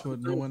 Oh, that's fucking what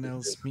no one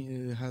bullshit.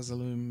 else has a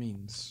loom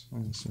means,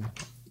 honestly.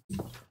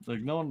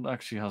 Like, no one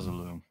actually has a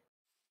loom.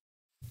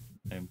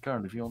 I'm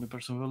currently the only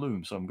person with a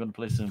loom, so I'm gonna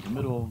place it in the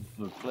middle of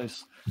the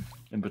place,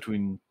 in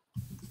between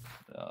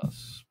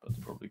us, but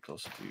probably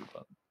closer to you.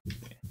 But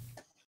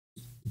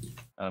yeah.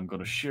 I'm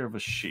gonna shear the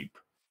sheep.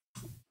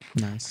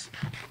 Nice.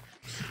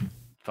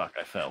 Fuck,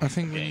 I fell. I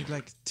think we again. need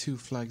like 2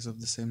 flags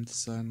of the same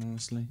design,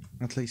 honestly.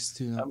 At least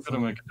 2. I'm gonna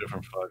make a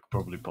different flag,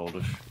 probably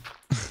Polish.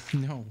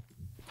 No.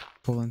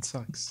 Poland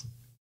sucks.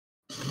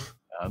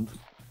 And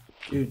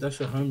Dude, that's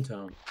your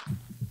hometown.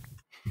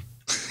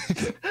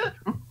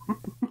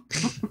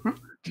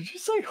 did you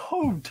say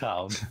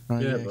hometown? Oh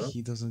Yeah, yeah, bro.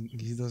 he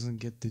doesn't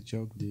get the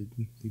joke, dude.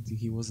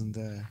 He wasn't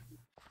there.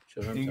 It's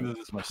your hometown. England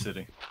is my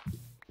city.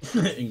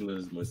 England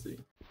is my city.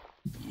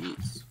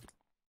 Yes.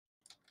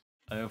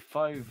 I have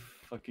 5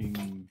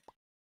 fucking.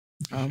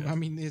 I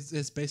mean,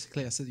 it's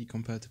basically a city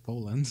compared to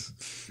Poland.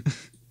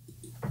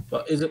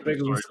 But is it bigger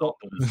than Sorry,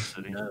 Scotland? London is a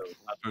city. No.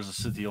 And there's a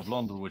city of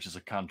London, which is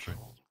a country.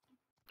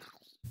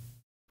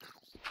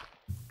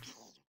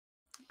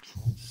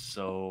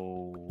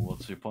 So,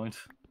 what's your point?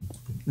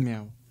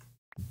 Meow.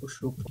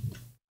 What's your point?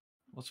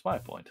 What's my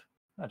point?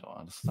 I don't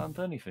understand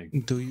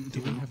anything. Do we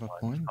have a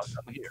point?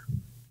 I'm here.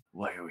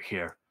 Why are we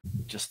here?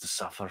 Just to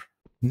suffer?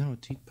 No,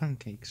 to eat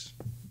pancakes.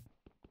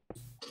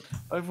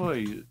 By the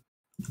way,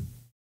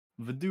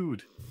 the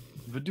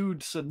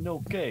dude said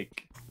no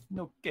cake.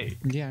 No cake.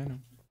 Yeah, I know.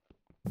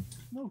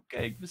 No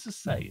cake. This is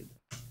sad.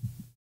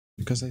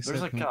 Because I There's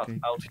said a no cat cake.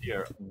 out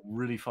here,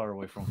 really far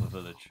away from the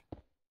village.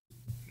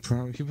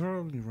 He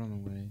probably run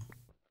away.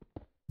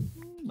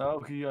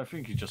 No, I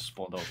think he just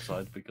spawned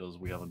outside because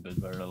we haven't been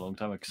there in a long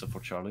time, except for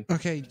Charlie.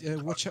 Okay,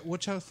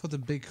 watch out for the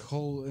big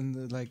hole in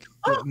the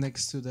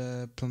next to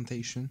the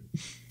plantation.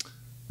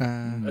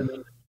 And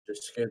then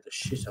just scared the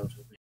shit out of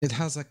me. It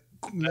has a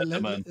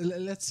Enderman.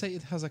 let's say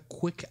it has a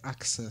quick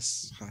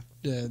access hatch,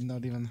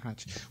 not even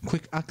hatch,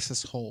 quick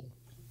access hole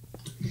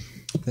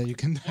that you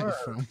can die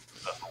from.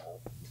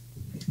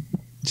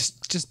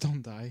 Just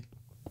don't die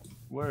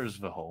Where's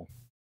the hole?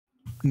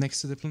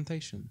 next to the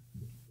plantation.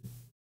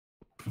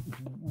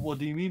 What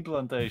do you mean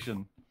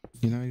plantation?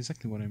 You know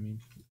exactly what I mean.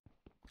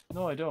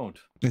 No, I don't.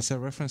 It's a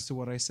reference to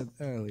what I said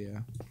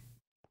earlier.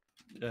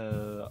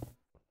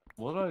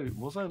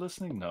 Was I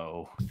listening?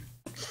 No.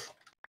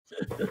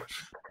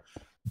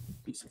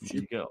 Piece of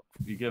shit.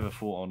 You gave a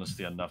full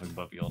honesty and nothing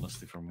but the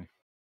honesty from me.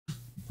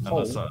 Oh,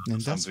 Unless, And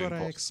unless that's I'm the what I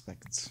imposter.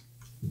 expect.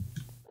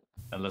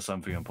 Unless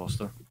I'm the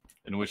imposter.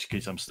 In which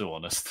case I'm still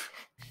honest.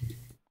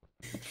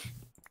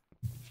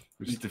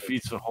 Which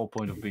defeats the whole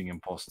point of being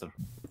imposter.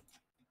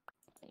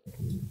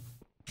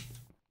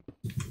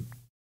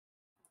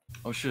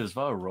 Oh shit, is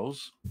that a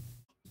rose?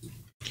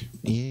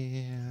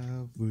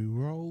 Yeah, every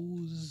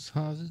rose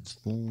has its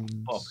thorns.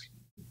 Poppy.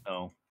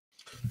 No.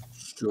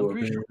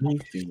 Strawberry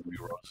fields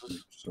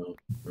roses. so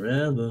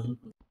forever.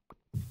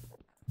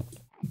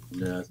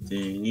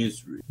 Nothing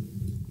is real.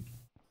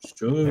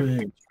 Strawberry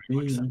Everything's real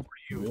fields except for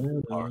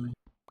you. forever.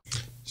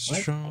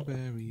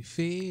 Strawberry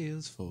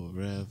fields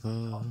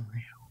forever.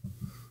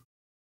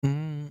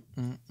 Mm,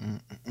 mm,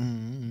 mm,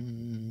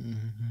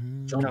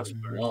 mm, Jump.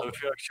 Casper, so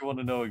if you actually want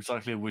to know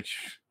exactly which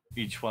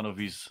each one of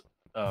these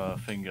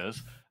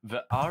fingers,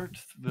 the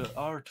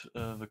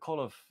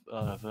color,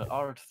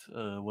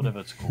 whatever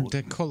it's called.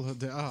 The color,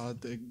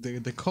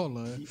 the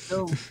color.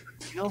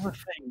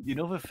 You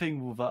know the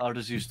thing that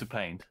artists used to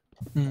paint,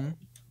 Mm.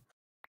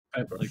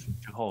 like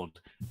to hold.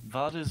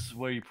 That is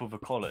where you put the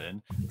color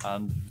in,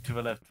 and to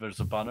the left there's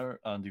a banner,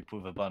 and you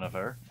put the banner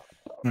there,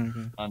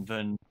 Okay. and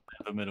then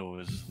in the middle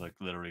is like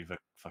literally the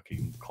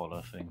fucking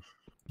collar thing.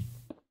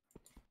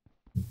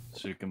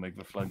 So you can make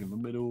the flag in the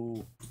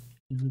middle.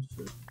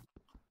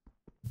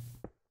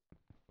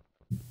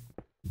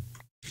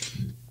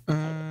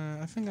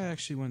 I think I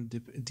actually went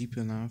deep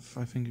enough.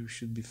 I think we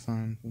should be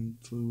fine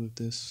through with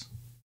this.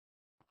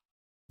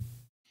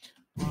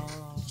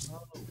 Oh,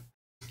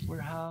 we're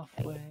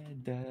halfway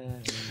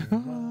there.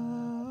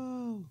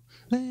 Oh,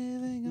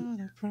 living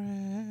on a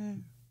prayer.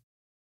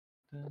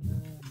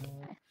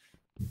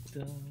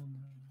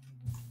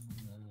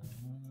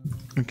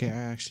 Okay, I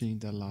actually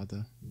need a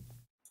ladder.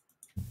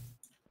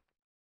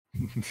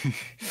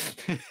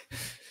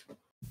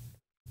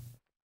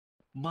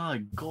 My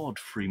God,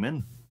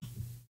 Freeman.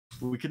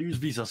 We could use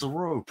these as a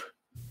rope.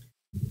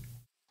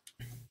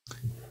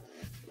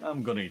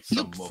 I'm gonna eat some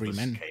Look, of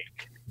Freeman. this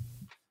cake.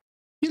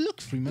 You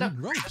look, Freeman, No,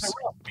 ropes.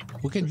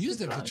 We can use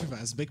them to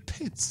traverse big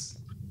pits.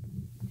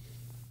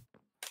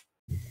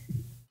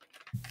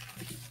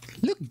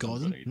 Look,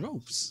 Gordon,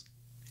 ropes.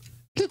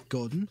 Look,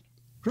 Gordon,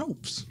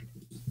 ropes.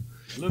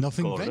 Look,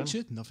 Nothing Gordon.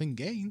 ventured, nothing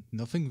gained.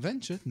 Nothing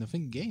ventured,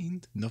 nothing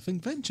gained.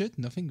 Nothing ventured,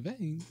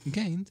 nothing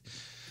gained.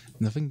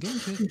 Nothing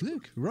ventured.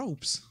 Look,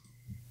 ropes.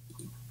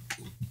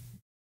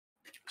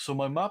 So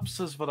my map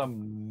says that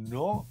I'm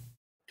not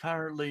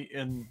currently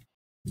in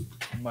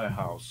my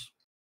house.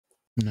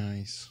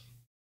 Nice.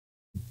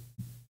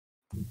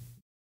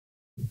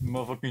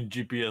 My fucking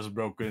GPS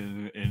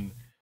broken in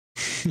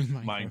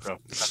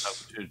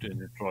Minecraft. In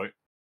Detroit.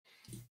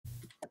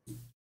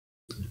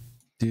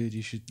 Dude,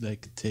 you should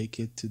like take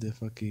it to the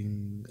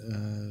fucking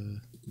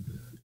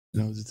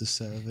to the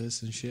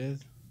service and shit.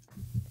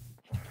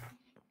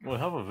 We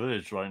have a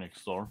village right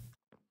next door.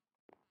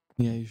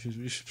 Yeah, you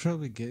should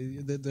probably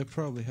get. They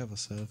probably have a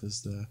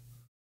service there.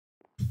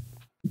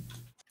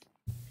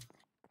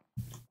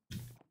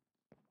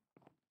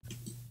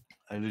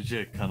 I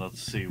legit cannot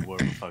see where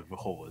the fuck the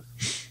hole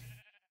is.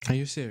 Are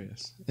you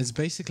serious? It's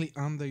basically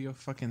under your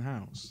fucking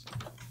house.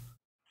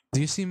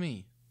 Do you see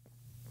me?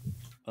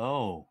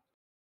 Oh.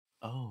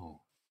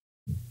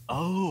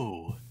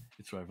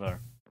 It's right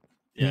there.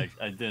 Yeah,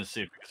 I didn't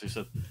see it because you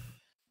said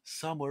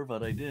somewhere,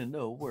 but I didn't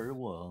know where it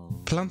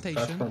was.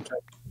 Plantation.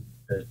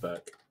 Head back.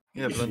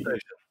 Yeah,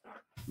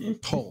 plantation.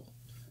 Hole.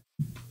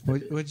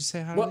 What'd you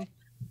say, Harley? What?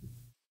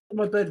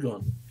 Where's my bed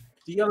gone?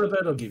 The yellow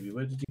bed I'll give you,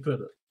 where did you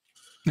put it?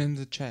 In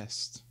the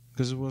chest.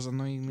 Because it was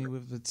annoying me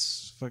with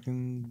its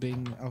fucking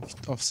being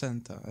off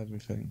center,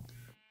 everything.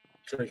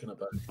 Taking it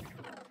back.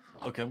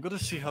 Okay, I'm gonna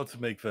see how to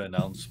make the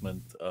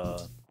announcement.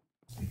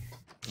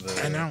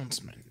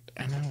 Announcement.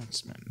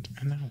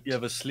 Yeah,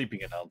 the sleeping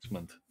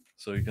announcement,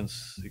 so you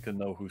can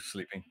know who's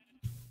sleeping.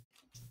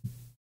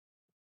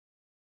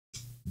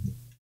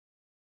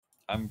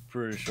 I'm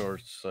pretty sure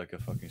it's like a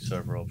fucking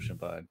server option,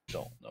 but I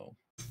don't know.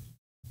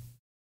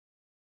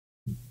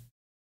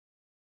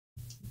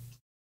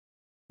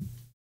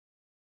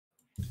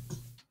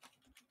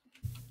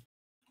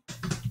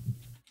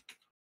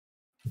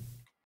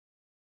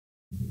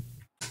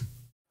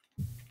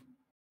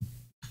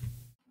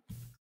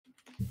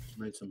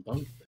 Made some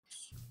bunk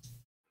beds.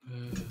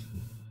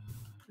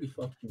 Pretty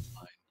fucking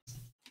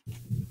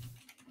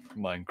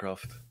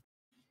Minecraft.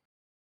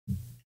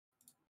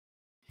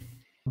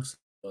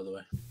 by the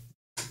way.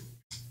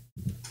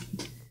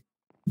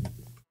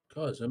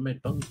 Guys, I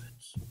made bunk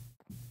beds.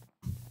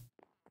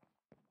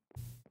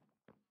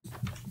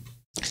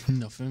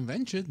 Nothing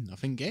ventured,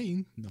 nothing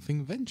gained.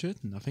 Nothing ventured,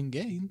 nothing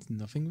gained.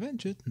 Nothing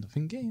ventured,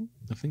 nothing gained.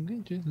 Nothing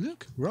ventured.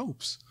 Look,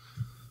 ropes.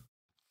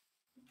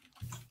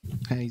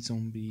 Hey,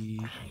 zombie.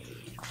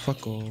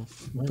 Fuck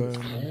off. Burn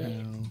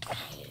in hell.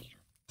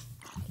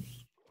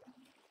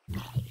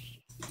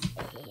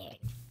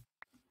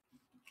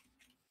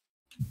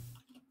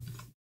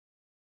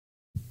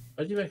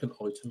 How do you make an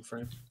item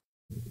frame?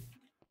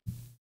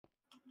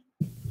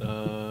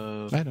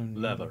 I don't know.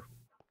 Leather.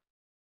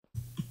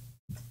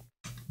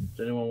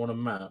 Does anyone want a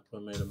map? I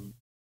made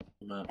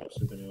a map,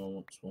 so if anyone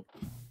wants one.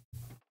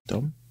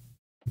 Tom?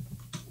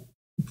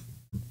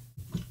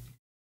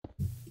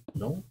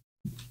 No?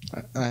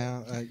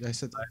 I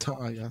said Tom.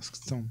 I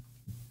asked Tom.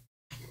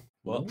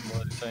 What? What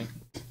are you saying?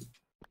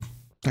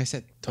 I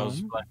said I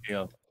was Tom. blanking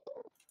out.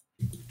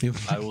 You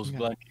I was blanking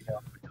out. blanking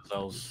out because I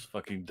was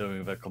fucking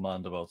doing the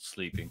command about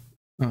sleeping.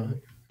 Oh,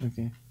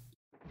 okay.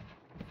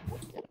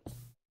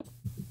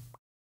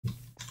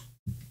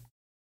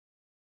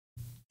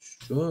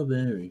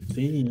 Strawberry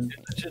field.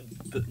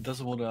 It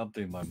doesn't want to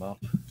update my map.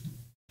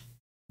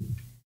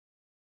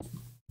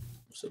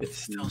 So It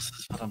still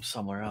says that I'm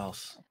somewhere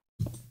else.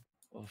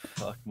 Oh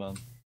fuck, man.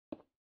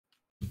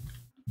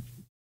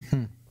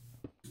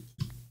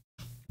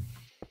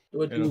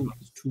 what do I do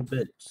with 2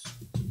 beds?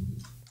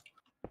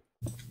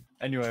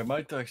 Anyway, I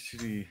might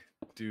actually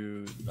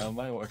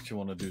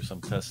want to do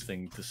some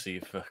testing to see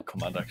if a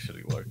command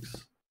actually works.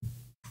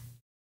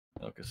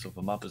 Okay, so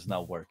the map is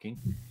now working.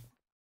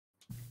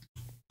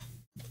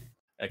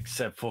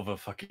 Except for the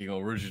fucking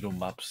original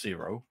map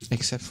 0.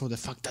 Except for the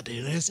fact that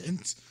it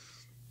isn't.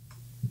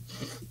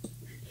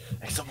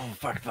 Except for the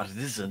fact that it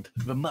isn't.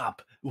 The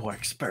map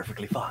works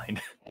perfectly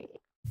fine.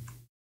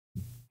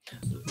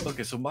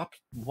 Okay, so map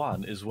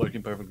 1 is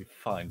working perfectly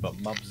fine, but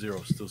map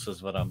 0 still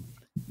says that I'm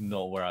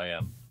not where I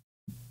am.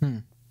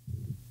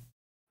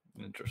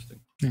 Interesting.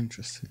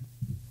 Interesting.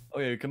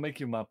 Oh yeah, you can make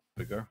your map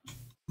bigger.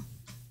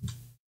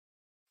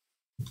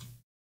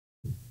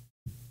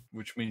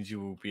 Which means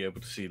you will be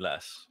able to see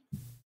less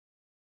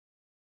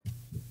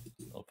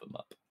of the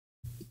map.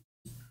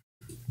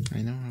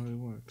 I know how it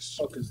works.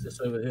 What the fuck is this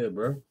over here,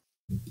 bro?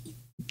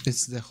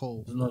 It's the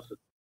hole. There's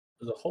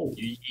a hole.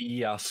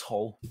 Yes,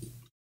 hole.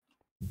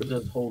 Where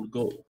does the hole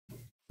go?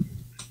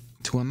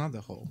 To another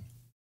hole.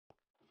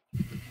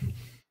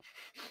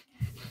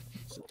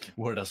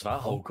 Where does that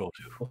hole go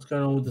to? What's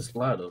going on with this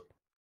ladder?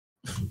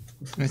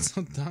 It's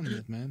not done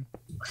yet, man.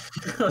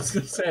 I was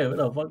gonna say, what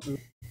the fuck?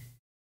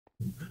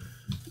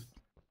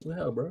 What the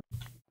hell, bro?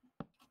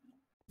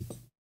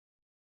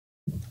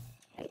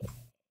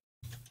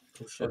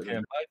 Oh, shit, Okay, I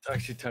might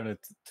actually turn it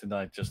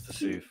tonight just to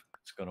see if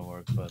it's gonna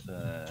work, but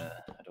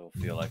I don't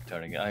feel like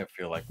turning it. I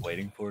feel like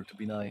waiting for it to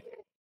be night.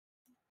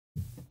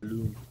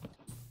 And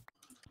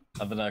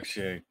then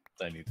actually,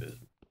 I need to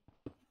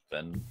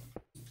then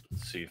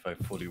see if I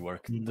fully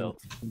work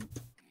out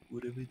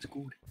whatever it's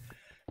called.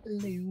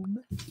 Loom,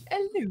 a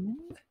loom,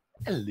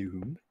 a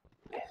loom,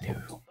 a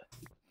loom,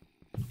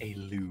 a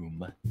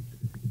loom,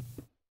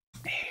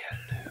 a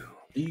loom.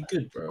 Are you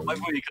good, bro? By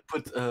the way, you can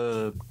put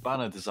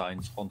banner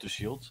designs onto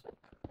shields,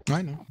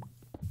 I know.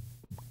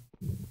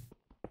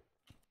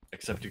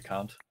 except you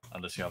can't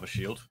unless you have a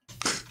shield.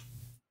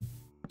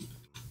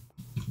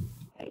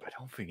 I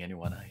don't think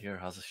anyone here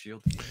has a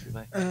shield, do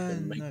they?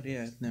 Not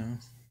yet, no.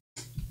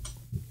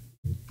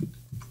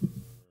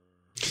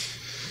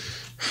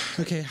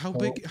 Okay,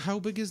 how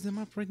big is the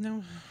map right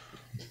now?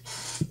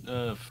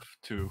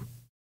 2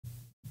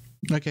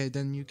 Okay,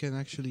 then you can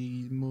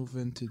actually move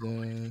into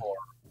the.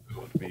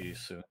 would be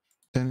soon.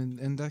 Then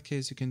in that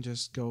case, you can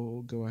just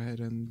go ahead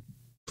and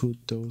put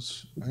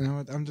those. You know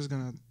what? I'm just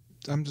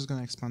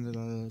gonna expand it a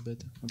little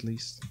bit, at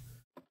least.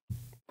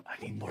 I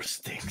need more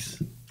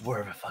sticks.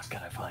 Where the fuck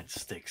can I find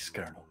sticks,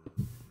 Colonel?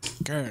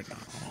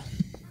 Colonel,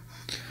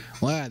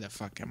 where the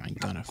fuck am I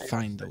gonna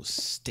find those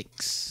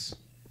sticks?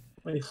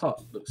 My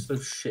hut looks so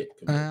shit.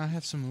 I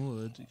have some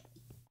wood.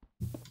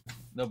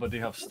 No, but they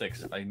have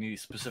sticks. I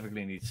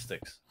specifically need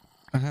sticks.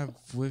 I have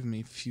with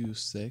me few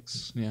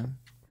sticks. Yeah.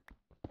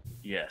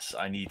 Yes,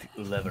 I need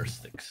leather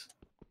sticks.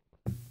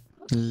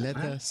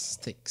 Leather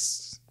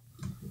sticks.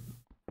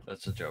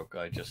 That's a joke.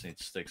 I just need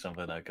sticks and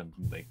then I can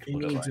make He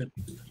whatever. needs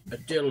a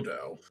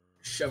dildo.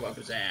 Shove up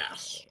his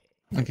ass.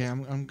 Okay,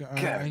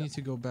 I need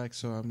to go back,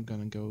 so I'm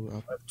gonna go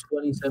up. I have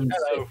 27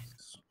 Hello.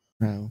 sticks.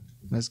 Now,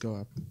 let's go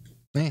up.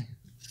 Eh.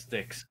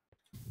 Sticks.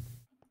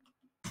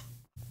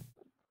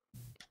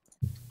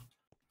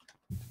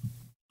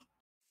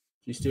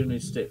 You still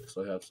need sticks?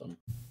 I have some.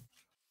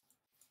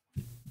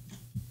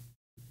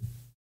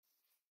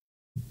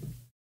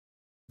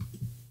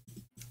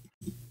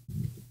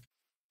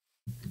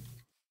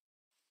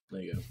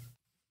 There you go.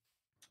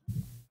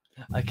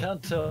 I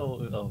can't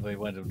tell. Oh, they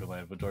went into my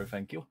inventory.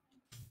 Thank you.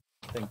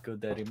 Thank you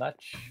very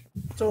much.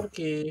 It's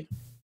okay.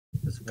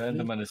 It's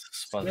Enderman is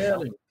spazzing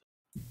out. smelling.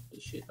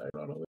 Shit, I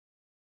ran away.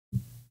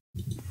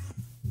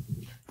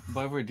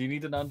 By the way, do you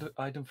need an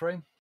item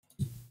frame?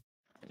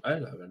 I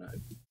have an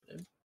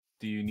item.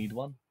 Do you need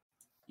one?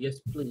 Yes,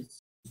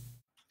 please.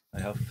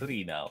 I have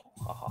 3 now.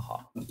 Ha ha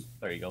ha.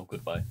 There you go.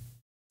 Goodbye.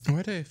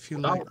 Why do I feel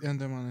like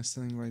Enderman is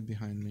standing right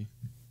behind me?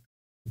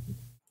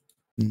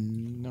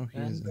 No, he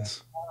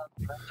isn't.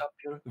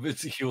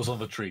 He was on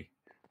the tree.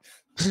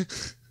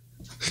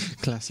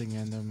 Classic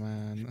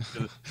Enderman.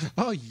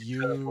 Oh,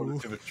 you.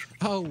 To the tree.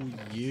 Oh,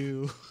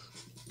 you.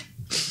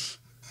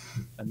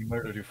 And he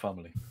murdered your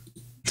family.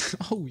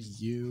 Oh,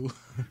 you.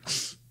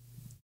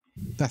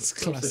 That's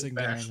classic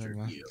Bastard,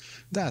 Enderman. you.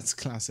 That's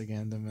classic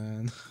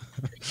Enderman.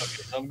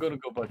 Okay, so I'm gonna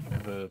go back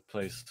to the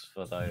place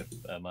that I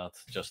am at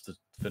just to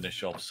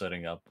finish off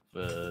setting up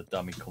the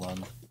dummy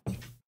command.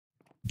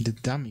 The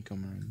dummy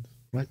command.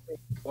 What?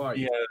 Why?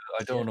 Yeah,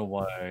 I don't know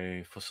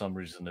why. For some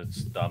reason,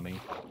 it's dummy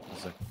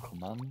as a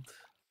command.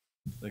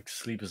 Like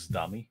sleep is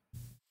dummy.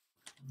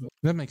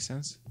 That makes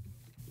sense.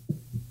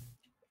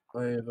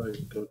 Why have I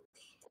got...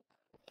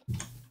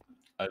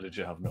 I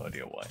legit have no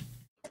idea why.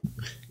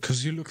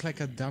 Because you look like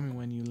a dummy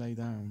when you lay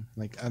down.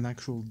 Like an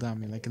actual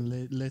dummy. Like a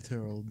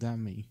literal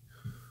dummy.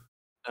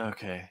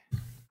 Okay.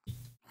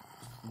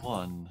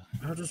 one.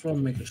 I just want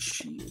to make a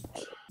shield.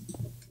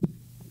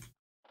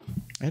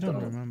 I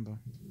don't remember,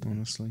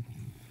 honestly.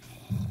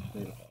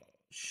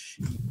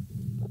 Shield.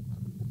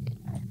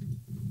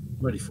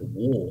 Ready for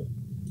war.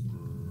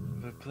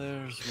 The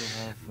players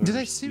will have. Did I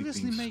their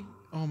seriously sleeping make?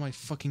 Oh my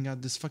fucking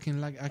god! This fucking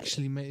lag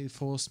actually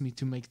forced me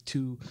to make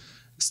 2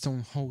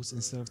 stone hoes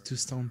instead of 2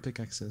 stone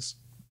pickaxes.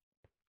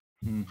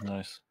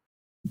 Nice.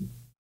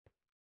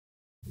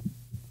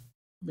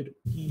 Made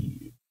a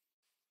shield.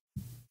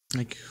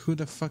 Like, who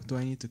the fuck do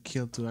I need to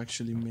kill to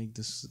actually make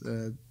this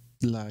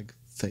lag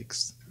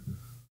fixed?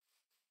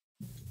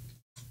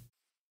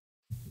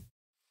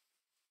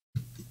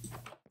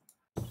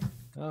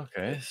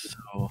 Okay,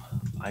 so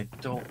I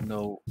don't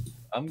know.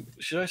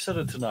 Should I set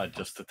it tonight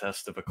just to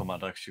test if a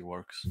command actually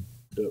works?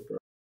 Do it, bro.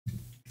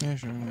 Yeah,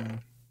 sure.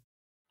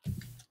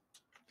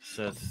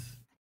 Set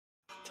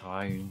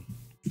time.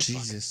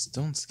 Jesus,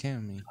 don't scare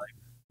me.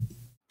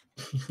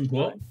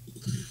 What?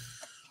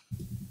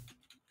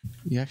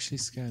 You actually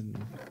scared me.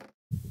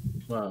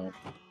 Wow.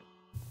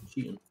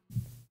 Cheating.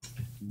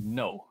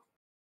 No,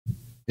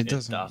 It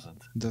doesn't.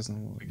 doesn't. It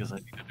doesn't work. Because I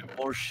need to do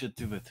more shit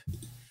to it.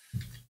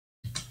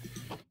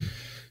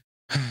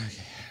 Okay.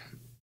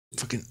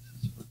 Fucking.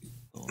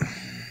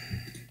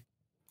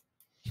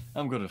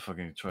 I'm gonna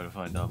fucking try to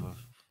find out a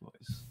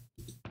voice.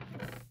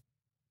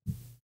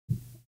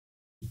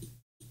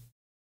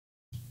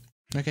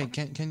 Okay,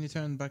 can you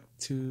turn back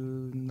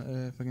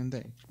to fucking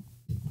day?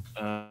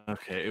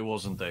 Okay, it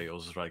wasn't day, it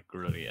was like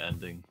really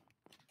ending.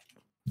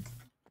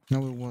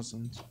 No, it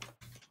wasn't.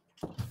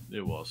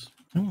 It was.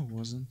 No, it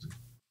wasn't.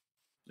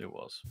 It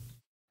was.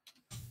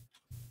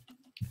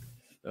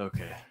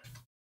 Okay.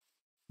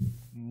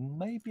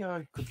 Maybe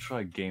I could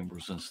try game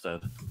rules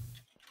instead.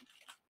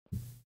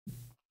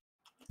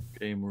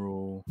 Game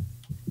rule.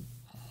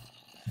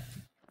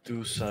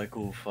 Do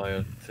cycle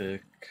fire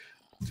tick.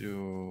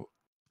 Do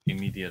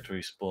immediate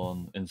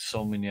respawn.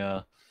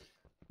 Insomnia.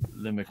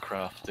 Limit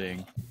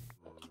crafting.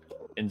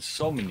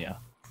 Insomnia.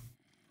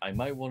 I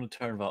might want to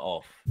turn that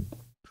off.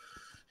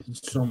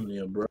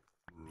 Insomnia, bro.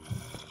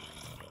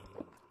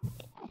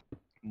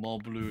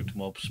 Mob loot,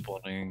 mob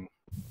spawning.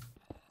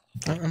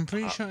 I'm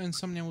pretty sure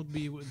Insomnia would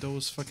be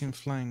those fucking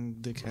flying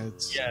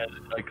dickheads. Yeah,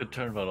 I could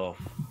turn that off.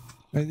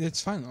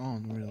 It's fine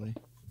on, really.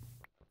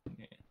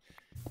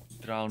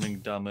 Drowning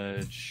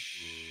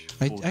damage.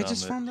 I full just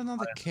damage. found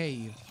another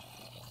cave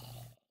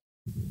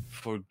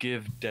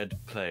Forgive dead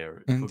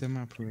player. in the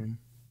map room.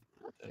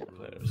 Dead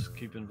players.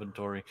 Keep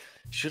inventory.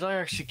 Should I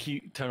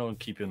actually turn on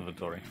keep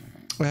inventory?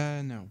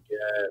 No.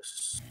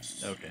 Yes.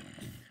 Okay.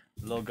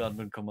 Log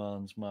admin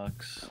commands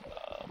max.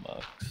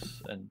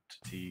 Max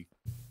entity.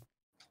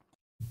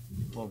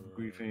 Mob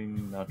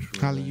briefing.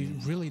 Natural. Ali, you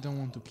really don't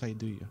want to play,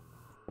 do you?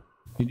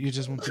 You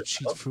just want to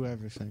cheat through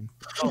everything.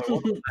 No, I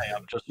want to play.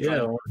 I'm just trying Yeah,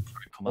 to find the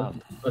right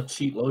command. a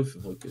cheat life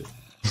if I could.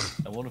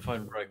 I want to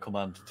find the right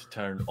command to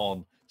turn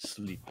on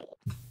sleep.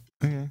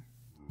 Okay.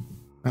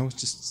 I was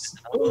just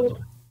Oh, like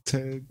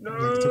talking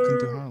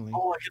to Harley.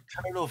 Oh, I can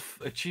turn off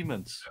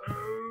achievements.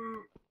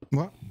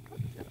 What?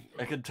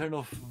 I can turn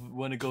off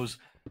when it goes.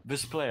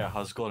 This player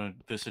has gotten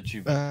this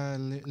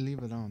achievement. Leave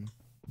it on.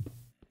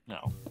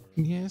 No.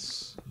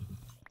 Yes.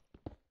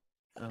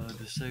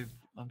 Disable.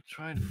 I'm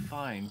trying to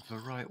find the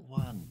right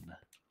one.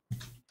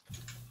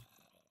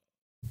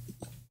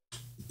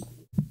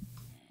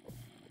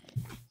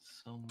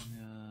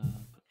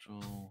 Insomnia,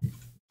 patrol,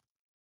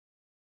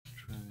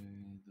 trader.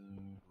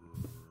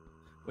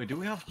 Wait, do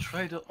we have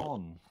trader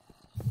on?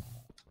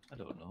 I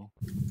don't know.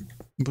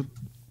 But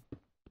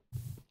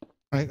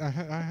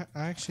I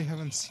actually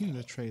haven't seen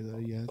the trailer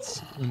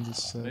yet in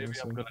this. Maybe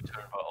so... I'm gonna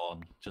turn that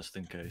on just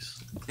in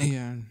case.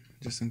 Yeah,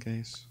 just in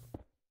case.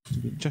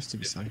 Just to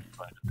be If I safe. can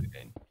find it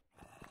again.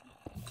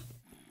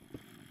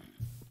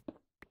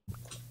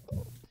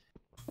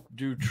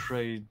 Do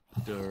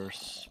trader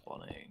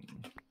spawning.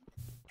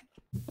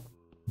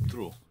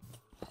 True.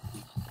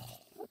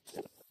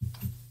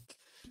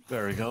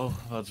 There we go.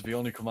 That's the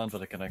only command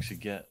that I can actually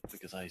get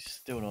because I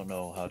still don't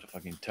know how to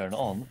fucking turn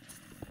on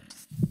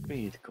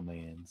read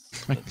commands.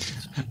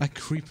 A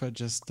creeper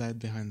just died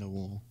behind the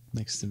wall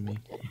next to me.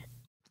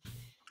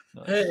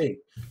 Nice. hey,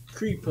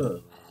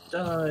 creeper,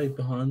 die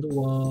behind the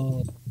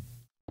wall.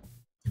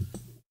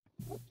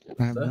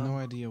 I have That- no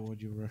idea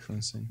what you're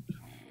referencing.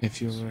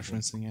 If you're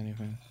referencing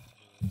anything.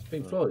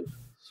 Pink Floyd.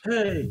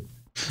 Hey,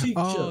 teacher.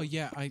 Oh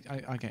yeah,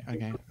 okay,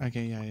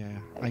 yeah.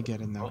 I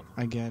get it now.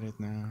 I get it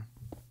now.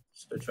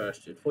 So trash,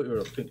 dude. Thought you were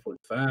a Pink Floyd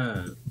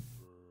fan.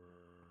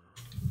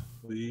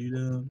 We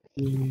don't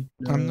need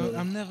no-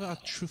 I'm never a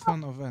true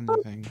fan of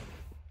anything.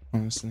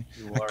 Honestly.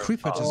 You A are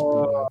creeper fast. just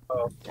blew up.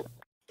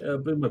 Yeah,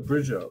 build my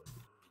bridge up.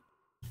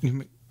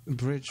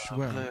 Bridge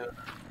where? Player.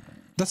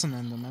 That's an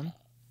Enderman.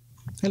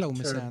 Hello,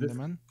 Mr. Terrible.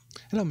 Enderman.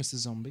 Hello, Mr.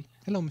 Zombie.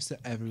 Hello, Mr.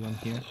 Everyone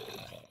here.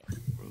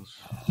 Gross.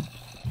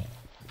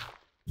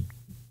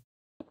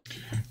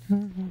 So I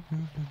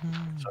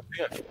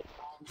think I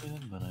found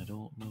him, but I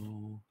don't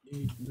know.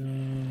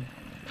 No.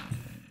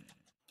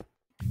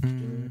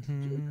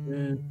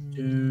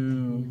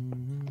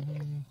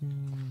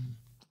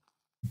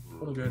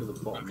 What want to go to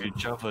the bottom. Okay,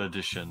 Java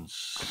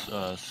editions.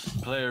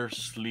 Player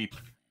sleep.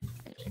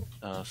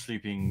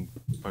 Sleeping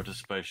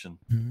participation.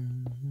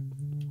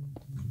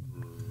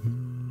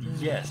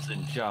 Yes,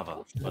 in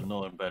Java, but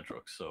not in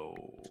Bedrock. So,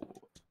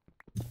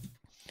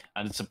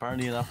 and it's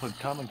apparently an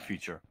upcoming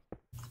feature.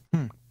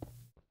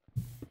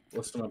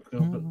 What's an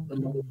upcoming?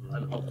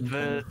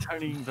 The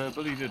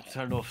ability to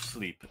turn off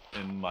sleep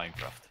in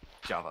Minecraft,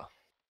 Java.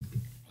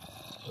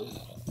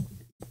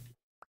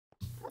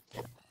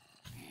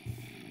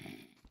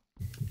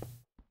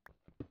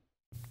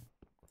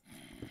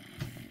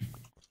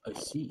 I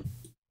see.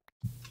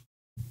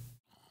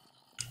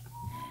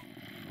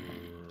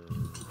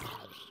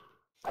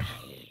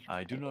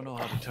 I do not know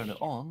how to turn it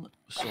on,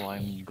 so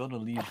I'm gonna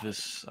leave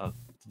this at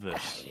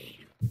this.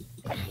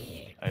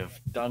 I have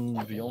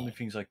done the only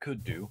things I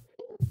could do,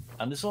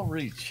 and it's not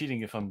really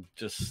cheating if I'm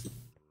just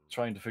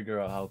trying to figure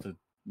out how to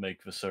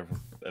make the server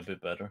a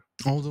bit better.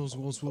 All those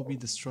walls will be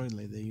destroyed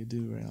later. You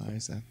do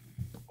realize that?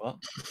 What?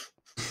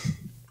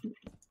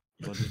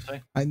 What did you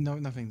say? I know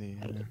nothing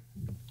there.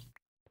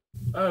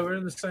 Oh, we're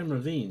in the same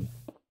ravine.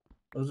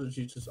 I was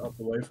actually just up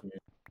away from you.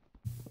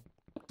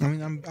 I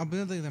mean, I'm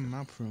building the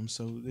map room,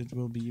 so it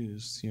will be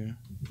used here.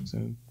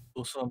 So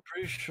Also, I'm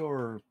pretty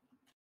sure,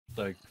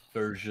 like,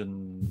 the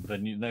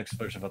next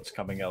version that's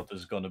coming out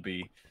is gonna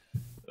be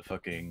a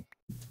fucking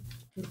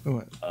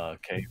what?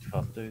 cave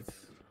update.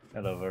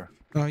 Hello there.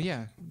 Oh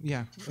yeah.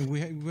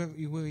 We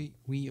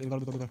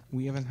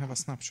even have a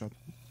snapshot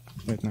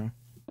right now.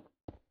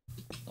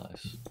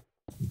 Nice.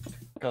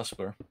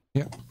 Casper.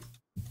 Yeah.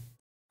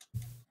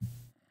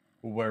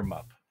 Where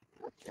map?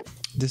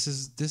 This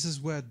is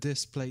where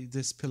this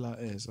pillar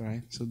is,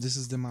 right? So this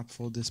is the map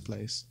for this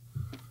place.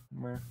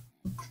 Mer.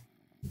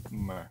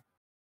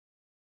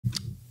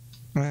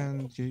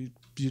 And you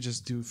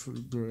just do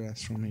the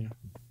rest from here.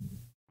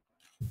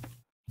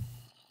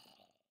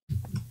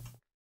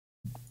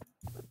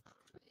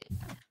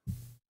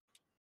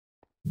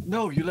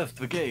 No, you left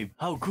the game.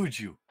 How could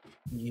you?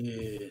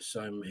 Yes,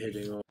 I'm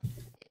heading on.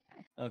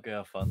 Okay,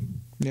 have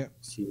fun. Yeah.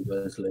 See you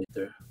guys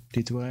later.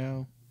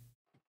 D2L.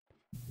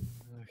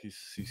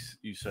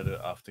 You said it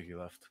after he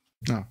left.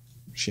 Oh,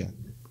 shit.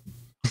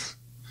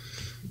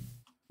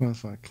 Well,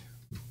 fuck.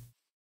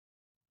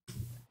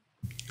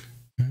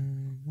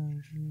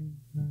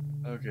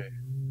 Okay.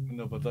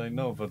 No, but I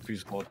know that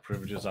these mod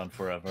privileges aren't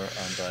forever,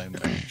 and I'm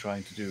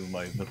trying to do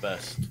the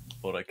best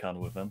what I can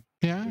with them.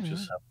 Yeah, Which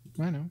is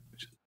I know.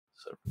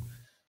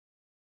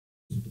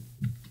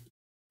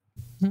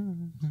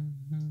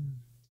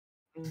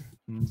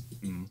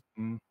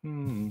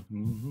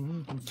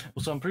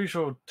 Also, I'm pretty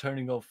sure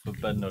turning off the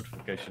bed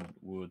notification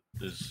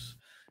is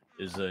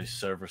a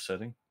server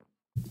setting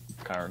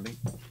currently.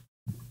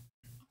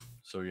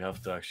 So you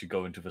have to actually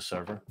go into the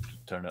server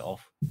to turn it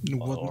off.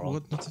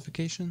 What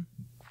notification?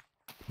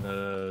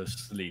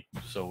 Sleep.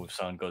 So if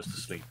someone goes to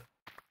sleep.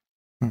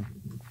 Hmm.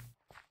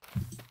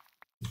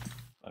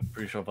 I'm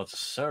pretty sure that's a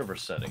server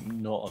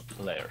setting, not a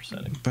player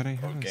setting. But I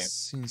haven't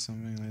seen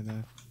something like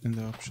that in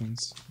the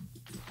options.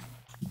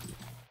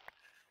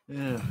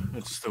 Yeah,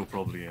 it's still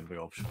probably in the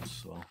options,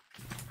 so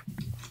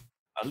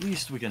at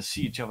least we can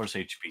see each other's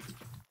HP.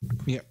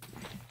 Yep.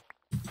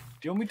 Do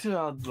you want me to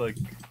add like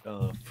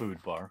a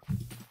food bar?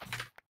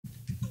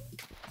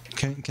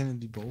 Can it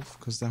be both?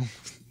 Because that.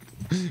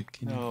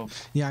 No.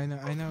 Yeah, I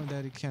know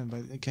that it can,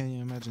 but can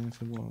you imagine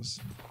if it was?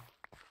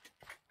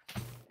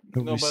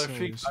 No, but I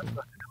think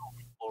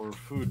or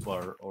food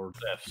bar or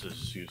deaths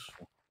is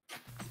useful.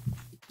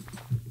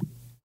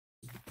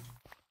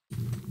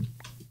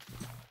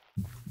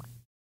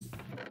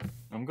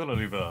 I'm gonna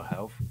leave a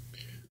health.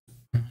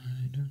 I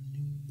don't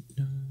need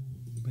no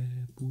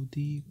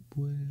booty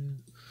well.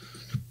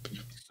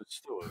 It's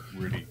still a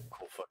really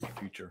cool fucking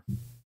feature.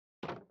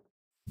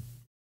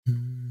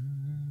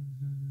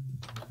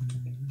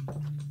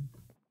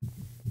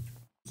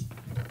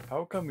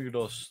 How come you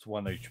lost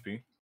 1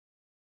 HP?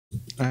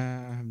 I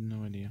have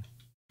no idea.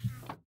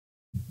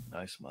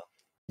 Nice, man.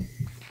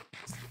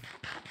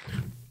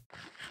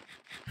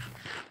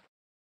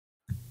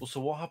 Also,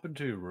 what happened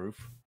to your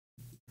roof?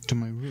 To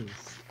my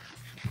roof.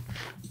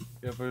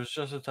 Yeah, there's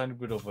just a tiny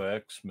bit of an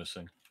X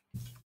missing.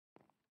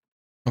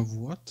 Of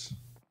what?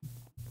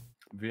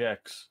 The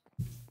X.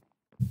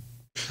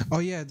 Oh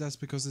yeah, that's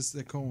because it's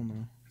the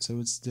corner, so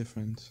it's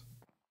different.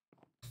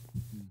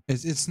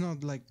 It's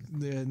not like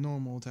the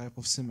normal type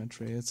of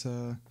symmetry. It's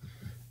a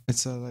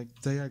like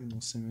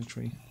diagonal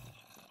symmetry.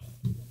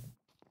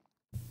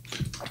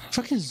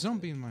 Fucking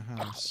zombie in my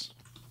house.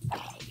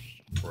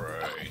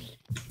 Right.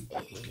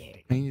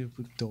 I need to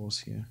put doors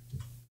here.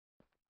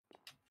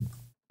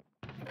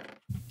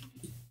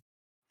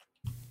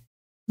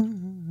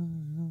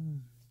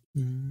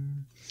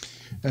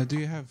 Do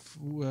you have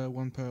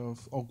one pair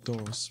of oak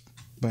doors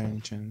by any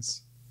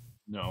chance?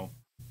 No.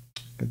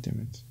 God damn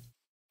it.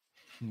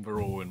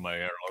 They're all in my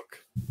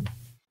airlock.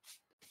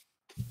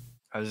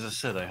 As I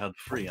said, I had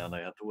 3 and I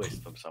had to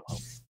waste them somehow.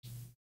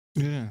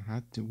 Yeah, I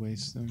had to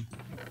waste them.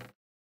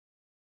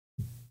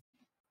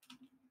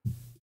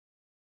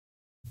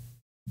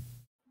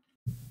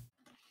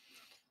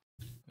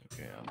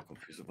 Okay,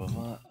 Because above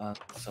that, and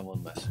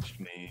someone messaged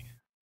me.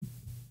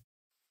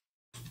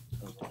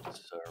 On the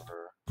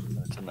server.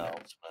 That's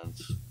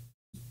announcements.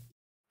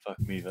 Fuck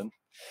me then.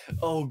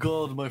 Oh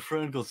god, my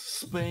friend got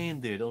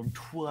suspended on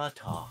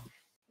Twitter.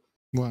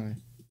 Why?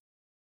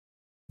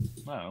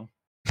 No.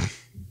 I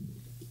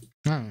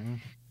don't know.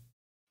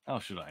 How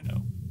should I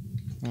know?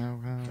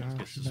 Friends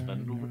get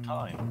suspended all the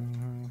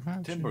time.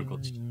 Timber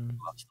got suspended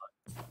last time.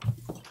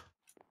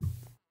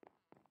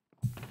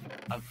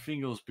 I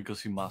think it was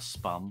because he mass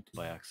spammed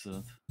by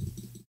accident.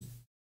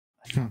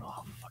 I don't know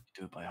how the fuck you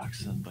do it by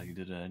accident, but he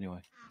did it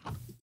anyway.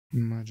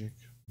 Magic.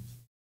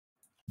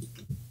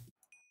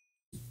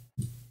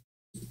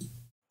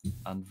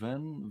 And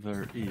then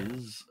there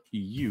is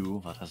EU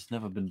that has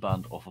never been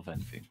banned off of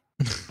anything.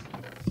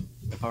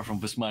 Apart from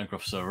this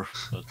Minecraft server.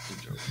 But the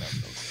joke,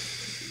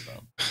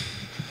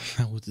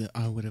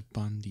 I would have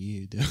banned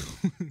you though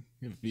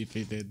if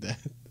he did that.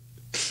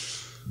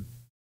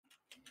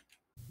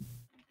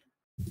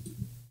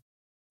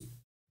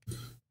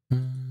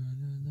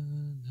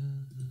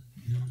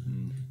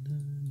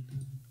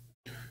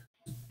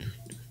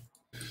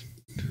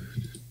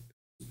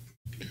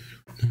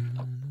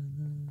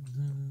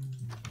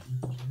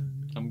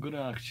 I'm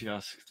gonna actually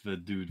ask the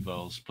dude that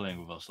was playing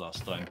with us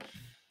last time.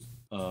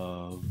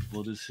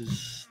 What is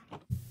his?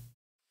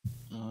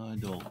 I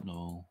don't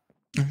know.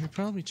 I should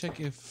probably check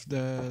if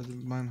the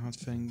Manhunt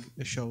thing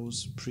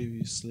shows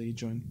previously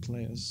joined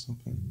players or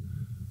something.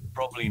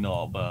 Probably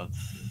not, but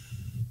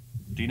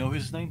do you know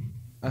his name?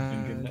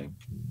 In-game name?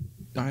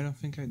 I don't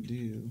think I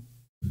do.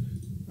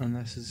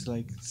 Unless it's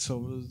like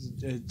so,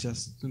 it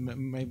just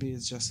maybe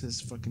it's just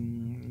his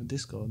fucking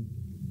Discord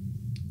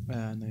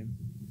name.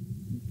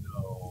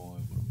 No,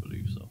 I wouldn't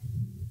believe so.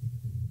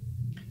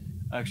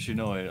 Actually,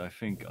 no. I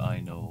think I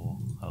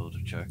know how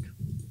to check.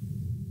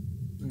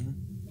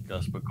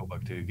 Gasper, go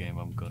back to your game.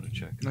 I'm gonna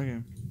check.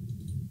 Okay.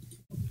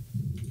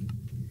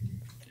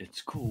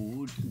 It's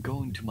called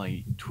going to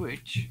my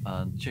Twitch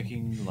and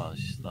checking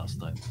last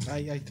time.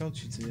 I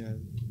told you to, yeah.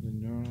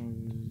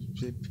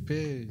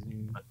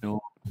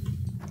 No,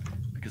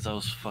 because I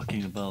was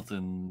fucking about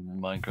in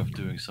Minecraft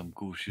doing some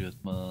cool shit,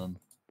 man.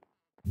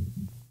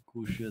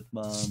 Cool shit,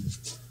 man.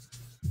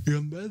 You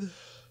in bed?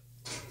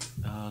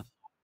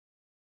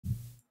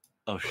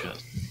 Oh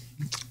shit.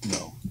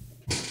 No.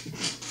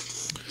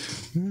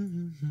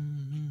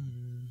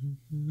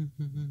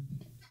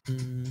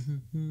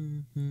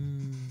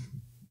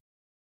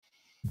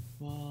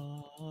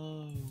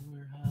 Whoa,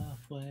 we're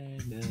halfway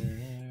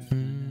there.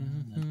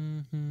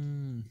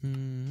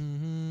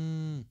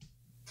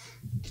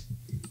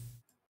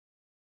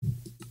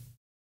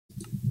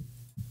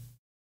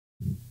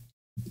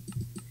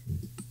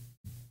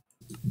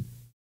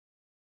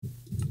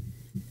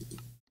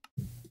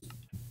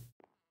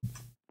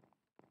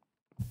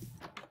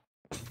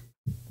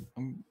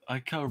 I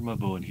can't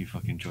remember when he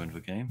fucking joined the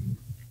game.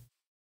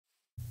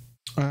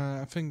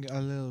 I think a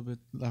little bit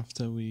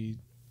after we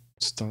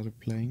started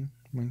playing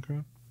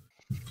Minecraft.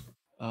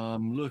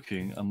 I'm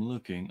looking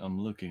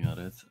at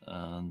it,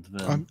 and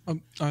then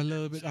a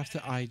little bit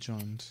after I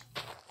joined.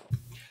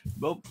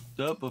 Oh,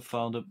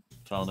 found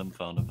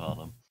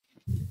him.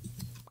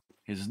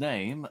 His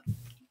name,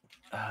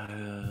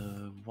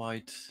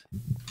 White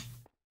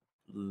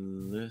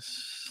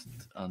List,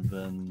 and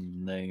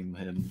then name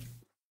him.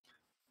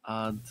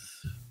 Add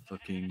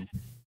fucking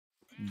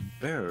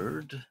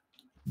bird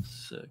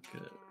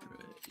secretaries.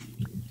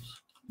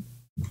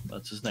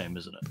 That's his name,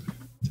 isn't it?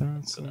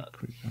 That's so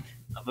creepy.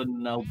 And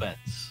then now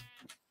bets.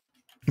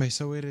 Wait,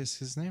 so it is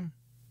his name?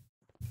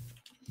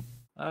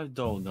 I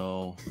don't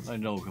know. I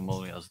know him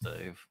only as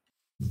Dave.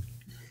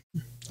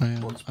 I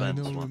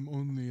know him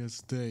only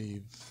as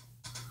Dave.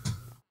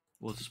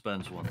 What's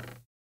Ben's one?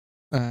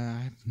 I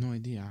have no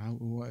idea.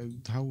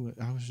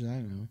 How should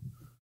I know?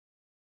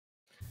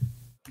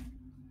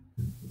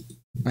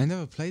 I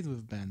never played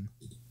with Ben.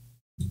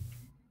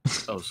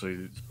 Oh, so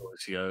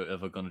is he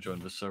ever gonna join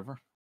the server?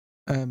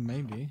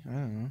 Maybe. I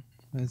don't know.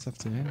 It's up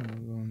to him,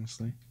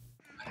 honestly.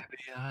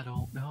 Maybe, I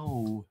don't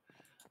know.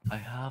 I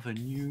have a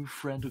new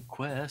friend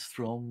request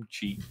from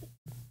Cheat.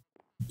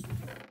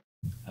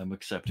 I'm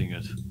accepting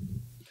it.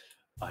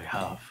 I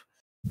have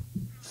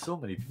so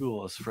many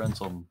people as friends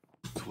on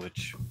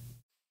Twitch.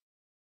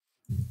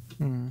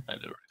 I literally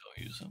don't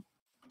use them.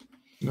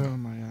 Oh,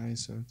 my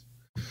eyes hurt.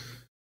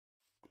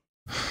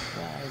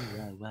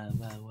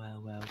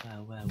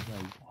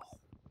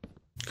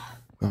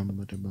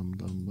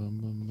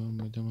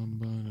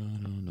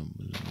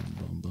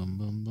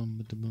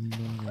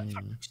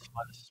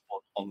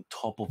 On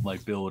top of my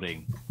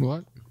building.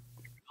 What?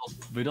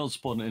 They don't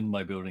spawn in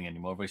my building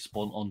anymore. They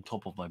spawn on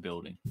top of my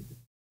building.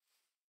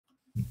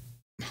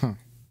 Huh.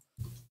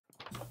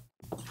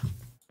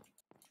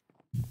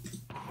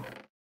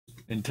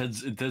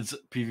 Intense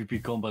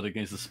PvP combat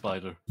against the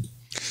spider.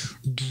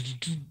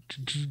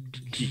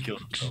 He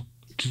killed himself.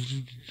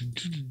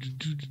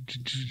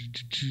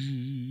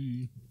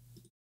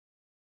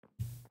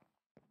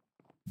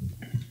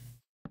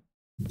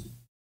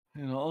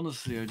 You know,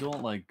 honestly, I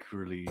don't like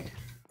really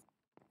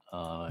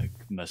like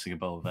messing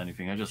about with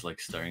anything. I just like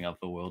staring at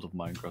the world of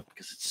Minecraft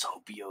because it's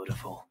so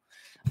beautiful.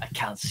 I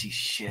can't see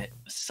shit.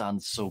 The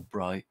sun's so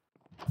bright.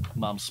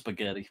 Mom's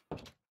spaghetti.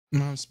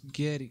 Mom,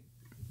 spaghetti.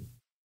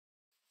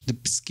 The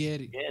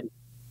spaghetti. Spaghetti.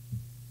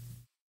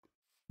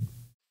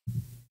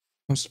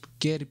 Mom,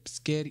 spaghetti,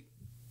 spaghetti.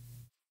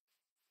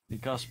 Hey,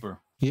 Casper,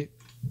 Yeah.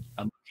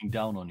 I'm looking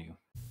down on you.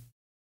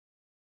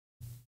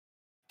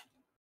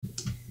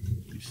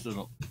 You still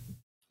don't.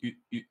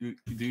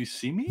 Do you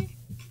see me?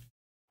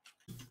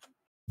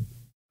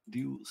 Do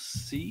you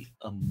see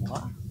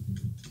moi?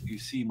 Do you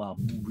see my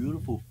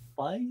beautiful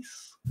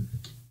face?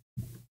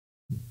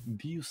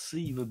 Do you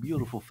see the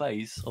beautiful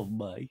face of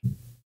me?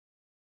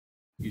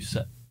 You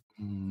said,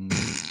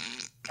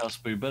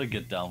 Casper, you better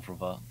get down for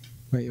that.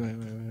 Wait.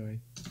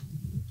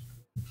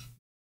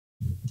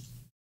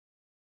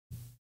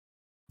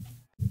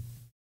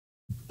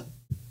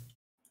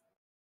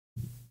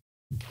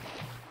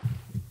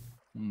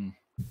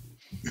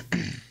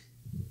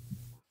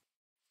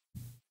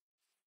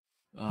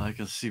 I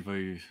can see where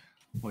you.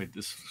 Wait,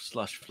 this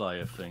slash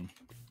flyer thing.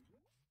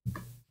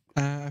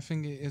 I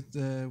think with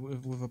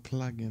a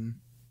plugin.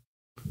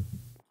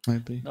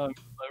 Maybe. No, I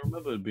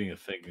remember it being a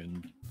thing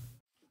in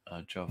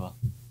Java.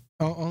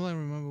 All I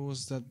remember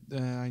was that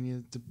I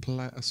needed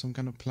some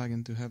kind of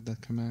plugin to have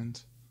that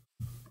command.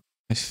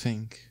 I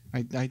think.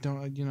 I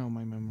don't. You know,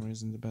 my memory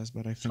isn't the best,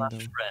 but I think Slash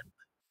that. friend.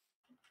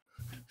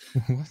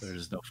 What?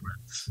 There's no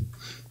friends.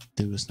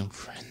 There was no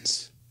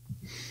friends.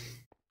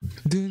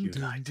 You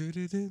lied.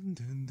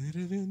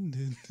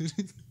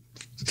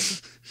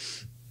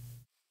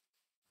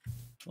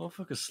 What the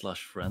fuck is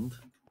slash friend?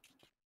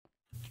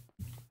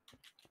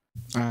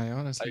 I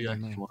honestly I don't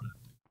actually know. want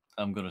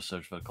I'm gonna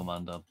search that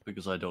command up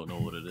because I don't know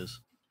what it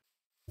is.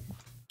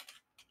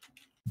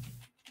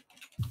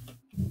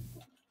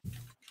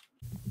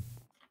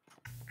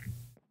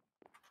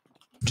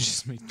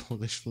 Just make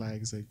Polish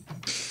flags, like,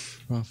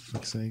 oh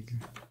fuck's sake.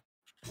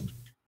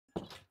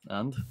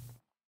 And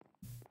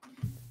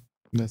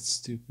That's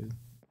stupid.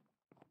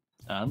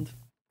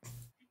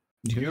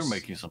 you're Yes.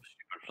 making some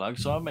stupid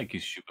flags, so I'm making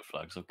stupid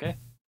flags, okay?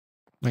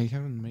 I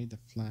haven't made a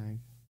flag.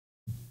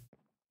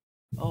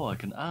 Oh, I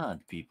can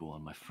add people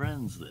on my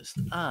friends list.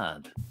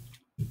 Add.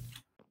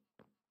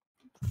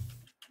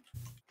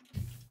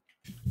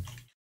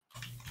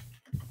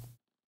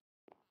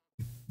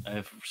 I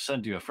have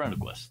sent you a friend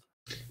request.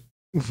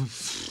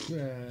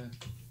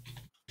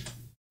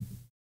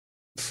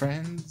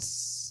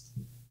 Friends.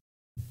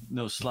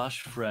 No,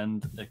 slash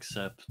friend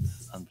accept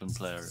and then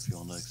player if you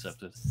want to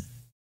accept it.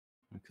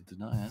 We could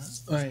deny it.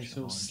 Alright,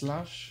 so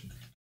slash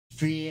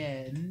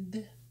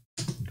friend,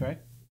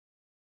 correct?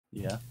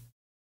 Yeah.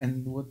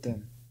 And what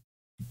then?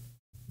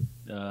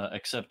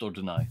 Accept or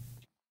deny.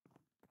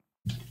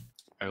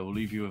 I will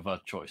leave you with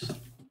that choice.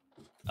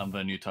 And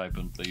then you type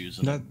in the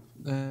username.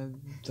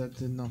 That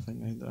did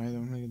nothing. I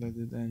don't think that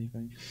did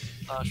anything.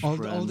 Slash All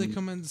friend. the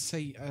commands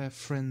say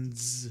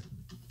friends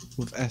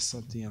with S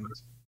at the end.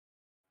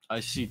 I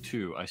see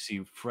two. I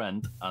see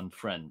friend and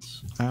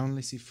friends. I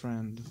only see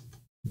friend.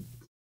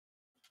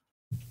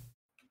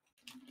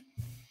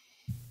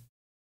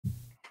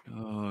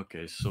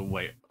 Okay, so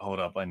wait, hold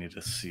up. I need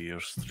to see your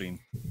stream.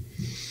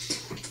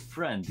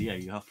 Friend, yeah,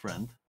 you have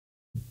friend.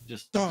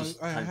 Just Oh,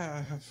 just I type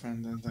have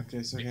friend in that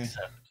case. Okay.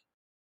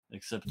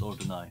 accept or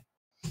deny.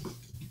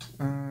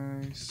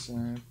 I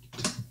said.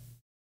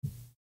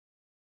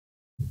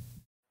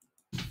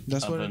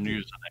 That's And what I then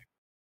did. username.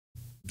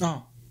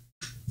 Oh.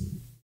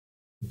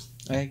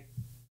 I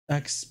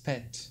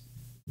expect.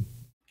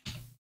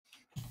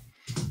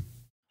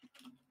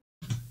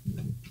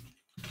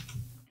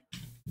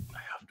 I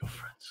have no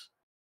friends.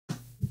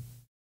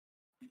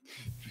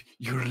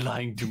 You're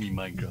lying to me,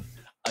 Minecraft.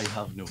 I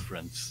have no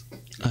friends.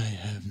 I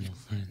have no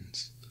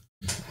friends.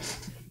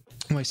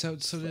 Wait, so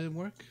did it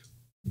work?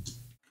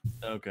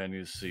 Okay, I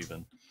need to see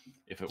then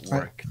if it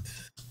worked.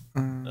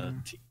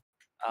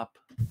 App.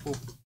 Oh.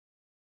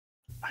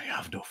 I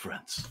have no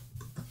friends.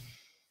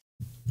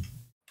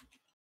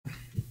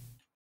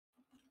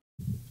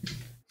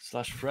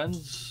 Slash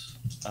friends.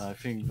 I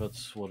think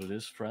that's what it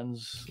is.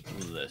 Friends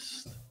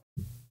list.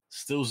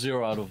 Still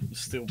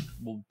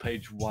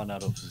page 1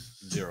 out of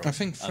 0. I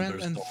think friend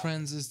there's and no-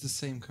 friends is the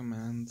same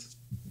command.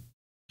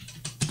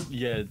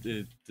 Yeah,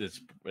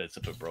 it's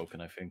a bit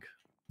broken. I think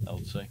I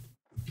would say.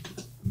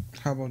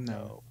 How about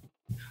now?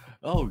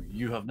 Oh,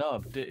 you have now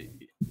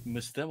updated.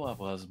 Miss Demo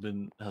has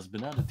been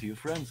added to your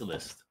friends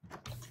list.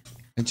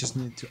 I just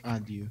need to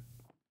add you.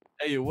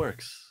 Hey, it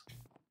works.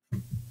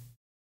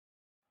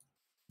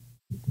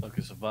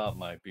 Okay, so that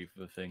might be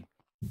the thing.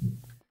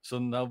 So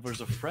now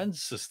there's a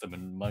friends system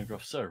in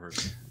Minecraft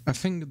servers. I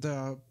think there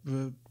are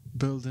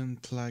built-in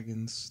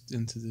plugins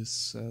into this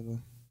server.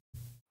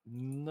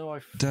 No, I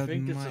That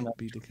think it's an might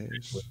be the actual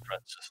case.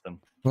 friend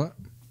system. What?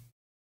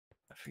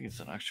 I think it's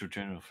an actual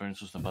general friend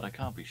system, but I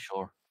can't be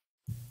sure.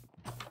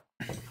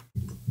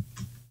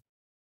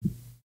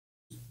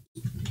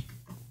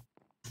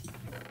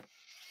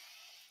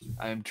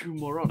 I am too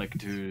moronic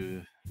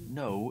to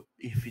know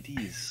if it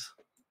is,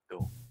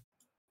 though.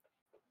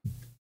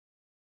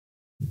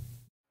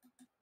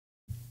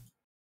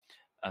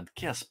 and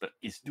Casper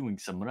is doing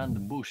some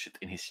random bullshit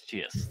in his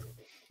chest.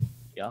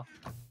 Yeah?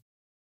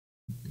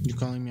 You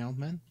calling me out,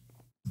 man?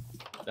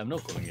 I'm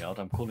not calling you out,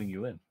 I'm calling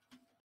you in.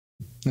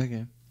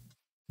 Okay.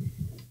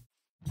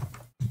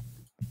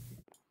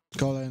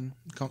 Call in.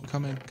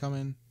 Come in. Come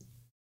in.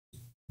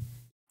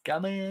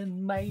 Come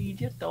in,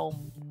 Major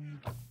Tom.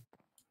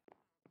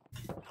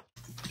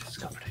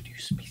 Discovered a new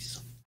piece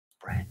of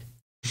bread.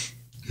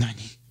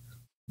 90.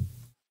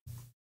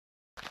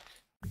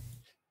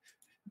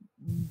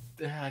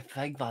 I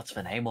think that's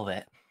the name of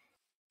it.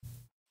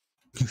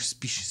 New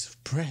species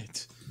of bread.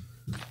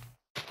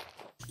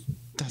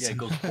 That's Yeah, it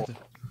goes unheard of.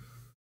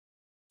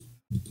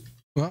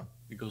 What?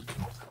 It goes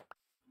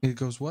It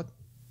goes what?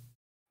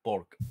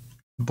 pork.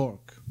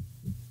 Bork.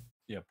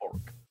 Yeah,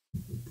 pork.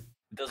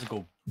 It doesn't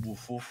go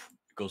woof woof,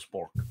 it goes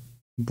pork.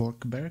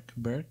 Bork, berk,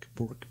 berk,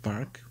 bork,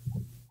 bark.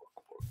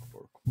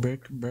 Pork.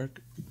 Berk,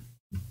 berk.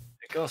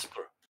 Hey,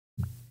 Casper,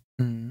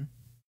 Mm.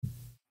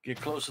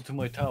 get closer to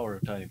my tower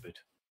a tiny bit.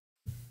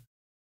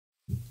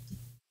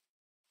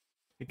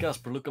 Hey,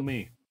 Casper, look at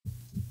me.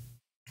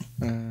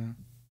 Where?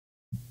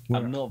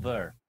 I'm not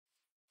there.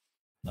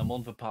 I'm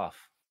on the path.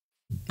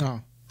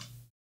 Oh.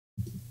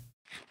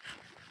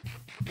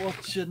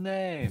 What's your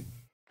name?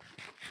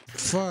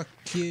 Fuck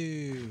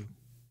you.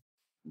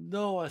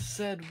 No, I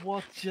said,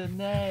 what's your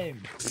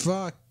name?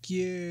 Fuck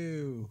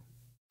you.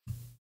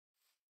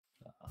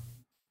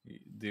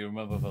 Do you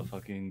remember that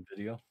fucking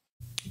video?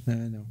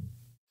 No.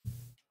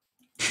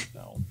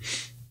 No.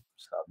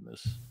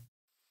 Sadness.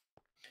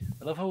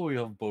 I love how we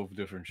have both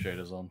different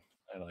shaders on.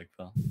 I like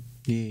that.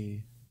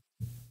 Yeah.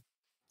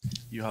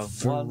 You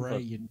have one that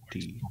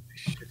Variety.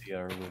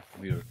 shittier with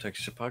your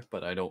texture pack,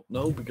 but I don't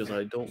know because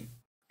I don't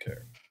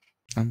care.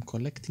 I'm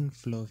collecting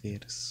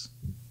flowers.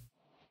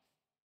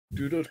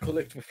 Do not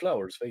collect the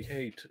flowers, they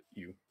hate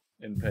you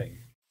in pain.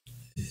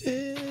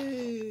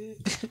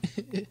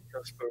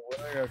 Casper, when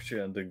are you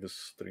actually ending this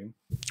stream?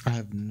 I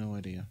have no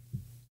idea.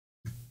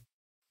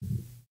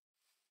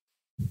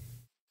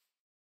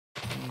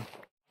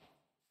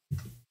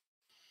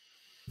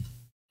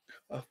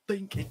 I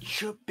think it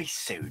should be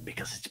soon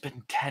because it's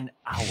been 10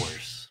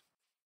 hours.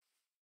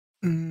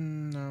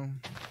 No.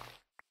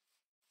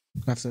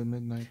 After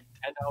midnight.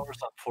 10 hours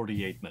and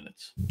 48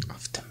 minutes.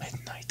 After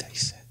midnight, I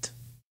said.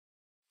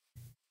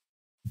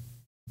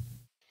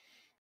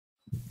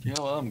 Yeah,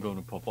 well, I'm going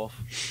to pop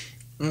off.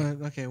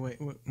 Okay,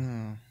 wait.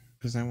 No.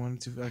 Because I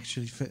wanted to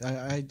actually...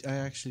 I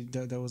actually...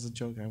 That was a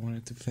joke. I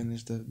wanted to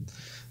finish the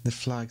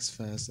flags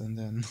first and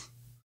then...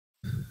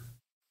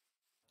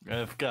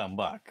 I've come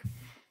back.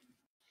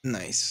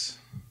 Nice.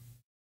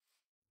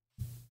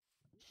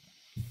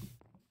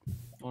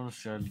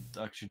 Honestly,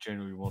 I actually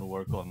genuinely want to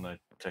work on my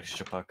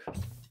texture pack.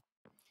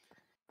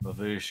 But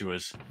the issue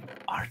is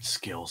art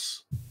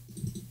skills.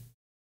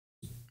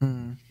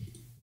 Hmm.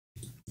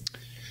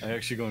 I'm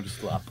actually going to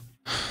slap.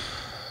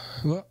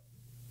 What?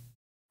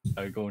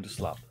 I'm going to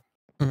slap.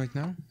 Right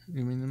now?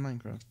 You mean in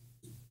Minecraft?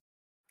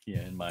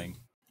 Yeah, in mine.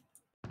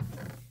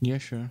 Yeah,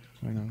 sure.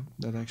 I know.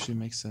 That actually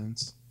makes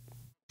sense.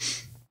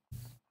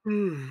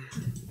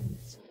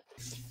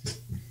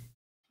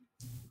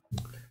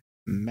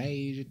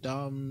 Made it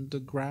on the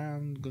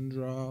ground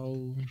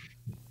control.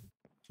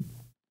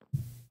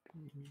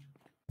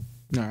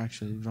 No,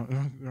 actually,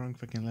 wrong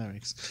fucking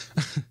lyrics.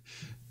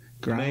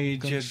 Ground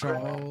Major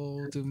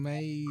control to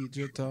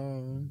Major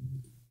Tom.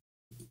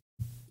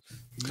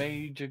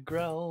 Major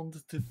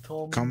ground to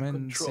Tom control.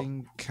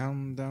 Commencing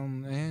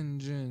countdown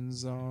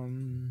engines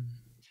on.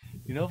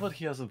 You know that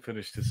he hasn't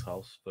finished his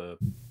house, the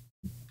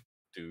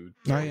dude.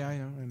 Oh yeah, I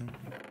know.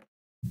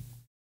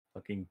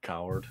 Fucking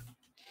coward.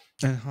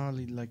 And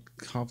Harley like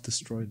half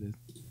destroyed it.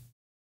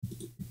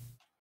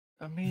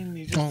 I mean,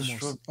 he just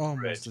destroyed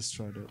Almost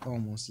destroyed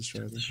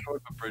it.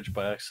 destroyed the bridge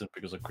by accident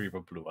because a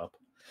creeper blew up.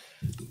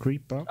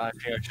 Creep up. I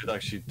think I should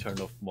actually turn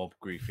off mob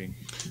griefing.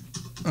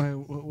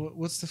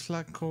 What's the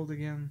flag called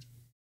again?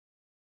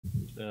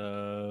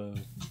 Banner.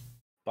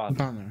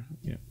 Banner.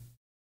 Yeah.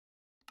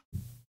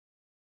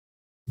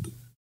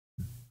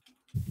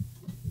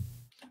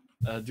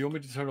 Do you want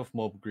me to turn off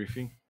mob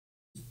griefing?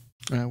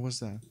 What's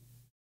that?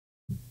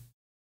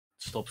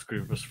 Stops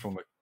creepers from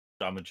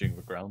damaging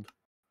the ground.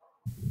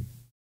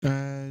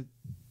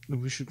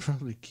 We should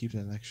probably keep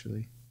that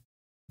actually,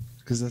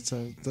 because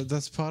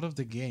that's part of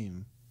the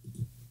game.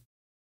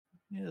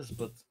 Yes,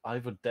 but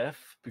either death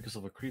because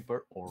of a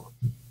creeper or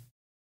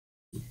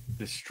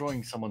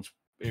destroying someone's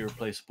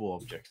irreplaceable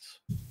objects.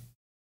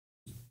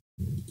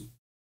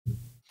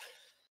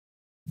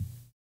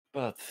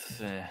 But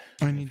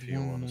I need if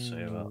you want to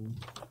say that,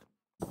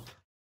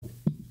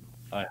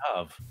 I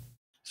have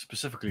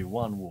specifically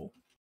one wool.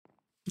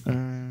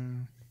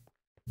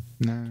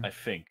 No. I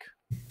think.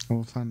 I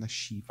will find a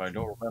sheep. If I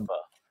don't remember,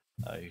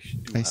 I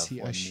see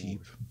a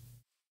sheep.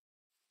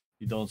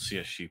 You don't see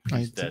a sheep.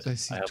 He's dead. I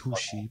see two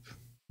sheep.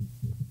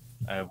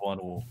 I have one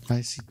wool.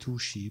 I see two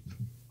sheep.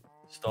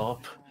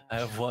 Stop. I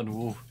have one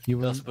wool. You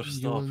will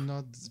stop.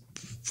 not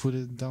put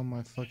it down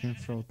my fucking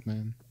throat,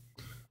 man.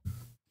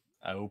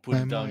 I will put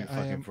it down your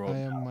fucking throat. I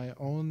am my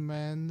own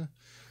man.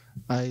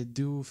 I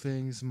do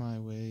things my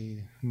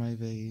way, my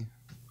way.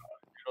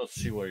 You don't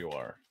see where you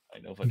are. I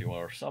know that you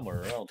are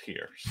somewhere around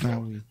here. Now So.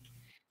 we.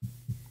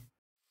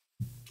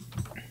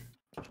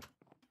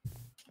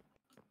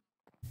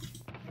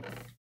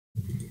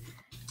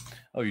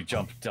 Oh, you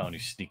jumped down, you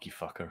sneaky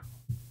fucker.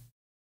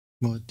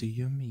 What do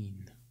you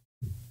mean?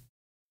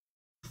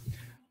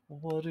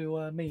 What do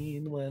I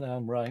mean when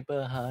I'm right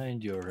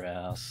behind your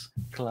ass,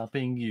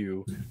 clapping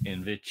you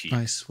in the cheek?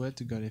 I swear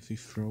to God, if you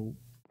throw.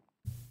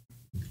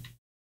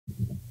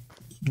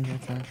 Okay,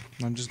 fine.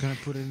 I'm just gonna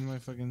put it in my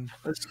fucking.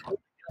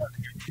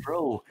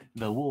 Bro,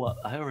 the wall,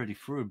 I already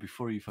threw it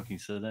before you fucking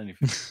said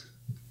anything.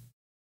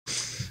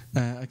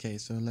 Okay,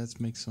 so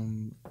let's make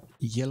some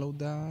yellow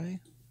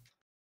dye.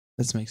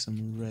 Let's make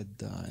some red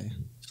dye.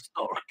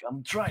 Stork,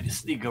 I'm trying to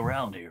sneak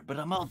around here, but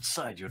I'm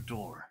outside your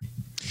door.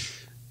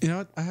 You know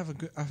what? I have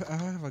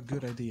a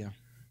good idea.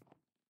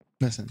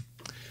 Listen.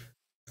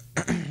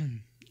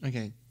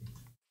 Okay.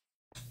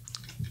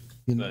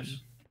 You know.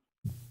 Nice.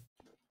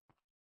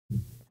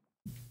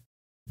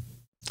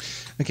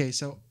 Okay,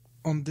 so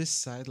on this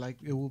side, like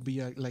it will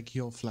be like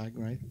your flag,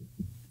 right?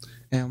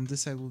 And on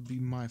this side will be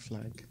my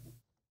flag.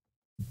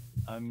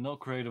 I'm not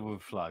creative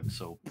with flags,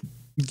 so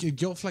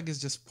Your flag is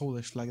just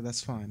Polish flag.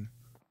 That's fine.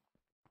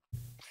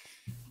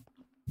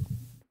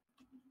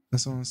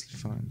 That's honestly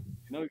fine.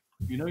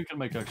 you know you can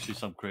make actually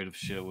some creative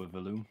shit with the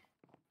loom.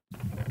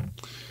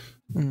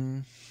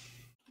 Mm.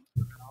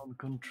 Ground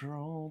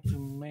control to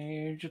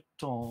Major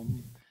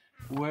Tom.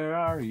 Where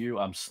are you?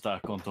 I'm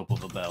stuck on top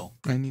of a bell.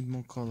 I need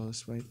more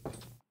colors, wait.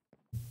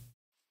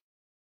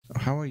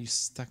 How are you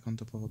stuck on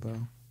top of a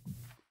bell?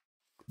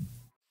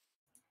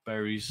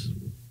 Berries.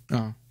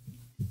 Oh.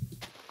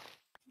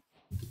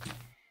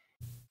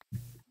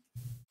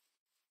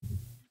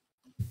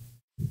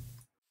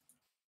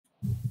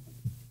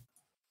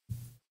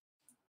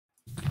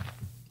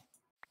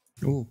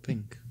 Oh,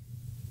 pink.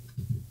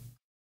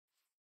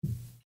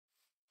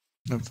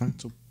 I found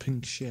some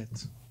pink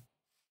shit.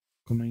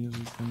 Gonna use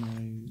it for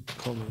my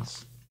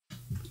colors.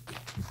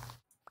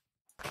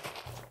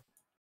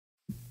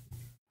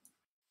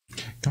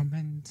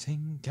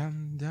 Commenting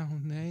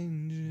countdown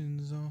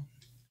engines on.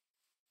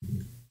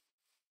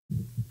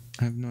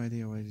 I have no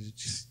idea why you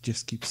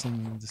just keep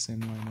singing the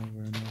same line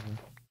over and over.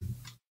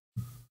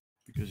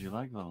 Because you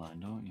like the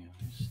line, don't you?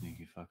 You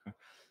sneaky fucker.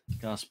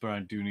 Casper, I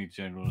do need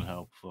general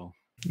help, though.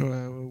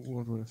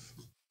 What with?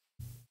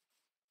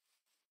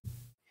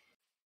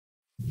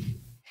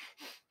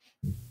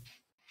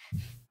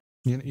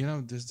 You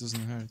know this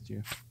doesn't hurt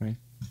you, right?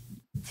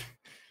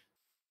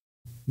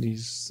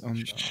 These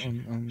on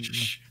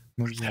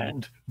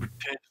Pretend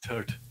it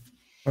hurt.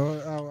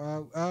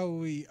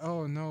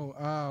 Oh no,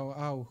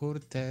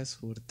 Hurtes.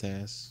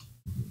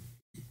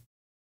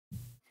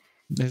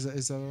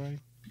 Is that alright?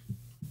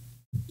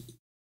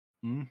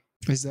 Hmm?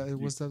 Was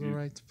that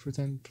alright?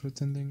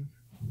 Pretending?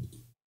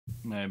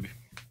 Maybe.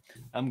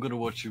 I'm gonna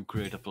watch you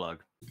create a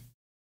flag.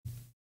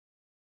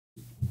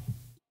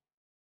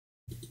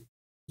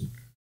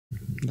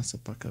 That's a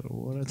packet of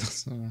water.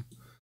 That's not.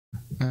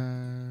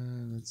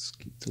 Let's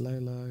keep the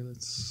lilac.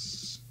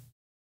 Let's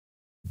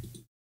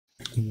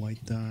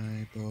white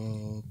dye.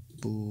 Bob,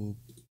 boop,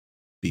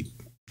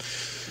 beep.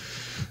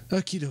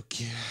 Okie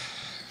dokie.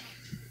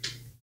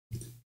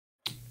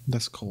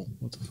 That's cool.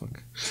 What the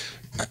fuck?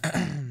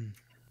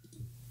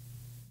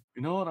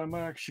 You know what? I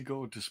might actually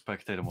go to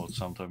spectator mode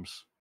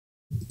sometimes.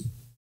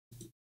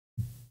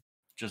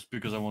 Just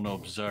because I want to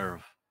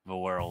observe the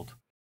world.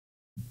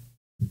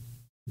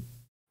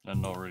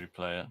 And not really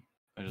play it.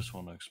 I just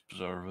want to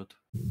observe it.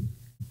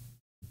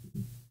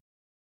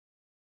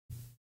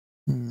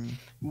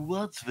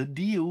 What's the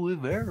deal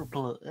with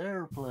airplane,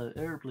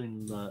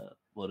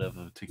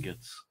 whatever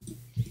tickets?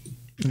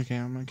 Okay,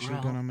 I'm actually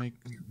gonna make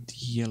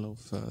yellow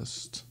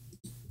first.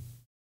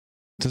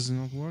 Does it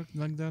not work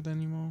like that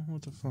anymore?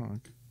 What the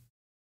fuck?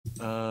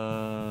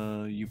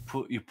 You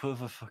put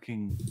the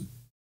fucking.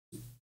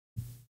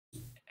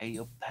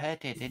 You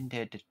put it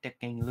into the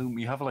fucking loom.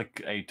 You have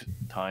like 8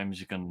 times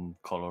you can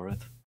color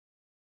it.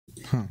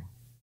 Huh.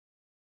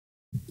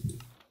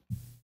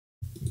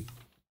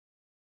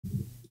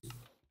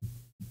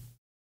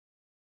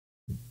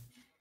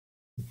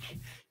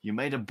 You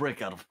made a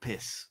brick out of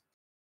piss.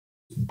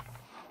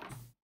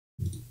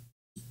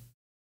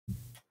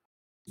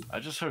 I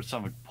just heard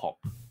something pop.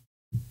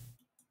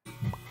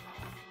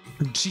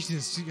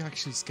 Jesus, you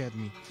actually scared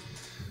me.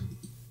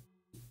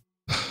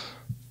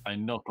 I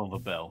knock on the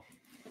bell.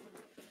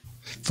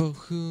 For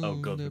whom Oh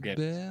god, the again.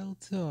 bell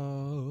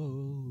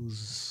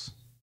tolls.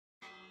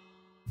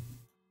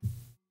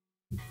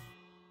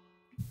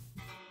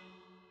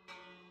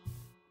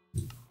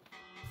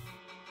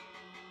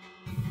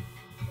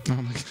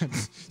 Oh my god,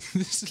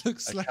 this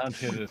looks I like. can't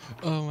hit it.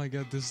 Oh my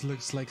god, this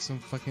looks like some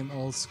fucking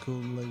old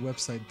school like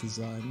website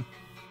design.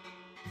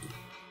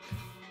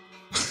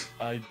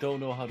 I don't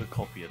know how to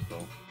copy it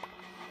though.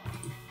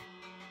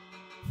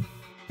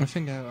 I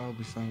think I'll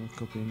be fine with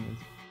copying it.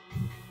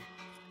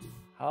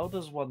 How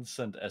does one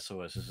send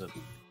SOS? Is it?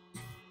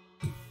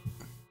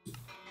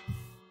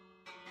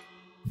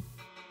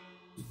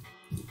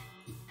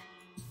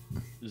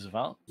 Is it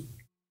Val?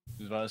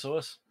 Is Val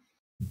SOS?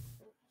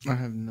 I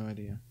have no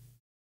idea.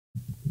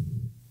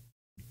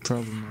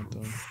 Probably not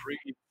though.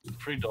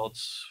 Three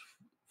dots,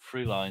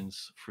 3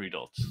 lines, 3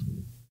 dots.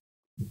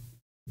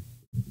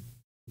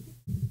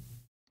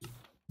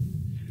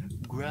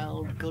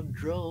 Ground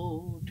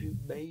control to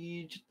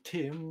Major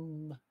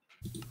Tim.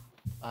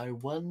 I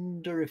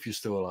wonder if you're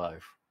still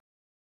alive.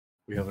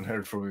 We haven't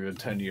heard from you in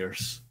 10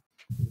 years.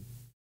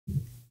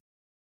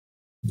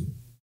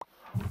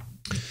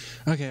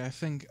 Okay, I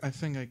think I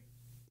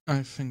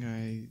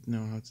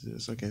know how to do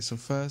this. Okay, so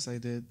first I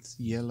did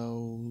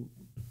yellow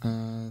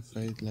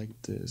fade like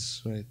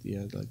this, right?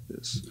 Yeah, like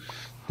this.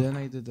 Then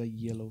I did a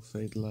yellow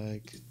fade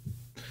like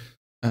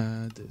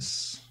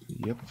this.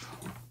 Yep.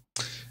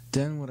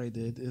 Then what I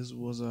did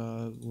was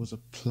a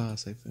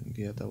plus, I think.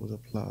 Yeah, that was a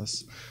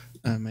plus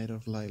made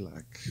of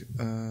lilac.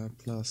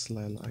 Plus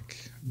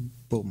lilac.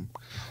 Boom.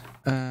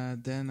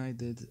 Then I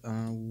did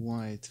a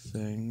white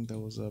thing. That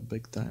was a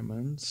big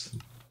diamond.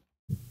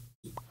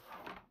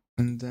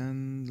 And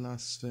then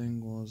last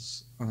thing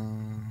was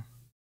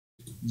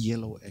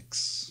yellow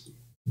X.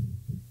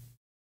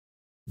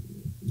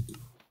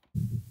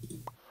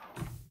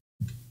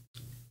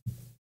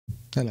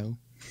 Hello.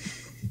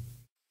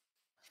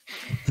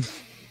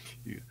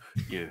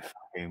 You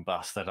fucking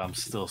bastard, I'm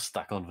still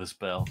stuck on this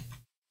bell.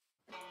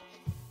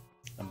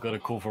 I'm gonna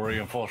call for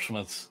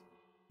reinforcements.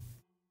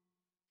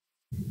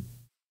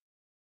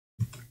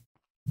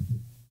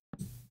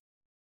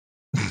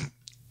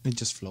 It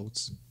just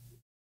floats.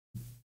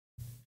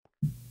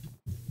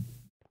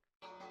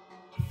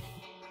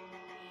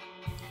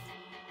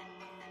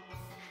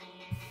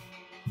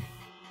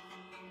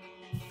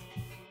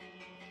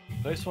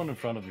 Place one in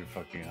front of your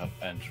fucking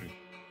entry.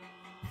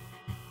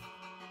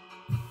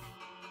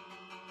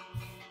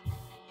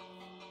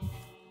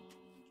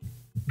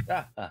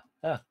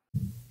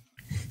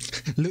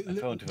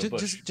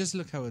 Just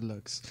look how it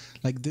looks.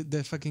 Like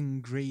the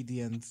fucking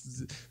gradient,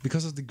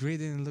 because of the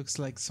gradient, it looks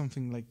like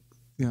something like,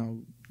 you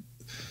know,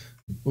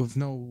 with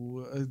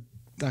no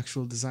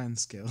actual design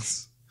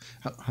skills.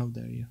 How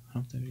dare you?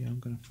 How dare you? I'm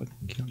gonna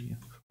fucking kill you.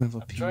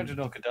 I'm trying to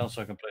knock it down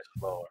so I can place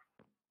it lower.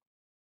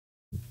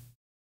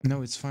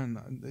 No, it's fine.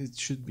 It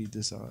should be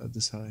this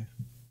high.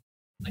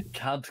 I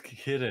can't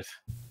hit it.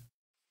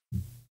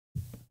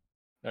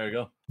 There you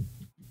go.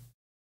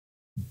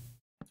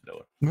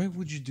 Lower. Why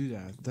would you do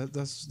that?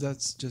 That's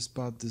just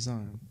bad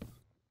design.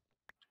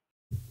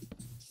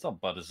 It's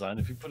not bad design.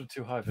 If you put it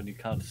too high, then you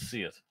can't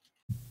see it.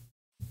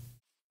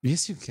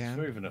 Yes, you Is can.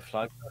 there even a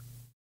flag?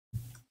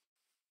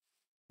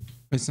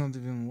 It's not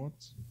even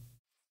what?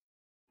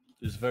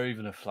 Is there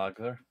even a flag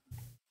there?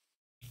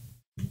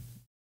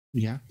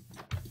 Yeah.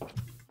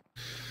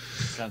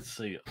 Can't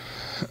see it.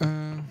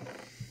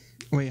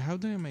 Wait, how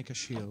do you make a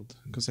shield?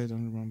 Because I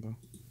don't remember.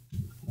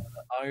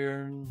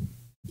 Iron.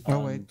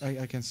 Oh wait,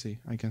 I can see.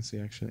 I can see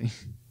actually.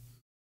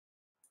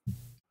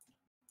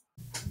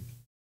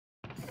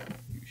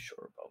 You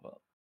sure about that?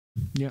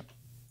 Yeah.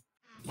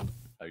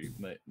 Are you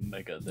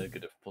mega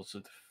negative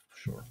positive?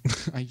 Sure.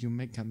 Are you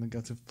mega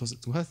negative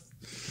positive? What?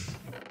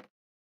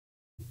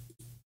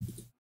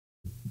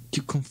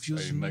 You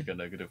confuse Are you me. mega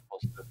negative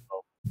positive?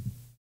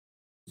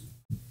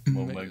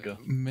 Omega.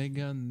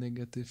 Mega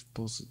negative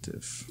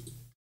positive.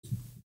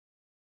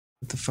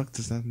 What the fuck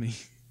does that mean?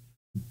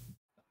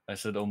 I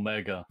said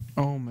omega.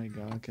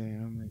 Omega. Okay,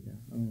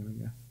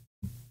 omega.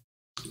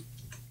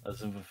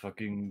 As in the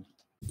fucking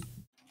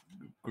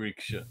Greek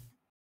shit.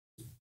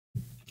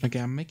 Okay,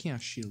 I'm making a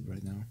shield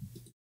right now.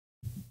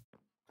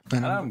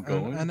 And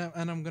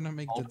I'm gonna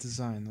make the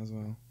design as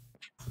well.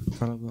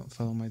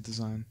 Follow my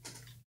design.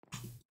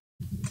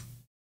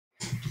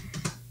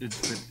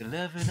 It's been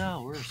 11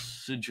 hours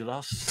since you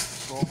last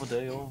saw the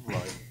day of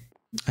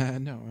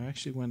light. No, I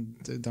actually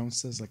went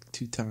downstairs like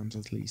 2 times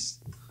at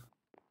least.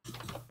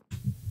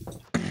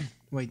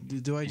 Wait,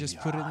 do I just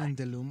put it in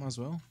the loom as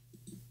well?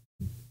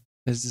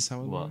 Is this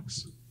how it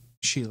works?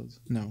 Shield?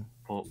 No.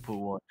 Put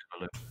what in the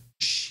loop?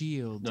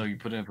 Shield. No, you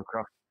put it in for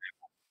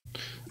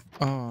crafting.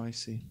 Oh, I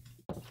see.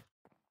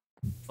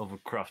 Of a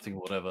crafting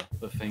whatever.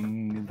 The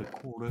thing in the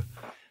corner.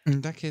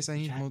 In that case, I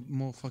need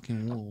more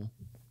fucking wool.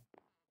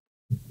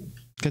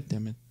 God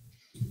damn it.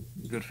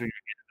 Good thing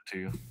I gave it to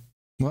you.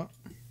 What?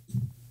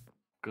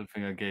 Good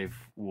thing I gave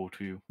wool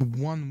to you.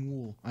 1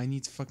 wool. I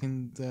need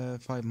fucking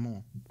 5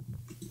 more.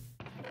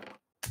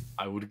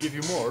 I would give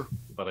you more,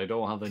 but I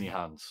don't have any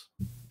hands.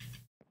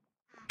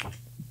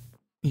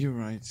 You're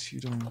right, you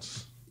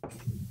don't.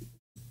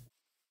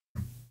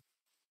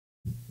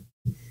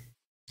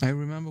 I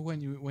remember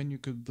when you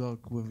could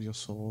block with your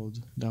sword.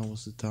 That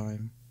was the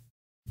time.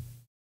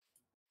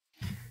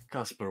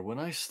 Casper,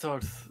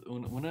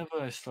 whenever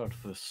I start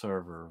the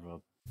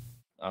server,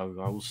 I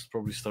will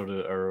probably start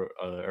it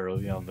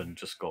early and then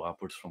just go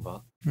upwards from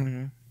that.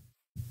 Okay.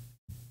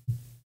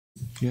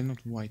 You're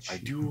not white sheep.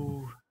 I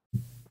do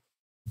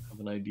have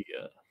an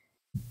idea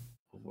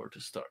of where to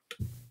start,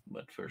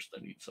 but first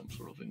I need some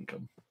sort of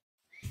income.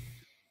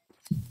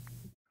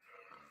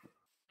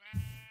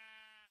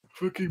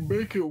 Fucking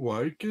make it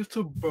white, get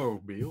some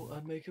bone meal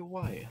and make it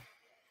white.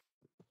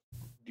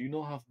 do you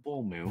not have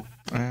bone meal?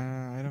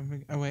 I don't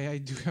think. Oh wait, I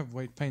do have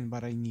white paint,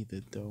 but I need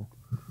it though.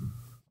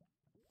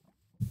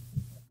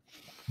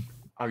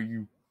 Are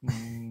you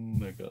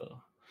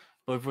mega?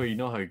 By the way, you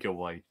know how you get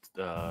white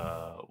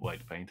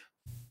paint?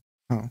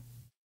 Oh.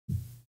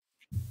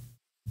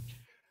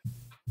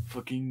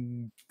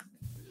 Fucking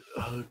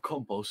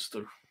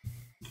composter.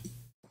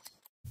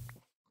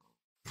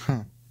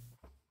 Huh.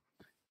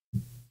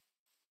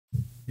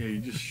 Yeah, you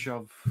just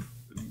shove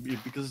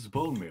because it's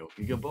bone meal.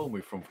 You get bone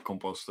meal from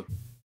composter.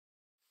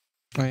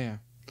 Oh yeah.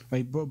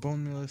 Wait,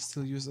 bone meal is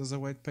still used as a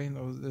white paint,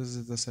 or is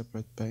it a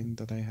separate paint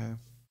that I have?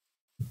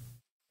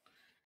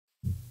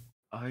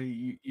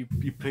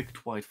 You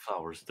picked white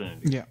flowers,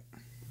 didn't you? Yeah,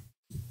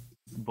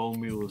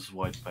 Bone meal is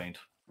white paint.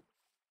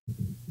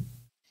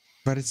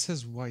 but it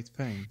says white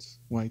paint,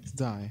 white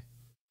dye.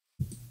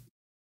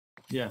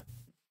 Yeah,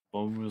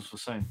 bone meal is the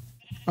same.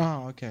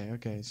 Oh,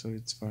 okay, so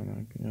it's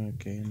fine.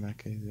 Okay, in that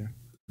case, yeah.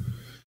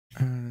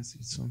 Let's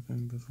eat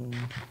something before.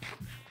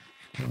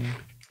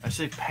 I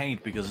say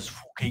paint because it's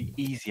fucking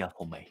easier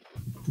for me.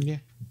 Yeah.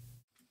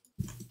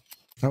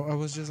 I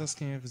was just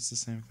asking if it's the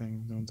same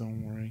thing.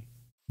 Don't worry.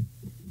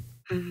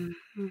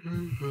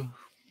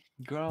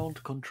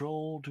 Ground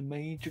control to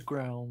major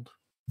ground.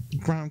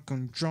 Ground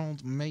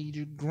controlled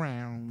major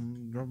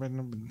ground.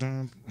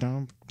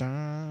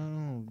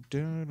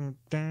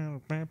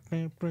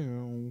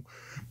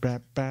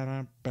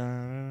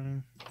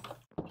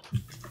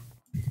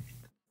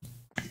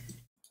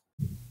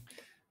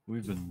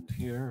 We've been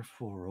here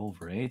for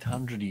over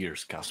 800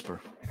 years,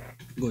 Casper.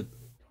 Good.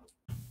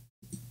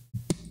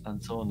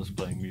 And someone is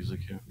playing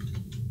music here.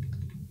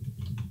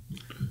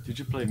 Did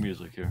you play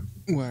music here?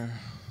 Where?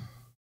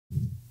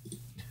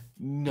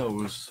 No,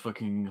 it was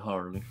fucking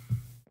Harley.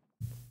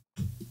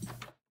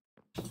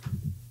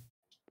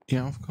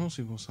 Yeah, of course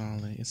it was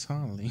Harley. It's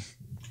Harley.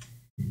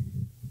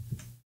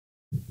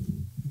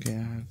 Okay,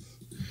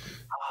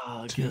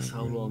 I have. Guess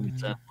how long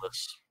it's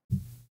endless.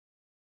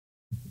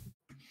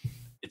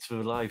 It's the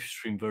live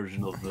stream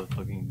version of the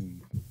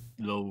fucking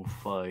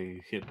lo-fi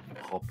hip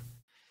hop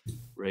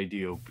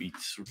radio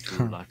beats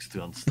to relax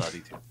to and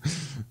study to.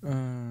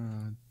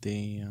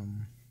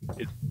 Damn.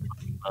 It's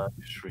live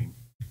stream.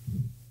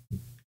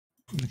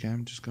 Okay,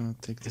 I'm just gonna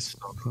take this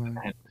phone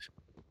And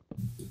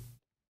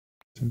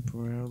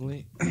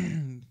temporarily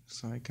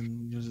so I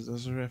can use it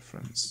as a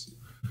reference.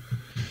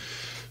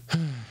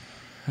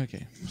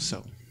 Okay,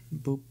 so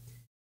boop,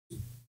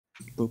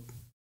 boop,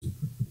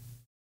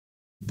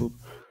 boop,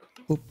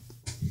 boop.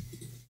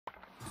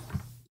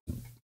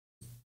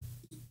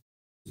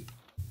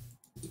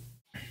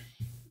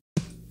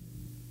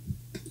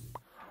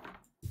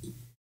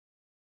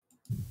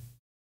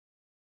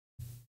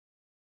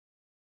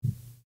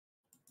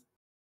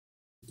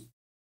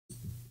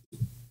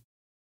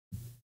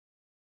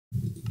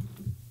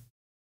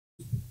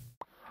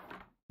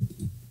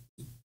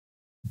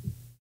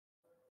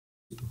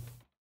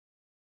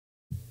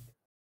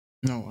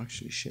 No,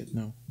 actually, shit.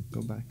 No,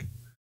 go back.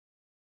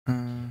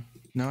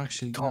 No,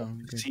 actually, Tom,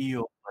 no. Go.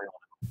 CEO.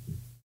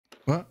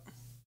 What?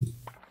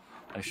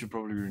 I should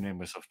probably rename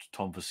myself to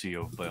Tom the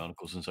CEO of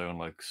Bionicle since I own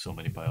like so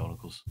many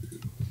Bionicles.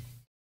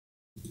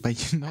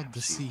 But you're not the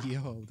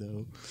CEO,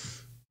 though.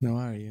 No,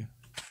 are you?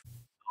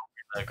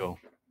 Lego.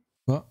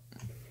 What?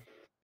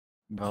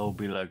 That'll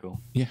be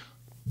Lego. Yeah.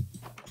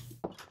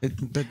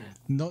 But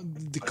not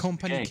the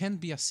company okay. can't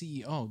be a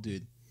CEO,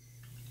 dude.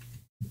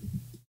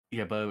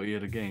 Yeah, but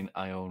yet again,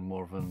 I own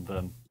more than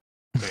them.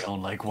 They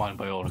own like one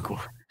Bionicle.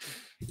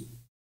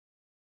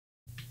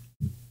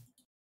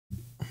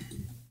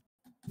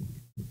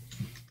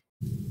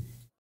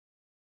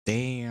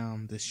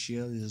 Damn, the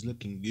shield is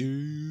looking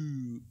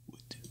good.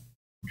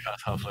 We had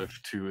Half-Life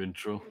 2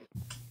 intro.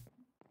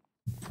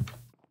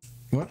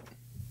 What?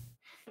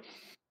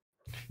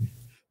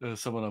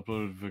 Someone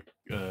uploaded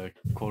the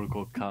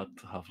quote-unquote cat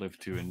Half-Life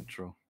 2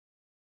 intro.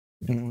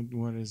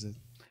 What is it?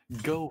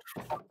 Go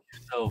fuck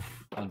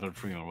yourself, and then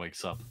Freeman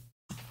wakes up.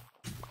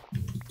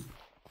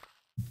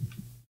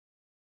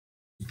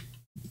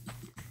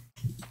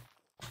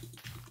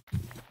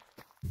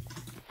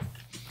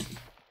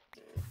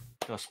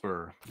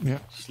 Casper, Yeah.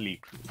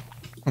 sleep.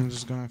 I'm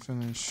just gonna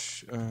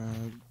finish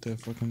the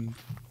fucking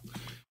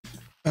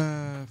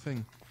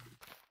thing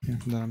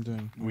that I'm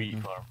doing. We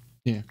Okay. are.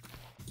 Yeah.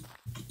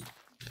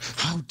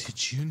 How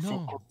did you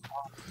know?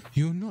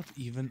 You're not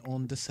even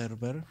on the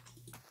server.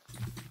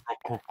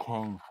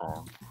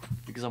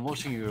 Because I'm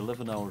watching your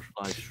 11-hour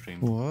live stream.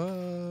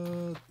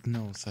 What?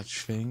 No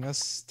such thing as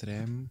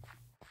stream.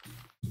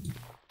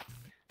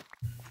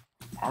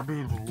 I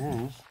mean, it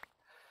is.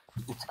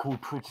 It's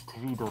called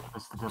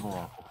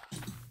twitch.tv.mr.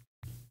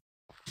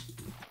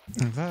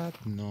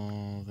 That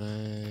no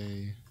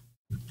way.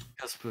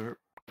 Casper,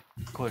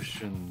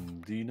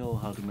 question. Do you know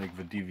how to make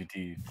the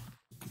DVD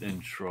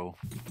intro?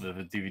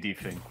 The DVD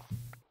thing?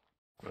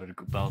 Where it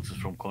bounces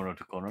from corner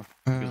to corner?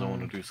 Because I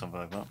want to do something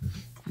like that.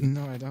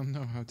 No, I don't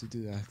know how to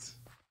do that.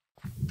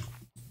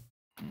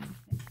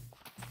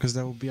 Because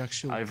that would be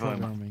actual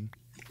programming.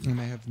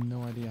 And I have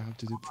no idea how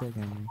to do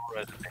programming. Or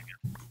editing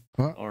it.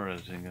 What? Or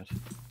editing it.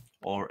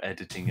 or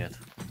editing it.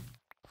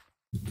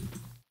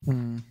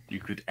 You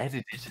could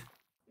edit it,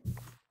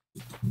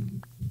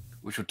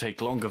 which would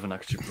take longer than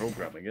actually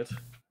programming it.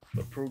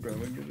 But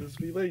programming it is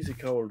the lazy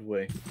coward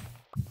way.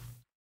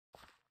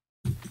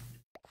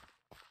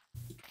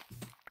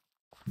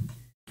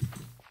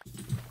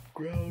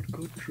 Ground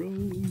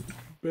control,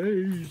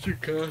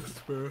 basic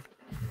Casper.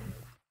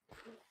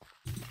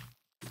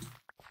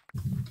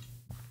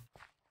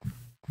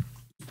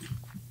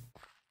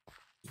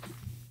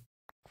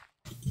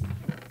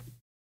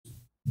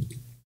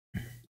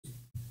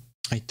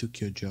 I took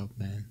your job,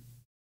 man.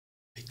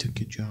 I took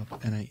your job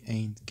and I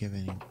ain't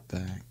giving it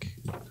back.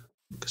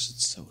 Because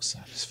it's so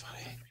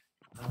satisfying.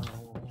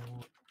 How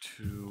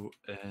to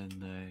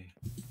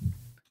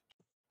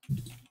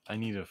I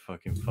need to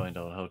fucking find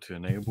out how to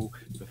enable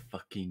the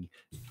fucking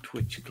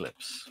Twitch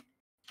clips.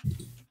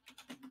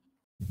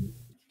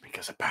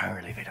 Because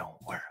apparently they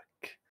don't work.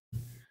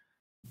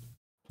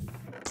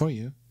 For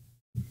you.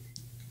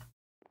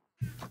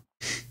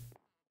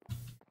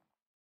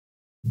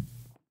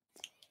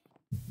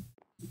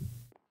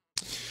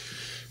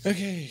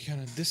 Okay,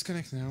 gonna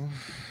disconnect now.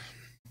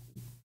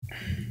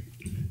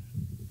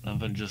 And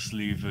then just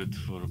leave it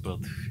for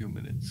about a few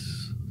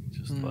minutes.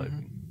 Just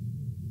vibing.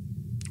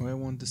 Oh, I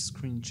want the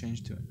screen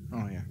changed to it.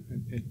 Oh yeah,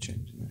 it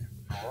changed.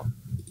 Yeah.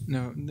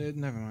 No,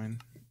 never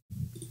mind.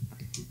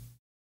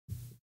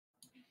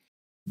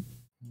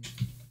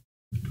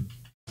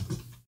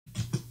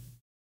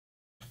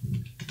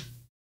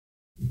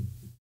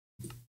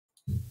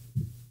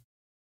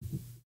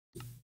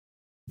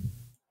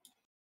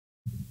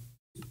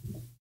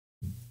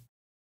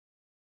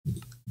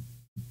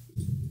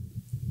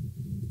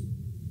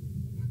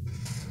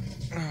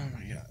 Oh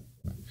my god.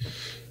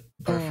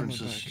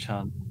 Preferences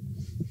channel.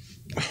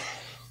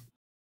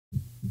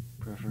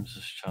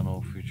 Preferences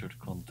channel featured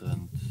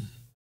content.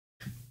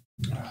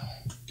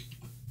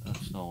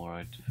 That's not what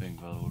I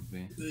think that would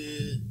be.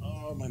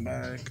 Oh my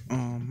back.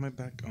 Oh my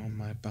back. Oh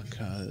my back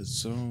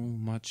hurts so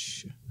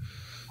much.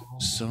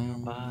 So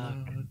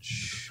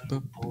much.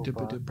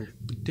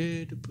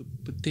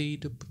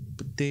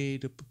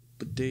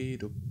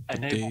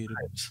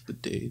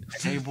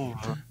 Enable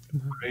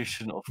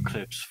creation of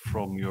clips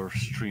from your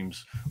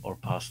streams or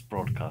past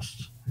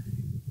broadcasts.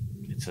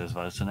 It says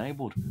that it's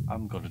enabled.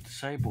 I'm gonna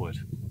disable it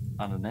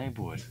and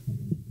enable it.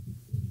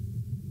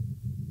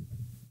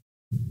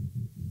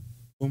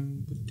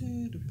 And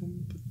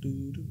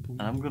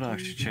I'm gonna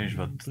actually change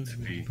that to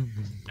be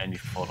any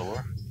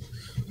follower.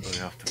 So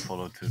you have to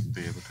follow to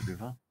be able to do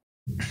that.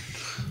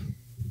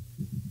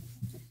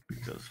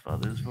 Because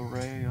that is the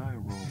way I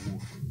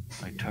roll.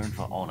 I turned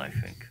that on, I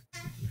think.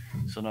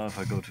 So now if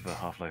I go to the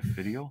Half-Life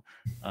video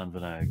and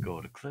then I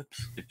go to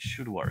clips, it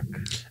should work.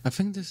 I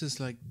think this is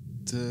like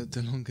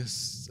the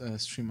longest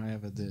stream I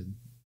ever did.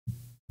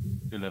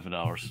 11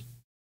 hours.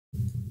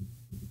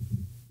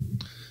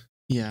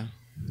 Yeah,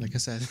 like I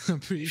said, I'm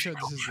pretty sure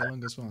this is the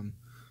longest one.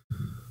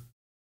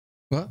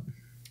 What?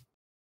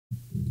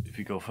 If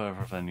you go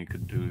further, then you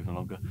could do even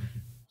longer.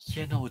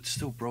 Yeah, no, it's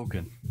still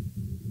broken.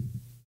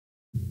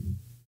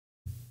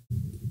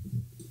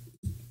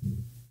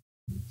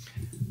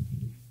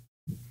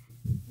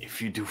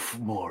 If you do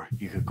more,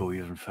 you could go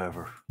even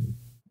further.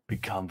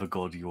 Become the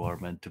god you are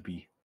meant to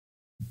be.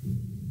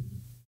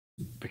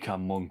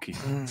 Become monkey.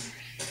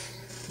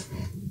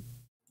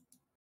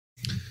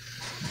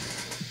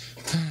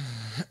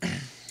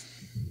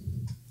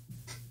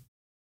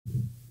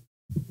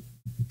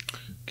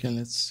 Okay,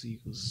 let's see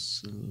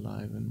who's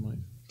live in my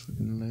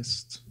fucking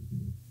list.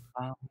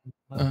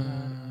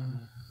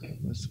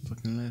 Where's the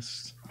fucking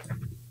list?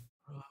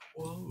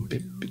 Whoa,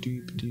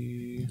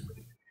 Bippity-bippity.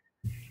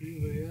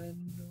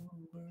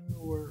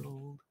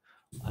 World.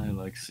 I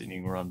like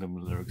singing random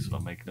lyrics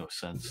that make no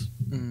sense.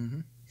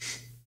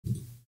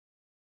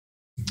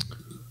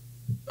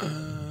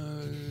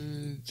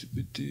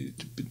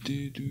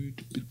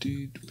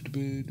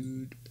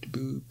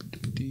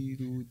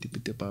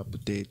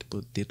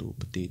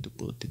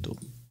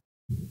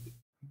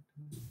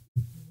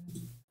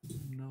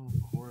 No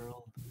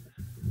world.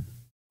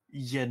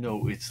 Yeah,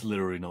 no, it's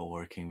literally not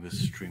working with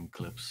stream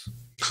clips.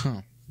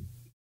 Huh.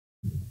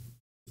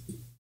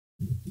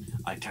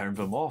 I turned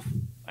them off.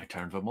 I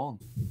turned them on.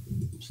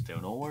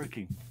 Still not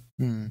working.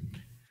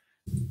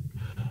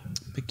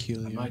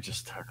 Peculiar. I might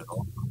just turn it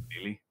off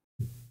completely.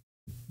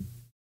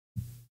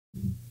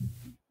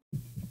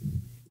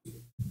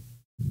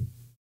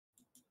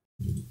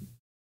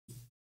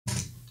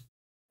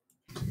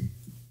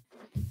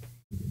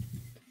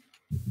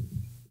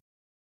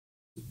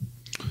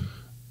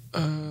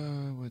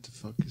 What the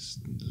fuck is...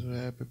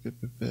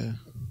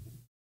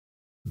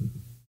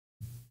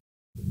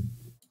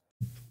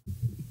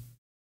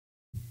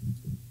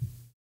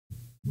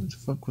 What the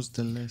fuck was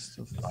the list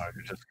of... I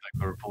just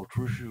click report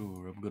issue.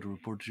 I'm gonna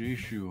report the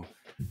issue.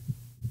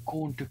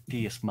 Contact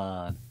us,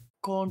 man.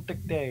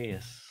 Contact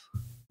us.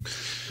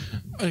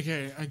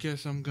 Okay, I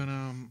guess I'm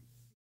gonna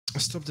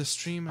stop the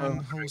stream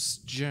and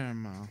host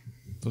Jerma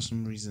for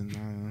some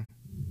reason.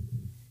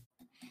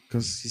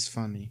 Because he's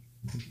funny.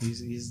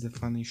 He's the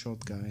funny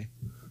short guy.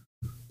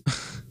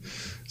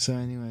 So,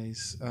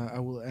 anyways, I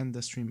will end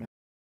the stream